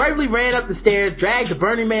 Bravely ran up the stairs, dragged the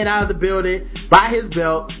burning man out of the building by his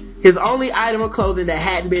belt, his only item of clothing that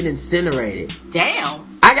hadn't been incinerated.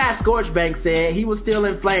 Damn. I got scorched, Banks said. He was still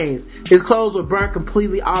in flames. His clothes were burnt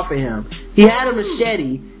completely off of him. He had a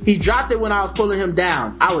machete. He dropped it when I was pulling him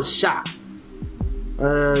down. I was shocked.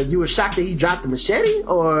 You were shocked that he dropped the machete,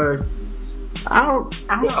 or all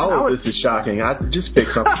of this is shocking. I just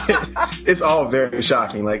picked something. It's all very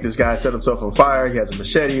shocking. Like, this guy set himself on fire. He has a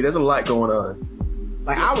machete. There's a lot going on.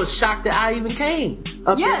 Like, I was shocked that I even came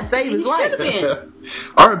up there to save his life.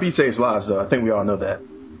 R&B saves lives, though. I think we all know that.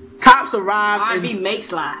 Cops arrived. R&B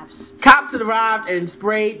makes lives. Cops arrived and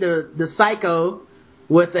sprayed the psycho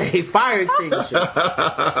with a fire extinguisher.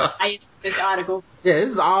 I used this article. Yeah,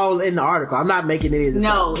 this is all in the article. I'm not making any of this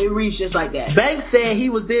No, up. it reads just like that. Banks said he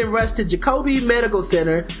was then rushed to Jacoby Medical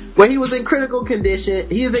Center, where he was in critical condition.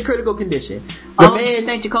 He is in critical condition. The man, you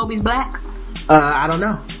think Jacoby's black? I don't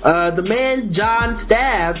know. The man John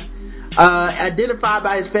stabbed, identified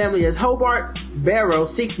by his family as Hobart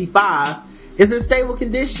Barrow, 65, is in stable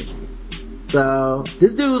condition. So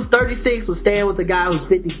this dude's 36 was staying with a guy who's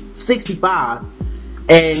 65.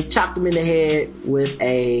 And chopped him in the head with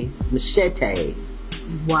a machete.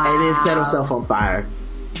 Wow. And then set himself on fire.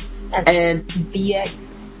 And BX.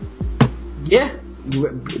 Yeah.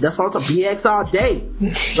 That's what I'm talking. BX all day.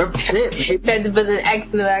 Represent. He tried to put an X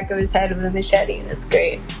in the back of his head with a machete. That's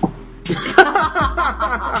great.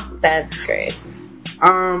 That's great.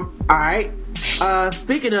 Alright.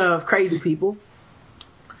 Speaking of crazy people,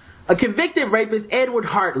 a convicted rapist, Edward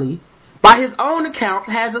Hartley, by his own account,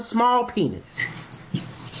 has a small penis.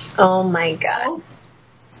 Oh my god.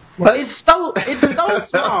 But it's so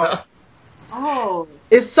small. Oh.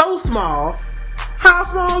 It's so small. How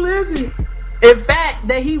small is it? In fact,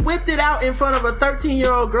 that he whipped it out in front of a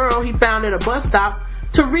 13-year-old girl he found at a bus stop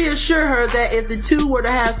to reassure her that if the two were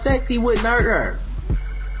to have sex, he wouldn't hurt her.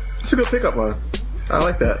 That's a good pickup line. I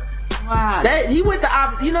like that. Wow. He went the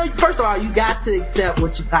opposite. You know, first of all, you got to accept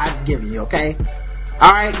what God's giving you, okay?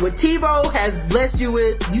 Alright, what TiVo has blessed you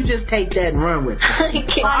with, you just take that and run with it.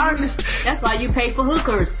 That's why you pay for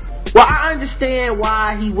hookers. Well, I understand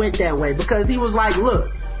why he went that way, because he was like, look,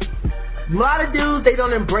 a lot of dudes, they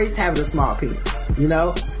don't embrace having a small penis, you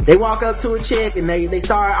know? They walk up to a chick and they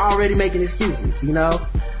start already making excuses, you know?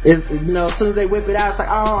 It's, you know, as soon as they whip it out, it's like,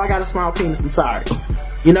 oh, I got a small penis, I'm sorry.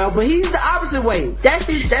 You know, but he's the opposite way.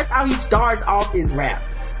 That's how he starts off his rap.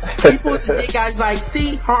 People think guys like,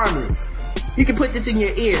 see, harmless. You can put this in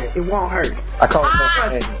your ear. It won't hurt. I call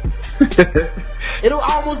it It'll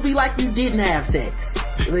almost be like you didn't have sex.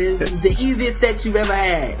 It's the easiest sex you've ever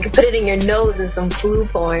had. You can put it in your nose in some flu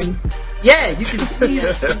porn. Yeah, you can sneeze.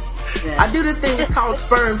 I do this thing, it's called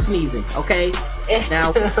sperm sneezing, okay?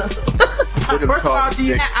 Now, first of all,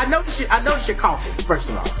 I notice you're coughing, first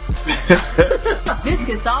of all. This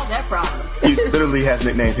can solve that problem. He literally has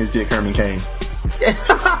nicknamed his dick Herman Cain.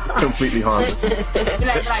 Completely harmless.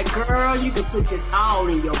 like, girl, you can put this all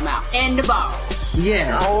in your mouth. And the ball.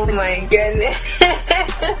 Yeah. Oh my goodness.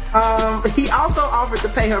 He also offered to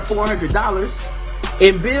pay her $400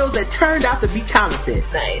 in bills that turned out to be counterfeit.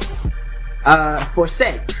 Nice. For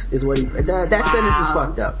sex is what he. That sentence is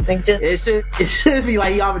fucked up. Like It should be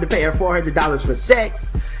like he offered to pay her $400 for sex,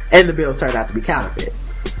 and the bills turned out to be counterfeit.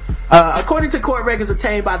 According to court records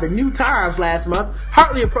obtained by the New Times last month,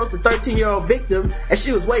 Hartley approached the 13-year-old victim as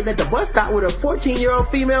she was waiting at the bus stop with her 14-year-old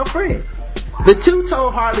female friend. The two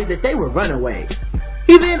told Hartley that they were runaways.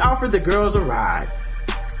 He then offered the girls a ride.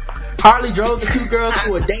 Hartley drove the two girls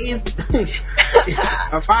to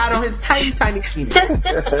a ride on his tiny penis.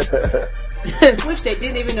 Which they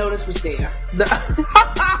didn't even notice was there.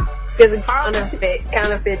 Because it's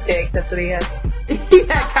counterfeit dick, that's what he has. He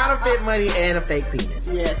had counterfeit money and a fake penis.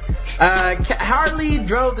 Yes. Hartley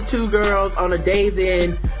drove the two girls on a Days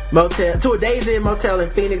Inn motel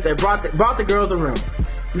in Phoenix and brought the girls a room.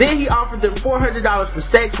 Then he offered them $400 for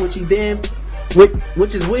sex, which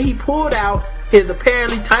is when he pulled out his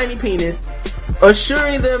apparently tiny penis,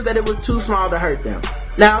 assuring them that it was too small to hurt them.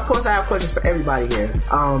 Now, of course, I have questions for everybody here.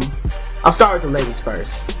 I'll start with the ladies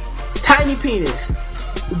first. Tiny penis,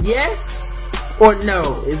 yes or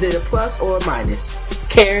no? Is it a plus or a minus?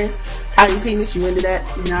 Karen, tiny penis, you into that?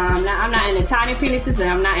 No, I'm not into tiny penises, and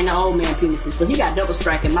I'm not into old man penises. So he got double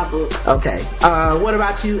strike in my book. Okay. What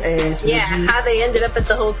about you, Ange? Yeah, how they ended up at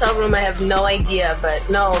the hotel room, I have no idea, but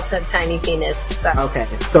no to tiny penis. So. Okay.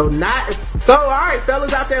 So alright,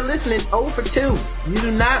 fellas out there listening, 0 for 2.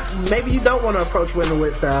 Maybe you don't want to approach women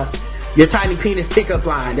with, your tiny penis pickup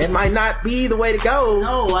line. That might not be the way to go.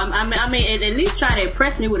 No, I mean, at least try to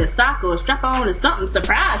impress me with a sock or a strap on or something.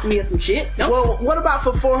 Surprise me or some shit. Nope. Well, what about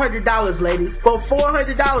for $400, ladies? For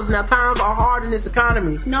 $400, now times are hard in this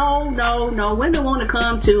economy. No. Women want to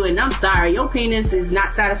come too, and I'm sorry, your penis is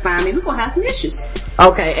not satisfying me. We're gonna have some issues.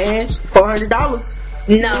 Okay, Ange,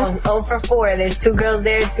 $400? No, 0 for 4. There's 2 girls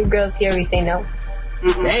there, 2 girls here. We say no.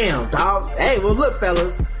 Mm-mm. Damn, dog. Hey, well, look,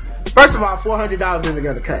 fellas. First of all, $400 isn't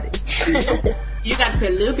gonna cut it. You gotta pay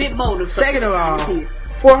a little bit more to. Second of all,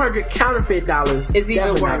 $400 counterfeit dollars is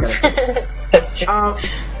even worse.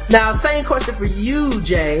 Now, same question for you,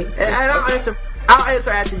 Jay. And I'll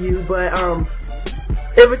answer after you, but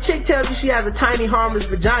if a chick tells you she has a tiny, harmless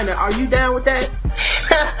vagina, are you down with that?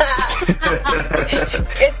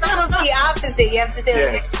 It's almost the opposite. You have to say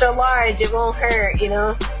like extra large. It won't hurt, you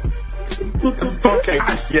know? Okay,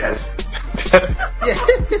 yes.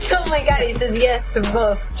 Oh my god, he says yes to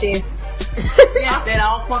both. Jeez. Yes, that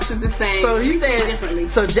all functions the same. So he says differently.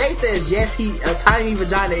 So Jay says yes. A tiny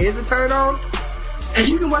vagina is a turn on, and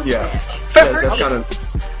you can work. Yeah, that. that's kind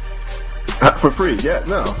of for free. Yeah,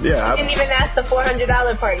 no, yeah. I didn't even ask the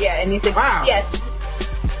 $400 part yet, and he said yes.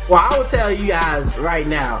 Well, I will tell you guys right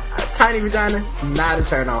now, a tiny vagina not a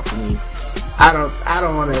turn on for me. I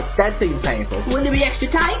don't want to. That seems painful. Wouldn't it be extra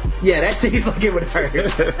tight? Yeah, that seems like it would hurt.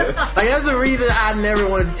 Like that's the reason I never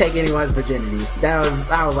wanted to take anyone's virginity.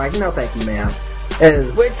 I was like, no, thank you, ma'am.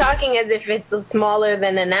 We're talking as if it's smaller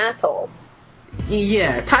than an asshole.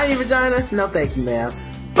 Yeah, tiny vagina, no, thank you, ma'am.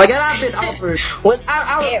 Like, and I've been offered.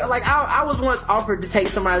 I was once offered to take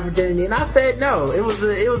somebody's virginity, and I said no. It was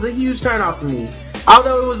a huge turn off to me.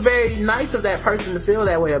 Although it was very nice of that person to feel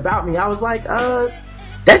that way about me, I was like,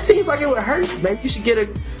 that seems like it would hurt. Maybe you should get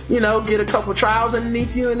a couple trials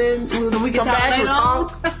underneath you, and then we come back and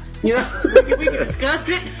talk. You know, we can discuss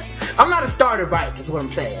it. I'm not a starter bike, is what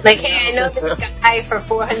I'm saying. Like, hey, I know this guy for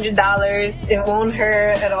 $400. It won't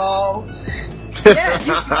hurt at all. Yeah,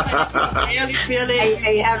 you feel it.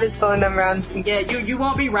 I have his phone number on. Yeah, you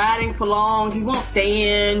won't be riding for long. He won't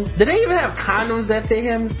stay in. Do they even have condoms that fit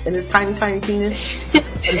him in his tiny penis?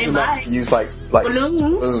 They might use like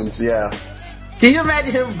balloons. Yeah. Can you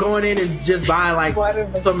imagine him going in and just buying like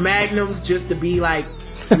some magnums just to be like,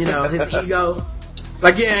 his ego?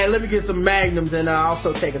 Like, yeah, let me get some magnums and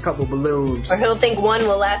also take a couple balloons. Or he'll think one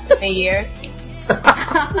will last him a year.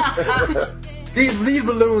 These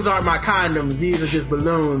balloons aren't my condoms. These are just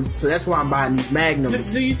balloons. So that's why I'm buying these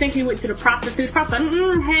magnums. Do you think he went to the prostitute?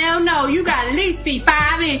 Hell no. You gotta at least be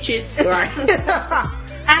 5 inches. Right.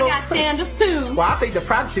 I got sandals too. Well, I think the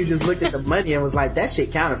prostitute just looked at the money and was like, that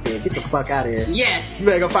shit counterfeit. Get the fuck out of here. Yes. You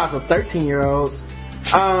better go find some 13-year-olds.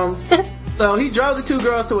 So he drove the two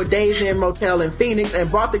girls to a Days Inn motel in Phoenix and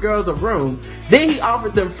bought the girls a room. Then he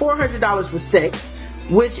offered them $400 for sex,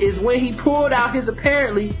 which is when he pulled out his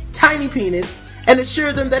apparently tiny penis and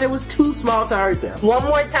assured them that it was too small to hurt them. One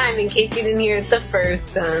more time in case you didn't hear it the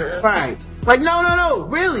first time. Right. Like, no,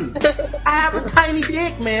 really. I have a tiny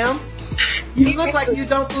dick, ma'am. You look like you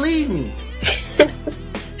don't believe me.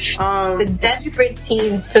 The desperate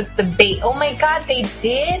teens took the bait. Oh my god, they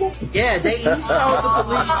did? Yeah, they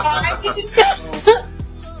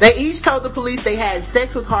each told the police they had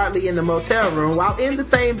sex with Hartley in the motel room while in the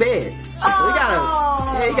same bed. So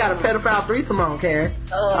he got a pedophile threesome on, Karen.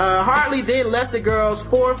 Hartley then left the girls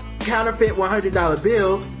 4 counterfeit $100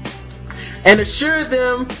 bills and assured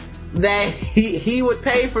them that he would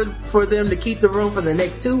pay for them to keep the room for the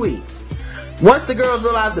next 2 weeks. Once the girls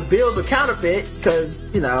realized the bills were counterfeit, because,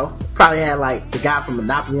 probably had like the guy from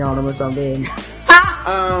Monopoly on them or something,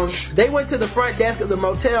 they went to the front desk of the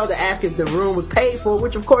motel to ask if the room was paid for,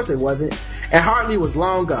 which of course it wasn't, and Hartley was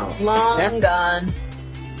long gone. Gone.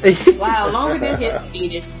 Wow, longer than his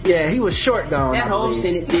penis. Yeah, he was short gone. That whole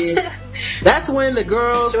sentence is. That's when the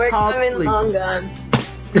girls called the police. Long gone.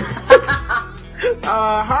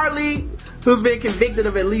 Hartley, who's been convicted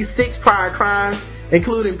of at least 6 prior crimes,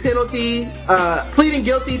 including pleading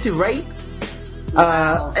guilty to rape.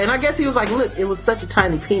 And I guess he was like, look, it was such a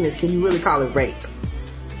tiny penis, can you really call it rape?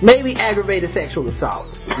 Maybe aggravated sexual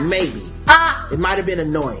assault. Maybe. It might have been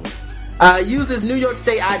annoying. Used his New York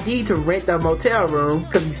State ID to rent the motel room,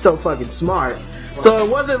 because he's so fucking smart. So it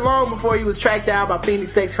wasn't long before he was tracked down by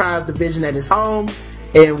Phoenix Sex Crimes Division at his home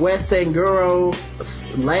in West Sanguro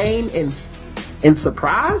Lane in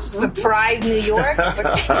Surprise, New York.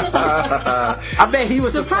 I bet he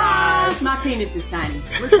was surprised. My penis is tiny.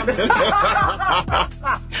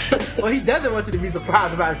 Well, he doesn't want you to be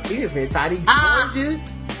surprised about his penis being tiny. He warns you,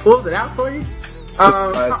 pulls it out for you.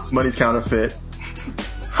 Money's counterfeit.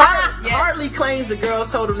 Hartley claims the girls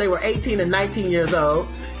told him they were 18 and 19 years old.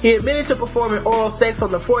 He admitted to performing oral sex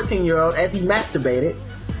on the 14-year-old as he masturbated.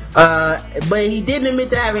 But he didn't admit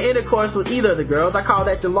to having intercourse with either of the girls. I call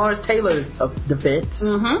that the Lawrence Taylor of defense.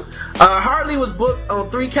 Hartley was booked on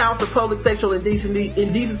 3 counts of public sexual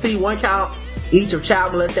indecency, 1 count each of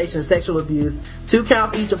child molestation and sexual abuse, 2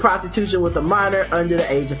 counts each of prostitution with a minor under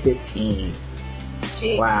the age of 15.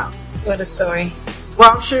 Gee, wow. What a story. Well,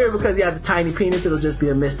 I'm sure because he has a tiny penis, it'll just be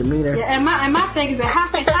a misdemeanor. Yeah, and my thing is that how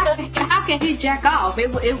can he jack off?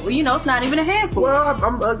 It's not even a handful. Well,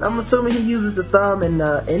 I'm assuming he uses the thumb and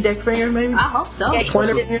index finger, maybe. I hope so. Yeah,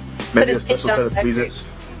 Pointer. Maybe a special set of tweezers.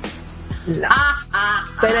 Say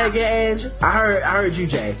that again, Edge. I heard you,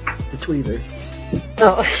 Jay. The tweezers.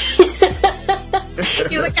 Oh.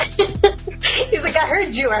 He's like, I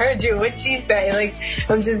heard you. What'd she say? Like,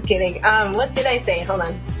 I'm just kidding. What did I say? Hold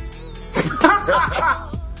on. It's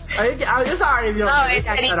alright if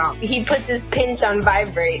you don't he puts his pinch on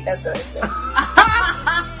vibrate. That's what I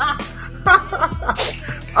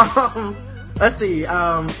said. Let's see.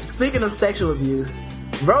 Speaking of sexual abuse,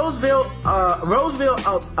 Roseville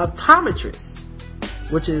optometrist,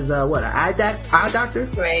 which is an eye doctor,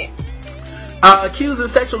 right? Accused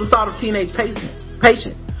of sexual assault of teenage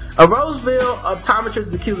patient. A Roseville optometrist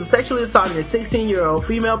is accused of sexually assaulting a 16-year-old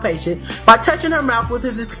female patient by touching her mouth with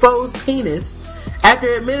his exposed penis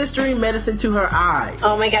after administering medicine to her eye.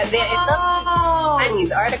 Oh my god, find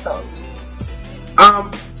these articles.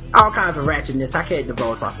 All kinds of ratchetness. I can't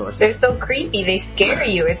divulge my sources. They're so creepy. They scare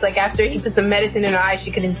you. It's like after he put some medicine in her eye,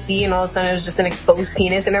 she couldn't see, and all of a sudden it was just an exposed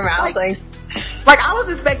penis in her mouth. Like I was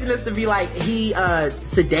expecting this to be like he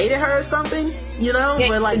sedated her or something, Yeah,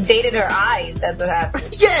 but like sedated her eyes. That's what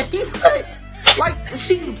happened. Yeah, he like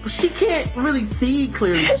she can't really see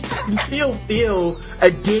clearly. She can still feel a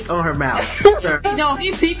dick on her mouth.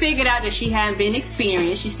 He figured out that she hadn't been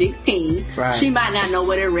experienced. She's 16. Right. She might not know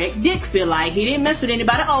what a erect dick feel like. He didn't mess with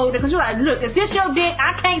anybody older because you're like, look, if this your dick,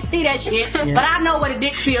 I can't see that shit, but I know what a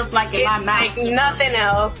dick feels like in my mouth. Like nothing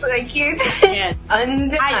else. Like you. Yes. I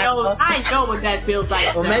know what that feels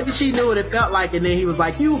like. Well, maybe she knew what it felt like, and then he was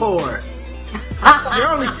like, "You whore. You're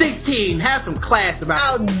only 16. Have some class about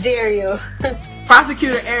it." How dare you?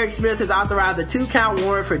 Prosecutor Eric Smith has authorized a 2-count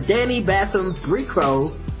warrant for Danny Bassam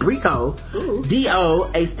Brico,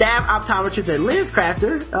 D.O., a staff optometrist at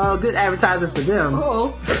LensCrafter. Good advertising for them.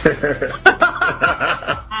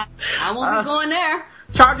 I won't be going there.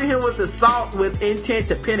 Charging him with assault with intent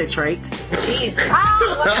to penetrate. Jeez.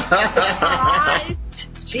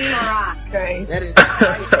 Right. That is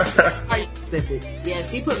quite specific. Yes,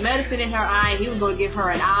 he put medicine in her eye and he was going to give her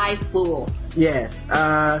an eye full. Yes.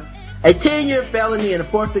 A 10-year felony and a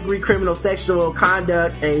 4th-degree criminal sexual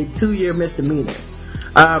conduct, a 2-year misdemeanor.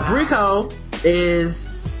 Brico is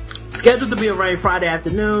scheduled to be arraigned Friday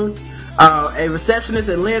afternoon. A receptionist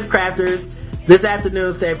at Lens Crafters this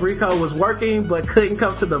afternoon said Brico was working but couldn't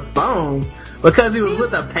come to the phone because he was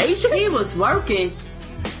with a patient. He was working.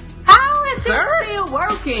 How is he still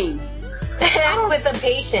working? And with a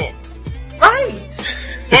patient. Right.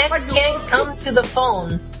 And can't come to the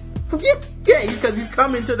phone. Yeah, because he's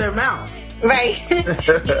coming to their mouth. Right. He's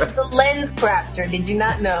the lens crafter. Did you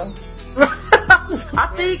not know?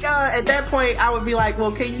 I think at that point I would be like,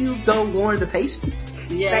 well, can you go warn the patient?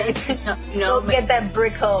 Yeah. Right. Go get that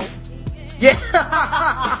brick hole. Yeah.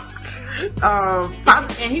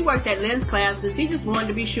 And he worked at lens classes. He just wanted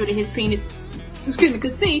to be sure that his penis,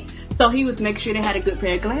 could see. So he was making sure they had a good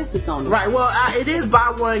pair of glasses on them. Right. Well, it is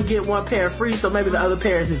buy one get one pair free. So maybe the other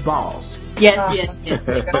pair is his balls. Yes.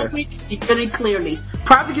 Really clearly.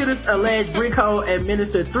 Prosecutors allege Brico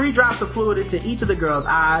administered 3 drops of fluid into each of the girl's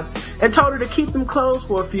eyes and told her to keep them closed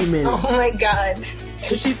for a few minutes. Oh my God.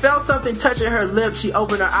 When she felt something touching her lips, she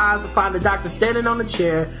opened her eyes to find the doctor standing on the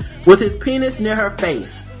chair with his penis near her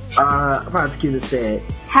face. Prosecutor said.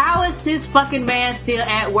 How is this fucking man still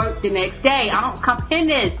at work the next day? I don't comprehend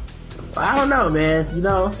this. I don't know, man. You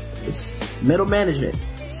know, it's middle management.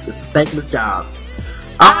 It's a thankless job.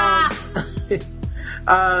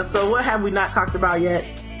 So what have we not talked about yet?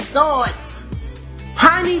 Swords.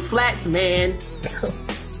 Piney Flats man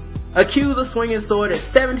accused of swinging sword at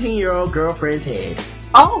 17-year-old girlfriend's head.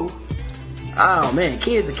 Oh man,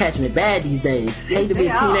 kids are catching it bad these days. Hate to be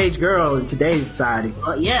a teenage girl in today's society.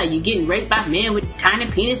 Well, yeah, you're getting raped by men with tiny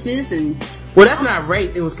penises and... Well, that's not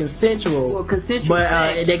rape. It was consensual. Well, consensual.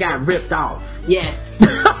 But they got ripped off. Yes.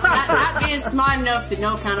 Not being smart enough to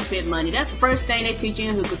know counterfeit money. That's the first thing they teach you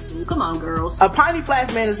in hookah school. Come on, girls. A Piney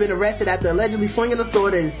Flats man has been arrested after allegedly swinging a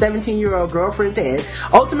sword at his 17-year-old girlfriend's head,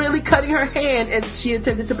 ultimately cutting her hand as she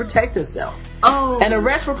attempted to protect herself. Oh. An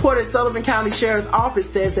arrest report at Sullivan County Sheriff's Office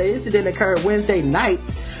says the incident occurred Wednesday night.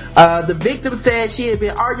 The victim said she had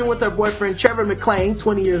been arguing with her boyfriend, Trevor McClain,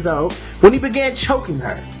 20 years old, when he began choking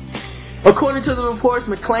her. According to the reports,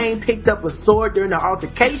 McClain picked up a sword during the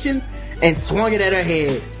altercation and swung it at her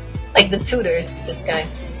head. Like the tutors, this guy.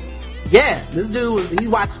 Yeah, this dude he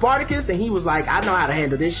watched Spartacus and he was like, I know how to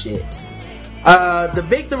handle this shit. The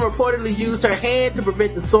victim reportedly used her hand to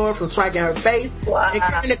prevent the sword from striking her face and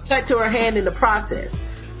creating a cut to her hand in the process.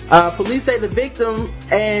 Police say the victim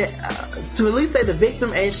and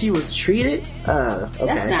she was treated. Okay.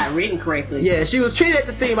 That's not written correctly. Yeah, she was treated at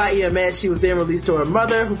the scene by EMS. She was then released to her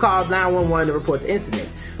mother, who called 911 to report the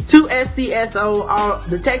incident. 2 SCSO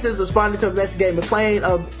detectives responded to investigate McClain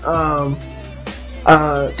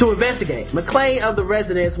McClain of the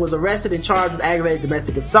residence was arrested and charged with aggravated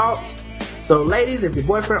domestic assault. So, ladies, if your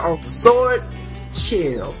boyfriend owns a sword,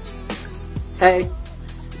 chill. Hey.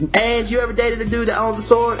 And you ever dated a dude that owns a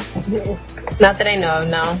sword? Not that I know of,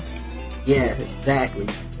 no. Yeah, exactly.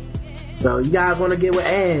 So you guys want to get with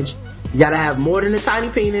Ange, you gotta have more than a tiny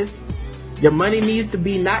penis, your money needs to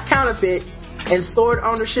be not counterfeit, and sword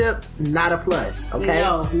ownership, not a plus, okay?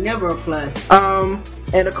 No, never a plus.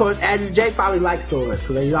 And of course, Andrew J probably likes swords,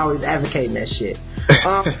 because he's always advocating that shit.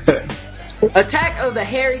 Attack of the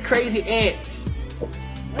hairy crazy ants.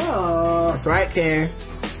 Oh. That's right, Karen.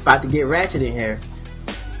 It's about to get ratchet in here.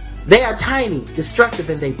 They are tiny, destructive,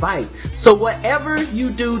 and they bite. So whatever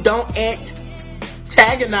you do, don't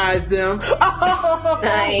antagonize them. Oh,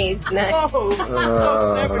 nice. Oh, so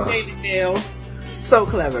clever, David Dale. So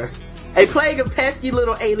clever. A plague of pesky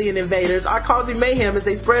little alien invaders are causing mayhem as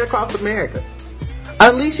they spread across America.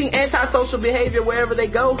 Unleashing antisocial behavior wherever they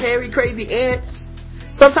go, hairy crazy ants,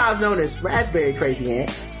 sometimes known as raspberry crazy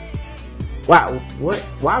ants. Wow, what?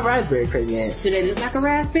 Why raspberry crazy ants? Do they look like a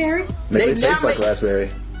raspberry? They taste like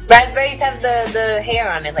raspberry. Raspberries have the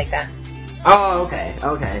hair on it like that. Oh, okay.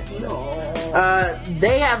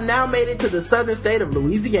 They have now made it to the southern state of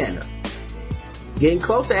Louisiana. Getting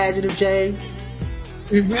closer, Adjective J.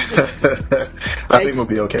 I think we'll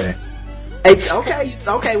be okay.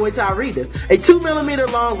 Okay, wait till I read this. A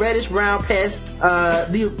 2mm long reddish brown pest,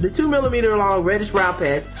 the 2mm long reddish brown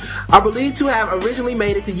pests are believed to have originally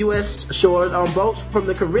made it to U.S. shores on boats from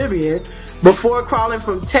the Caribbean before crawling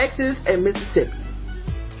from Texas and Mississippi.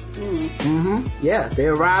 Yeah, they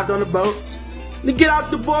arrived on the boat. They get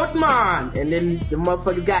off the boat, man! And then the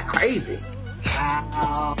motherfuckers got crazy.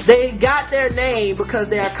 Wow. They got their name because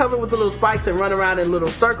they are covered with the little spikes and run around in little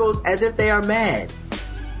circles as if they are mad.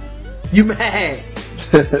 You mad.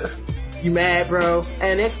 You mad, bro.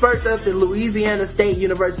 And experts at the Louisiana State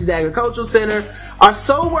University's Agricultural Center are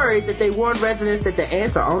so worried that they warned residents that the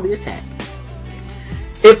ants are on the attack.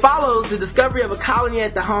 It follows the discovery of a colony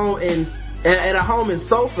at a home in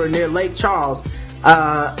Sulphur near Lake Charles.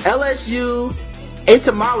 LSU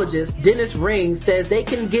entomologist Dennis Ring says they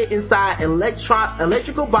can get inside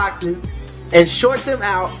electrical boxes and short them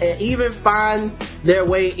out and even find their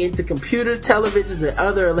way into computers, televisions, and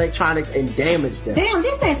other electronics and damage them. Damn,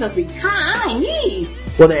 this ain't supposed to be tiny.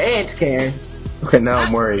 Well, they're ants, Karen. Okay, now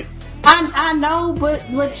I'm worried. I know, but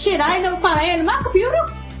shit, I ain't never found an ant in my computer.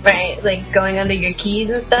 Right, like going under your keys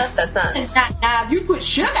and stuff. That's not. It's not. Now, if you put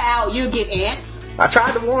sugar out, you'll get ants. I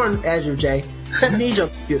tried to warn Azure J. You need your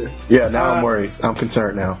computer. Yeah, now I'm worried. I'm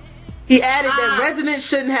concerned now. He added that residents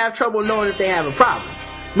shouldn't have trouble knowing if they have a problem.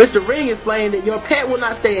 Mr. Ring explained that your pet will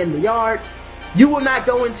not stay in the yard. You will not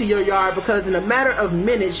go into your yard because in a matter of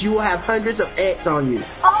minutes you will have hundreds of ants on you.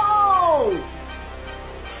 Oh!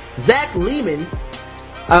 Zach Lehman,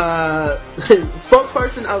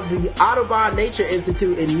 spokesperson of the Audubon Nature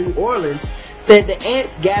Institute in New Orleans, said the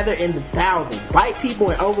ants gather in the thousands, bite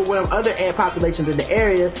people, and overwhelm other ant populations in the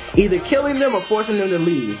area, either killing them or forcing them to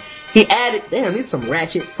leave. He added, damn, these some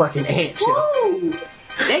ratchet fucking ants. Woo!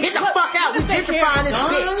 Get the fuck out, we gentrifying this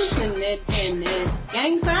bitch. And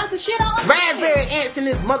gang signs and shit all that. Raspberry ants in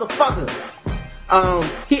this motherfucker.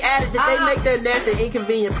 He added that they make their nests in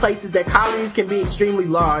inconvenient places, that colonies can be extremely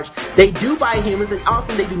large. They do bite humans, and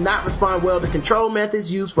often they do not respond well to control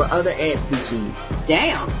methods used for other ant species.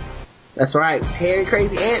 Damn. That's right. Hairy,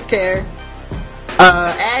 crazy ants, Karen.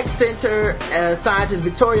 Ag Center scientist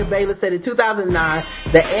Victoria Baylor said in 2009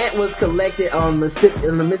 the ant was collected on the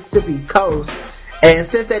Mississippi coast.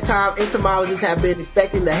 And since that time, entomologists have been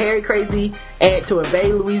expecting the hairy, crazy ant to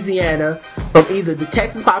invade Louisiana from either the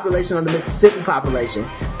Texas population or the Mississippi population.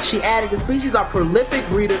 She added the species are prolific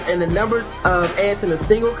breeders and the numbers of ants in a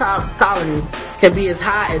single colony can be as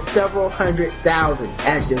high as several 100,000.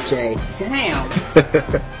 Adjective J. Damn.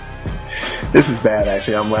 This is bad,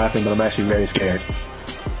 actually. I'm laughing, but I'm actually very scared.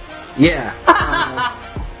 Yeah.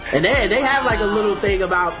 And they have like a little thing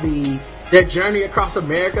about their journey across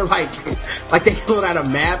America, like they pulled out a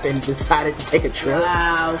map and decided to take a trip.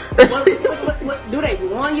 Wow. What do they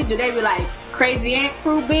warn you? Do they be like, crazy ant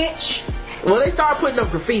crew, bitch? Well, they start putting up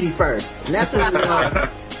graffiti first. And that's what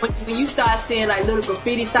when you start seeing like little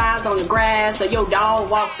graffiti signs on the grass, or your dog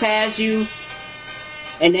walks past you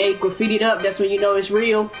and they graffitied up, that's when you know it's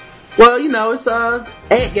real. Well, you know, it's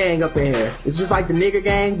ant gang up in here. It's just like the nigger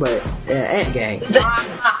gang, but ant gang.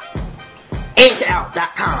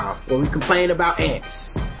 Antout.com, where we complain about ants.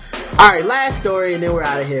 Alright, last story and then we're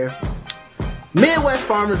out of here. Midwest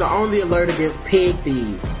farmers are on the alert against pig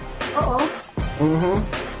thieves. Uh-oh.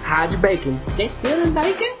 Hide your bacon. They stealing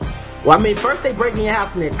bacon? Well, I mean, first they break in your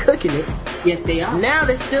house and they're cooking it. Yes, they are. Now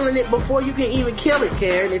they're stealing it before you can even kill it,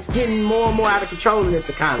 Karen. It's getting more and more out of control in this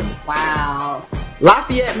economy. Wow.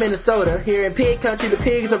 Lafayette, Minnesota, here in pig country, the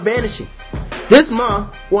pigs are vanishing. This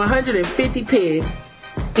month, 150 pigs,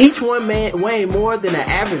 each one weighing more than an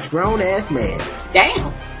average grown-ass man.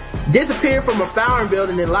 Damn. Disappeared from a farm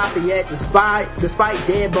building in Lafayette despite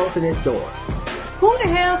dead bolts in its door. Who the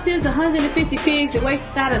hell steals 150 pigs that weigh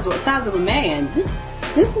the size of a man?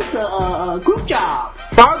 This is a group job.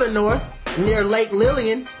 Farther north, near Lake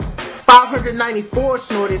Lillian, 594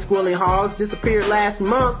 snorting, squealing hogs disappeared last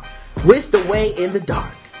month, whisked away in the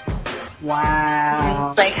dark.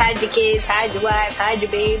 Wow. Like, hide your kids, hide your wife, hide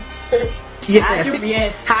your babes.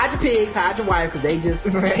 Yes. Hide your pigs, hide your wife, because they just...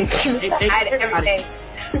 Right. Hide everything.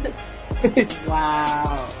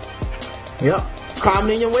 Wow. Yep.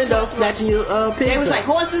 Climbing in your window, snatching your pigs. They was like,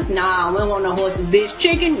 horses? Nah, we don't want no horses, bitch.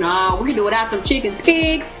 Chicken? Nah, we can do without some chicken.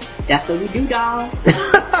 Pigs? That's what we do, dog.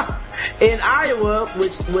 In Iowa,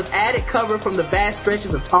 which with added cover from the vast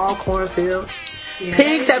stretches of tall cornfields,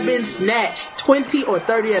 pigs have been snatched 20 or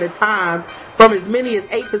 30 at a time from as many as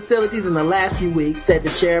 8 facilities in the last few weeks, said the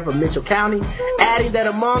sheriff of Mitchell County, adding that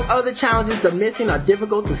among other challenges, the missing are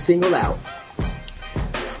difficult to single out.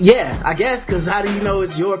 Yeah, I guess, because how do you know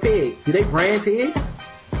it's your pig? Do they brand pigs?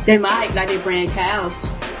 They might, like they brand cows.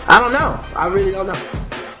 I don't know. I really don't know.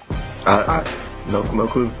 No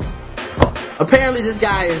clue. Apparently this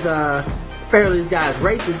guy is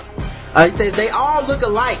racist. He says they all look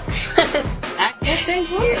alike. I guess they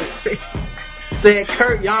would. Said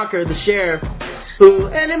Kurt Yonker, the sheriff, who,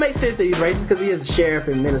 and it makes sense that he's racist because he is a sheriff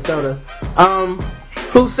in Minnesota,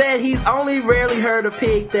 who said he's only rarely heard of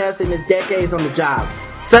pig thefts in his decades on the job.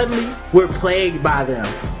 Suddenly, we're plagued by them.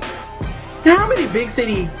 Now, how many big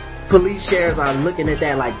city police sheriffs are looking at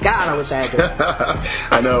that like, God, I wish I had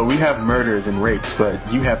that? I know, we have murders and rapes, but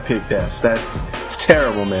you have pig thefts. It's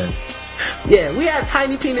terrible, man. Yeah, we have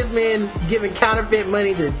tiny penis men giving counterfeit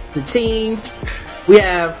money to teens. We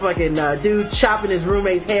have fucking dude chopping his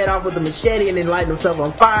roommate's head off with a machete and then lighting himself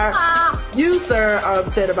on fire. You, sir, are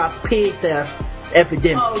upset about pig theft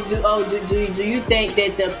epidemic. Do you think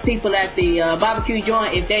that the people at the barbecue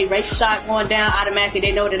joint, if they racial start going down, automatically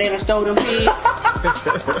they know that they done stole them pigs?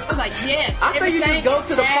 I was like, yes. I think you just go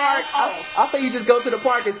to the park. I think you just go to the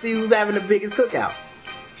park and see who's having the biggest cookout.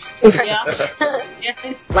 Yeah.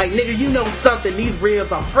 Like, nigga, you know something, these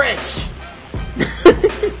ribs are fresh.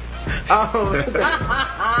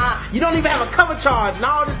 You don't even have a cover charge and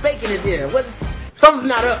all this bacon is here. Something's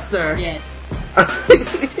not up, sir. Yes.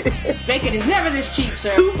 Bacon is never this cheap,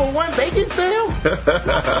 sir. 2-for-1 bacon sale?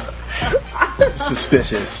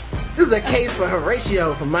 Suspicious. This is a case for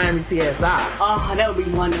Horatio from Miami CSI. Oh, that would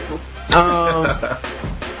be wonderful.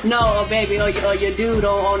 No, baby, or your dude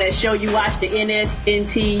on that show you watch, the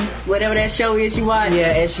NSNT, whatever that show is you watch.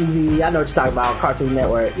 Yeah, SUV. I know what you're talking about, Cartoon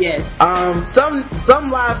Network. Yes. Some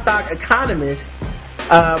livestock economists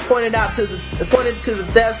pointed to the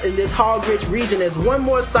thefts in this hog-rich region as one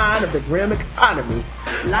more sign of the grim economy.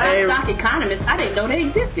 Livestock economists? I didn't know they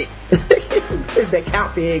existed. They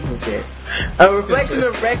count the eggs and shit. A reflection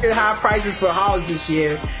of record high prices for hogs this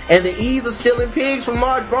year and the ease of stealing pigs from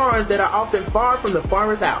large barns that are often far from the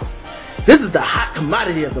farmer's house. This is the hot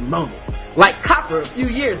commodity of the moment. Like copper a few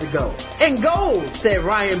years ago. And gold, said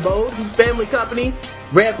Ryan Bode, whose family company,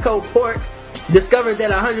 Revco Pork, discovered that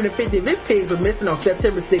 150 of its pigs were missing on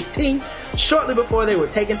September 16th, shortly before they were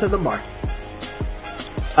taken to the market.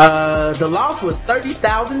 The loss was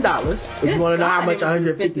 $30,000, if you want to know how much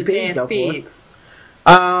 150 pigs go for.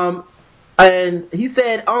 And he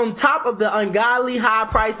said, on top of the ungodly high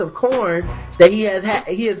price of corn that he has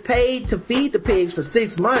paid to feed the pigs for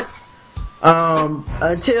 6 months,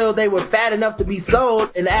 until they were fat enough to be sold,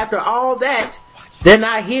 and after all that, they're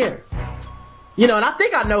not here. You know, and I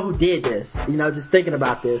think I know who did this, you know, just thinking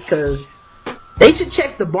about this, cause they should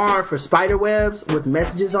check the barn for spider webs with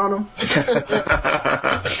messages on them.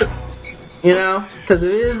 You know, cause it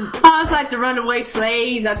is. Oh, it's like the runaway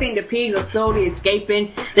slaves. I think the pigs are slowly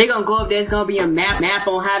escaping. They're gonna go up there, there's gonna be a map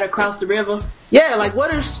on how to cross the river. Yeah, like what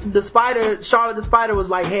if Charlotte the Spider was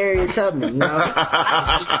like Harriet Tubman, you know?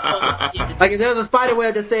 Like if there's a spider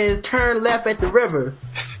web that says turn left at the river,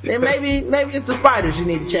 then maybe it's the spiders you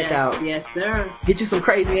need to check out. Yes, sir. Get you some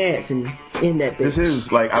crazy ants and in that bitch. This is,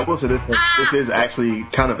 like, I will say this is actually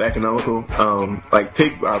kind of economical. Like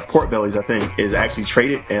pork bellies, I think, is actually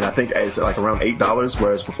traded, and I think it's like around $8,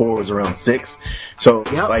 whereas before it was around $6. So,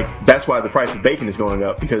 like, that's why the price of bacon is going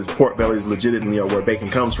up, because pork bellies legitimately are where bacon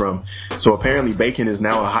comes from. So apparently bacon is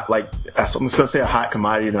now I'm just gonna say a hot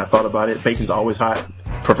commodity, and I thought about it. Bacon's always hot,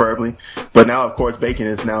 preferably. But now, of course, bacon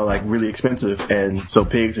is now, like, really expensive, and so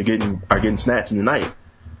pigs are getting snatched in the night.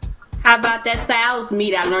 How about that sow's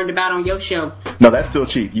meat I learned about on your show? No, that's still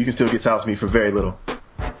cheap. You can still get sow's meat for very little.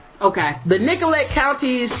 Okay. The Nicollet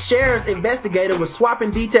County Sheriff's investigator was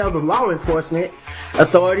swapping details with law enforcement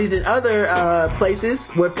authorities in other places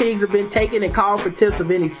where pigs have been taken and called for tips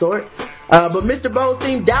of any sort. But Mr. Bowles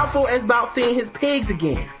seemed doubtful as about seeing his pigs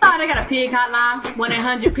again. Oh, they got a pig hotline.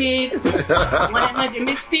 1-800-PIGS.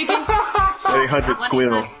 1-800-MIXPIGGING.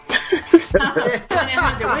 1-800-SQUILL.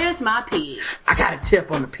 1-800, where's my pig? I got a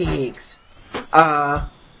tip on the pigs.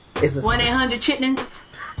 It's 1-800-chitlins.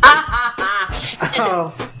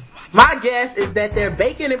 My guess is that they're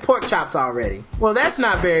bacon and pork chops already. Well, that's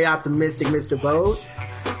not very optimistic, Mr. Bode.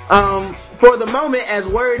 For the moment, as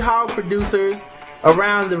worried hog producers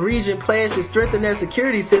around the region pledge to strengthen their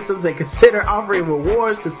security systems and consider offering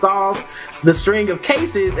rewards to solve the string of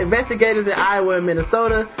cases, investigators in Iowa and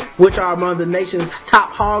Minnesota, which are among the nation's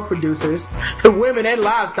top hog producers, women and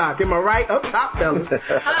livestock, am I right? Up top, fellas.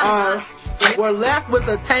 Were left with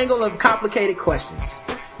a tangle of complicated questions.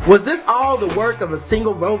 Was this all the work of a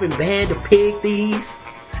single roving band of pig thieves?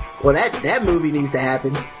 Well, that movie needs to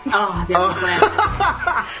happen. Oh,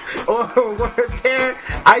 that's Or were there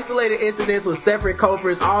isolated incidents with separate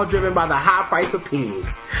culprits, all driven by the high price of pigs,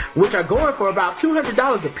 which are going for about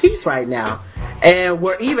 $200 a piece right now, and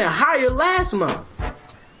were even higher last month?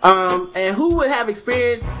 And who would have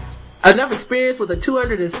enough experience with a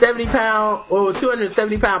 270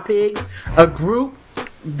 pound pig, a group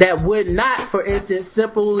that would not, for instance,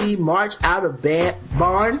 simply march out of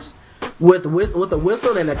barns with a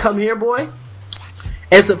whistle and a come here boy,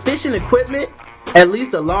 and sufficient equipment, at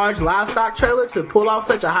least a large livestock trailer, to pull off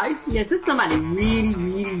such a heist? Yes, this is somebody really,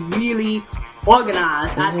 really, really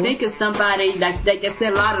organized. I think it's somebody like they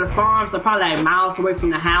said. A lot of the farms are probably like miles away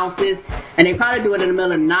from the houses, and they probably do it in the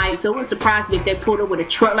middle of the night. So it wouldn't surprise me if they pulled up with a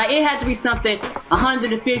truck. Like, it had to be something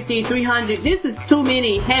 150, 300. This is too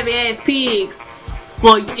many heavy ass pigs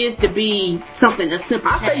for it to be something as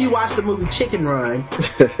simple. I say you watch the movie Chicken Run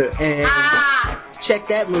and check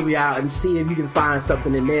that movie out and see if you can find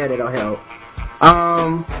something in there that'll help.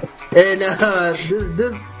 This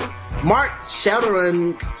Mark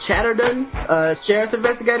Chatterton, sheriff's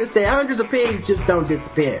investigator, said hundreds of pigs just don't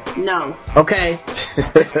disappear. No. Okay?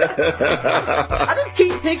 I just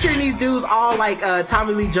keep picturing these dudes all like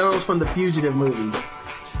Tommy Lee Jones from the Fugitive movie.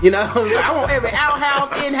 You know, I want every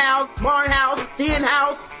outhouse, in-house, barn house, den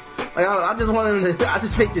house. Like, I just want them to, I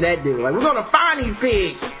just picture that dude. Like, we're gonna find these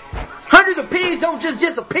pigs. Hundreds of pigs don't just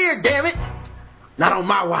disappear, damn it. Not on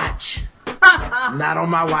my watch. Not on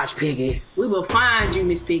my watch, Piggy. We will find you,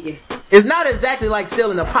 Miss Piggy. It's not exactly like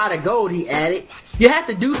stealing a pot of gold, he added. You have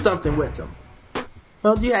to do something with them.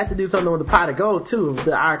 Well, you have to do something with a pot of gold, too.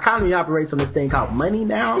 Our economy operates on this thing called money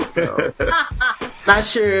now, so... Not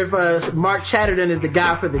sure if Mark Chatterton is the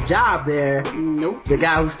guy for the job there. Nope. The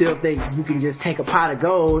guy who still thinks you can just take a pot of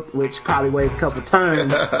gold, which probably weighs a couple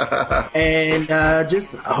tons, and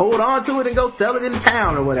just hold on to it and go sell it in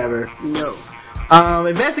town or whatever. No.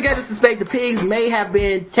 Investigators suspect the pigs may have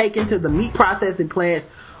been taken to the meat processing plants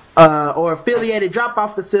or affiliated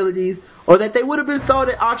drop-off facilities, or that they would have been sold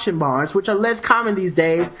at auction barns, which are less common these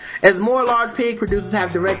days, as more large pig producers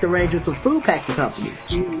have direct arrangements with food packing companies.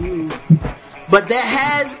 Mm-hmm. But that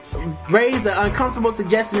has raised an uncomfortable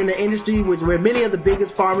suggestion in the industry, where many of the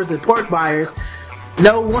biggest farmers and pork buyers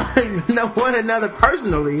know one another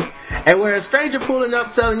personally, and where a stranger pulling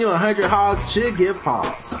up selling you 100 hogs should give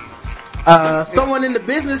pause. Someone in the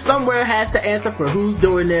business somewhere has to answer for who's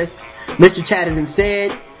doing this. Mr. Chatterton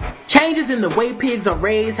said, changes in the way pigs are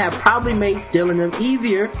raised have probably made stealing them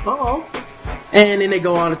easier. Uh-oh. And then they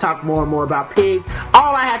go on to talk more and more about pigs.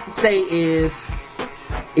 All I have to say is,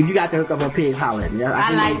 if you got to hook up on pigs, holler at me.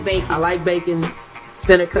 I like bacon. I like bacon.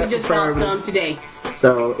 Center cut. We just bought some today.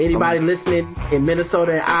 So anybody listening in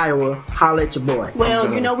Minnesota and Iowa, holler at your boy.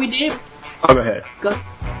 Well, you know we did. Oh, go ahead. Go.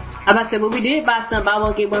 I'm about to say, well, we did buy some, buy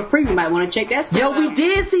one, get one free. We might want to check that stuff out. We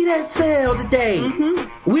did see that sale today.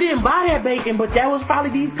 Mm-hmm. We didn't buy that bacon, but that was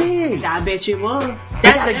probably these pigs. I bet you it was.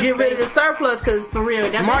 That's to get rid of the surplus, because for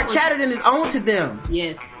real, Mark Chatterton is on to them.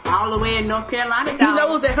 Yes. All the way in North Carolina. He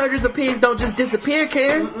knows that hundreds of pigs don't just disappear,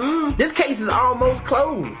 Karen. Mm-mm. This case is almost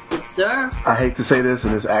closed. Yes, sir. I hate to say this,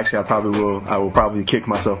 and this actually I will probably kick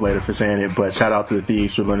myself later for saying it, but shout out to the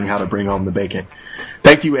thieves for learning how to bring home the bacon.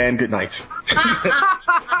 Thank you and good night.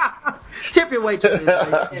 Tip your waitress,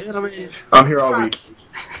 gentlemen. I'm here all week.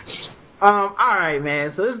 Alright,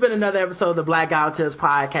 man. So this has been another episode of the Black Out Tips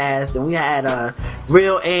podcast, and we had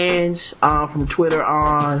Real Ange from Twitter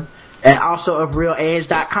on, and also of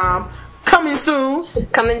realange.com. Coming soon.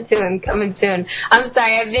 Coming soon. I'm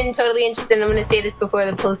sorry, I've been totally interested. I'm going to say this before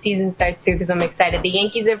the postseason starts too, because I'm excited. The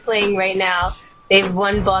Yankees are playing right now. They've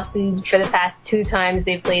won Boston for the past 2 times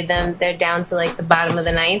they've played them. They're down to like the bottom of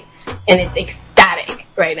the 9th, and it's ecstatic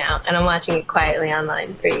right now. And I'm watching it quietly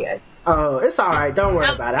online for you guys. Oh, it's alright. Don't worry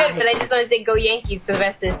about it. But I just want to say go Yankees for the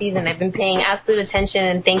rest of the season. I've been paying absolute attention,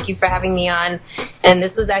 and thank you for having me on. And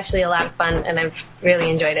this was actually a lot of fun, and I've really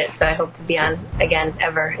enjoyed it. So I hope to be on again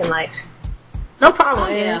ever in life. No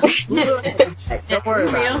problem, man. Don't worry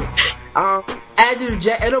about it. Andrew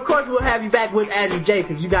J, and of course we'll have you back with Andrew J,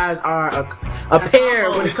 because you guys are a pair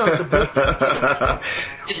when it comes to books.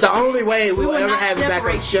 It's the only way we will ever have you back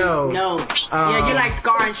on the show. No. Yeah, you're like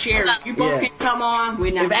Scar and Sherry. You both can come on.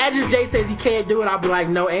 We're not. If Andrew J says he can't do it, I'll be like,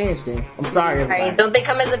 no, Ange then. I'm sorry, everybody. Right. Don't they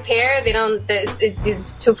come as a pair? They don't.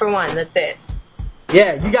 It's 2 for 1. That's it.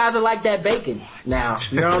 Yeah, you guys are like that bacon now.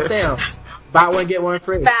 You know what I'm saying? Buy one, get one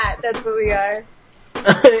free. Fat, that's what we are.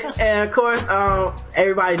 And of course,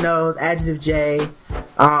 everybody knows Adjective J,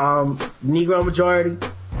 Negro Majority.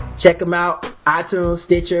 Check them out. iTunes,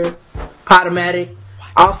 Stitcher, Podomatic.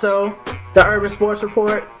 Also, the Urban Sports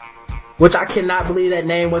Report, which I cannot believe that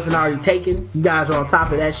name wasn't already taken. You guys are on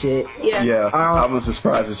top of that shit. Yeah, I was as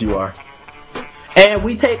surprised as you are. And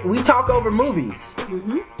we talk over movies,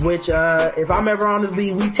 which, if I'm ever on this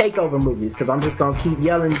lead, we take over movies, because I'm just gonna keep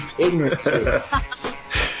yelling ignorant shit.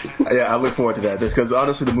 Yeah, I look forward to that. Because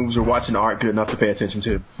honestly, the movies we're watching aren't good enough to pay attention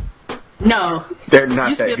to. No. They're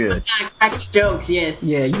not that good. Cracky jokes, yes.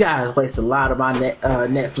 Yeah, you guys waste a lot of my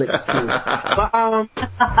Netflix too. But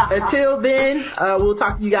until then, we'll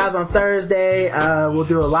talk to you guys on Thursday. We'll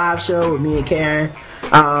do a live show with me and Karen.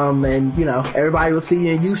 And you know, everybody will see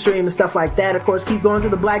you in Ustream and stuff like that. Of course, keep going to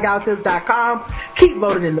the blackouttips.com. Keep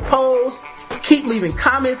voting in the polls. Keep leaving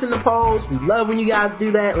comments in the polls. We love when you guys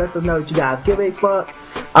do that. Let us know that you guys give a fuck.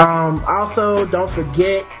 Also, don't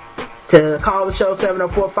forget to call the show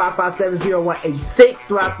 704-557-0186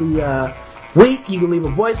 throughout the week. You can leave a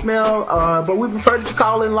voicemail, but we prefer that you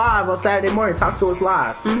call in live on Saturday morning. Talk to us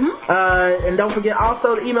live. And don't forget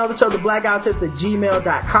also to email the show,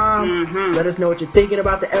 theblackguywhotips@gmail.com. Let us know what you're thinking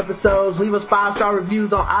about the episodes. Leave us 5-star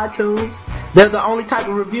reviews on iTunes. They're the only type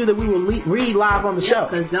of review that we will read live on the show.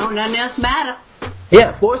 Because don't nothing else matter.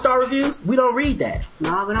 Yeah, 4-star reviews, we don't read that.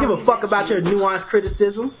 No, we don't give a fuck about shit. your nuanced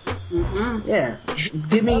criticism. Yeah,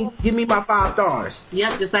 give me my 5 stars.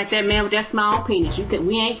 Yep, just like that man with that small penis.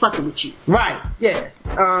 We ain't fucking with you. Right. Yes.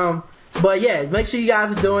 But yeah, make sure you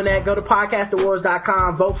guys are doing that. Go to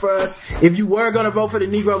podcastawards.com. Vote for us. If you were gonna vote for the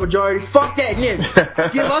Negro majority, fuck that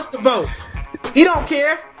nigga. Give us the vote. He don't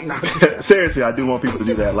care. No. Seriously, I do want people to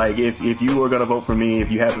do that. Like, if you were gonna vote for me,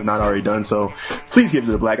 if you have not already done so, please give it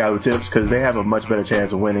to the Black Guy Who Tips, because they have a much better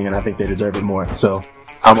chance of winning, and I think they deserve it more. So,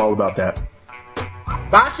 I'm all about that.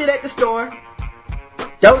 Buy shit at the store.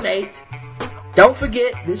 Donate. Don't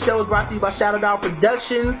forget, this show is brought to you by Shadow Dog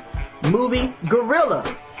Productions movie Gorilla,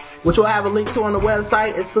 which we'll have a link to on the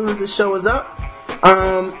website as soon as the show is up.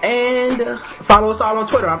 And follow us all on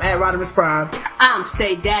Twitter. I'm at Rodimus Prime. I'm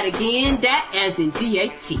say that again. That as in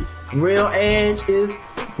DAT. Real Ange is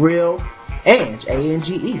Real Ange,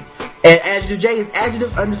 ANGE. And Adjective J is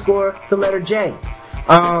adjective _ the letter J.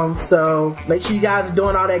 So make sure you guys are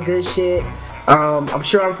doing all that good shit. I'm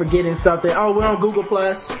sure I'm forgetting something. Oh, we're on Google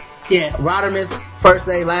Plus. Yes. Rodimus, first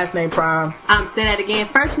name, last name, Prime. Say that again,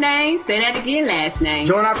 first name. Say that again, last name.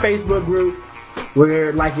 Join our Facebook group.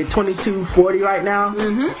 We're like at 2240 right now,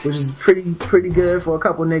 which is pretty good for a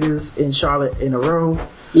couple niggas in Charlotte in a room.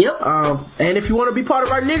 Yep. And if you want to be part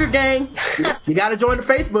of our nigger gang, you gotta join the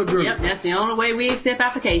Facebook group. Yep, that's the only way we accept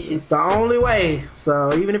applications. It's the only way.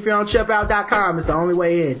 So even if you're on chipout.com, it's the only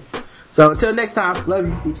way in. So until next time, love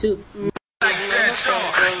you. You too. Like that,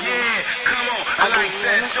 y'all. Yeah, come on. I like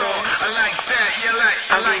that, y'all. I like that. Yeah,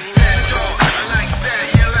 I like that, y'all. I like that.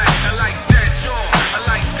 Yeah, I like that, y'all. I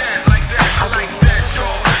like that, like that. I like that,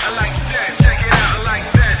 y'all. I like that. Check it out. I like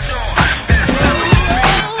that, y'all.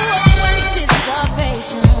 Once it's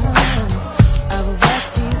salvation of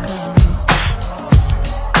what's to come.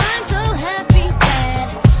 I'm so happy that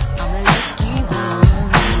I'ma let you go.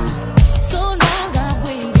 So long I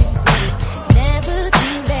waited, but it's never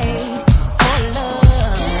too late for love.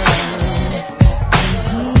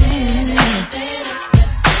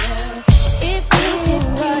 If this is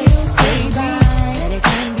right, say right, that it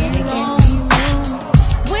can be wrong.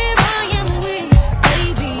 Where I am with,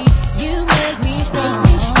 baby, you make me strong.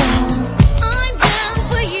 I'm down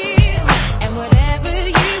for you, and whatever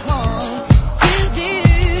you want to do,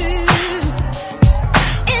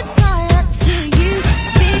 it's all up to you,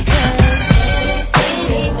 because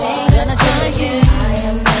anything gonna try you.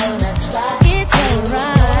 It's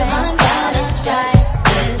alright, I'm gonna try.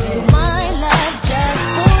 My love just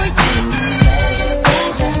for you.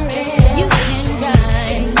 You can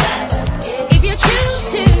ride if you choose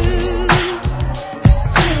to.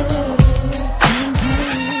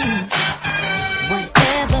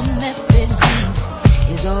 Whatever method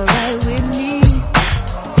used is alright with me.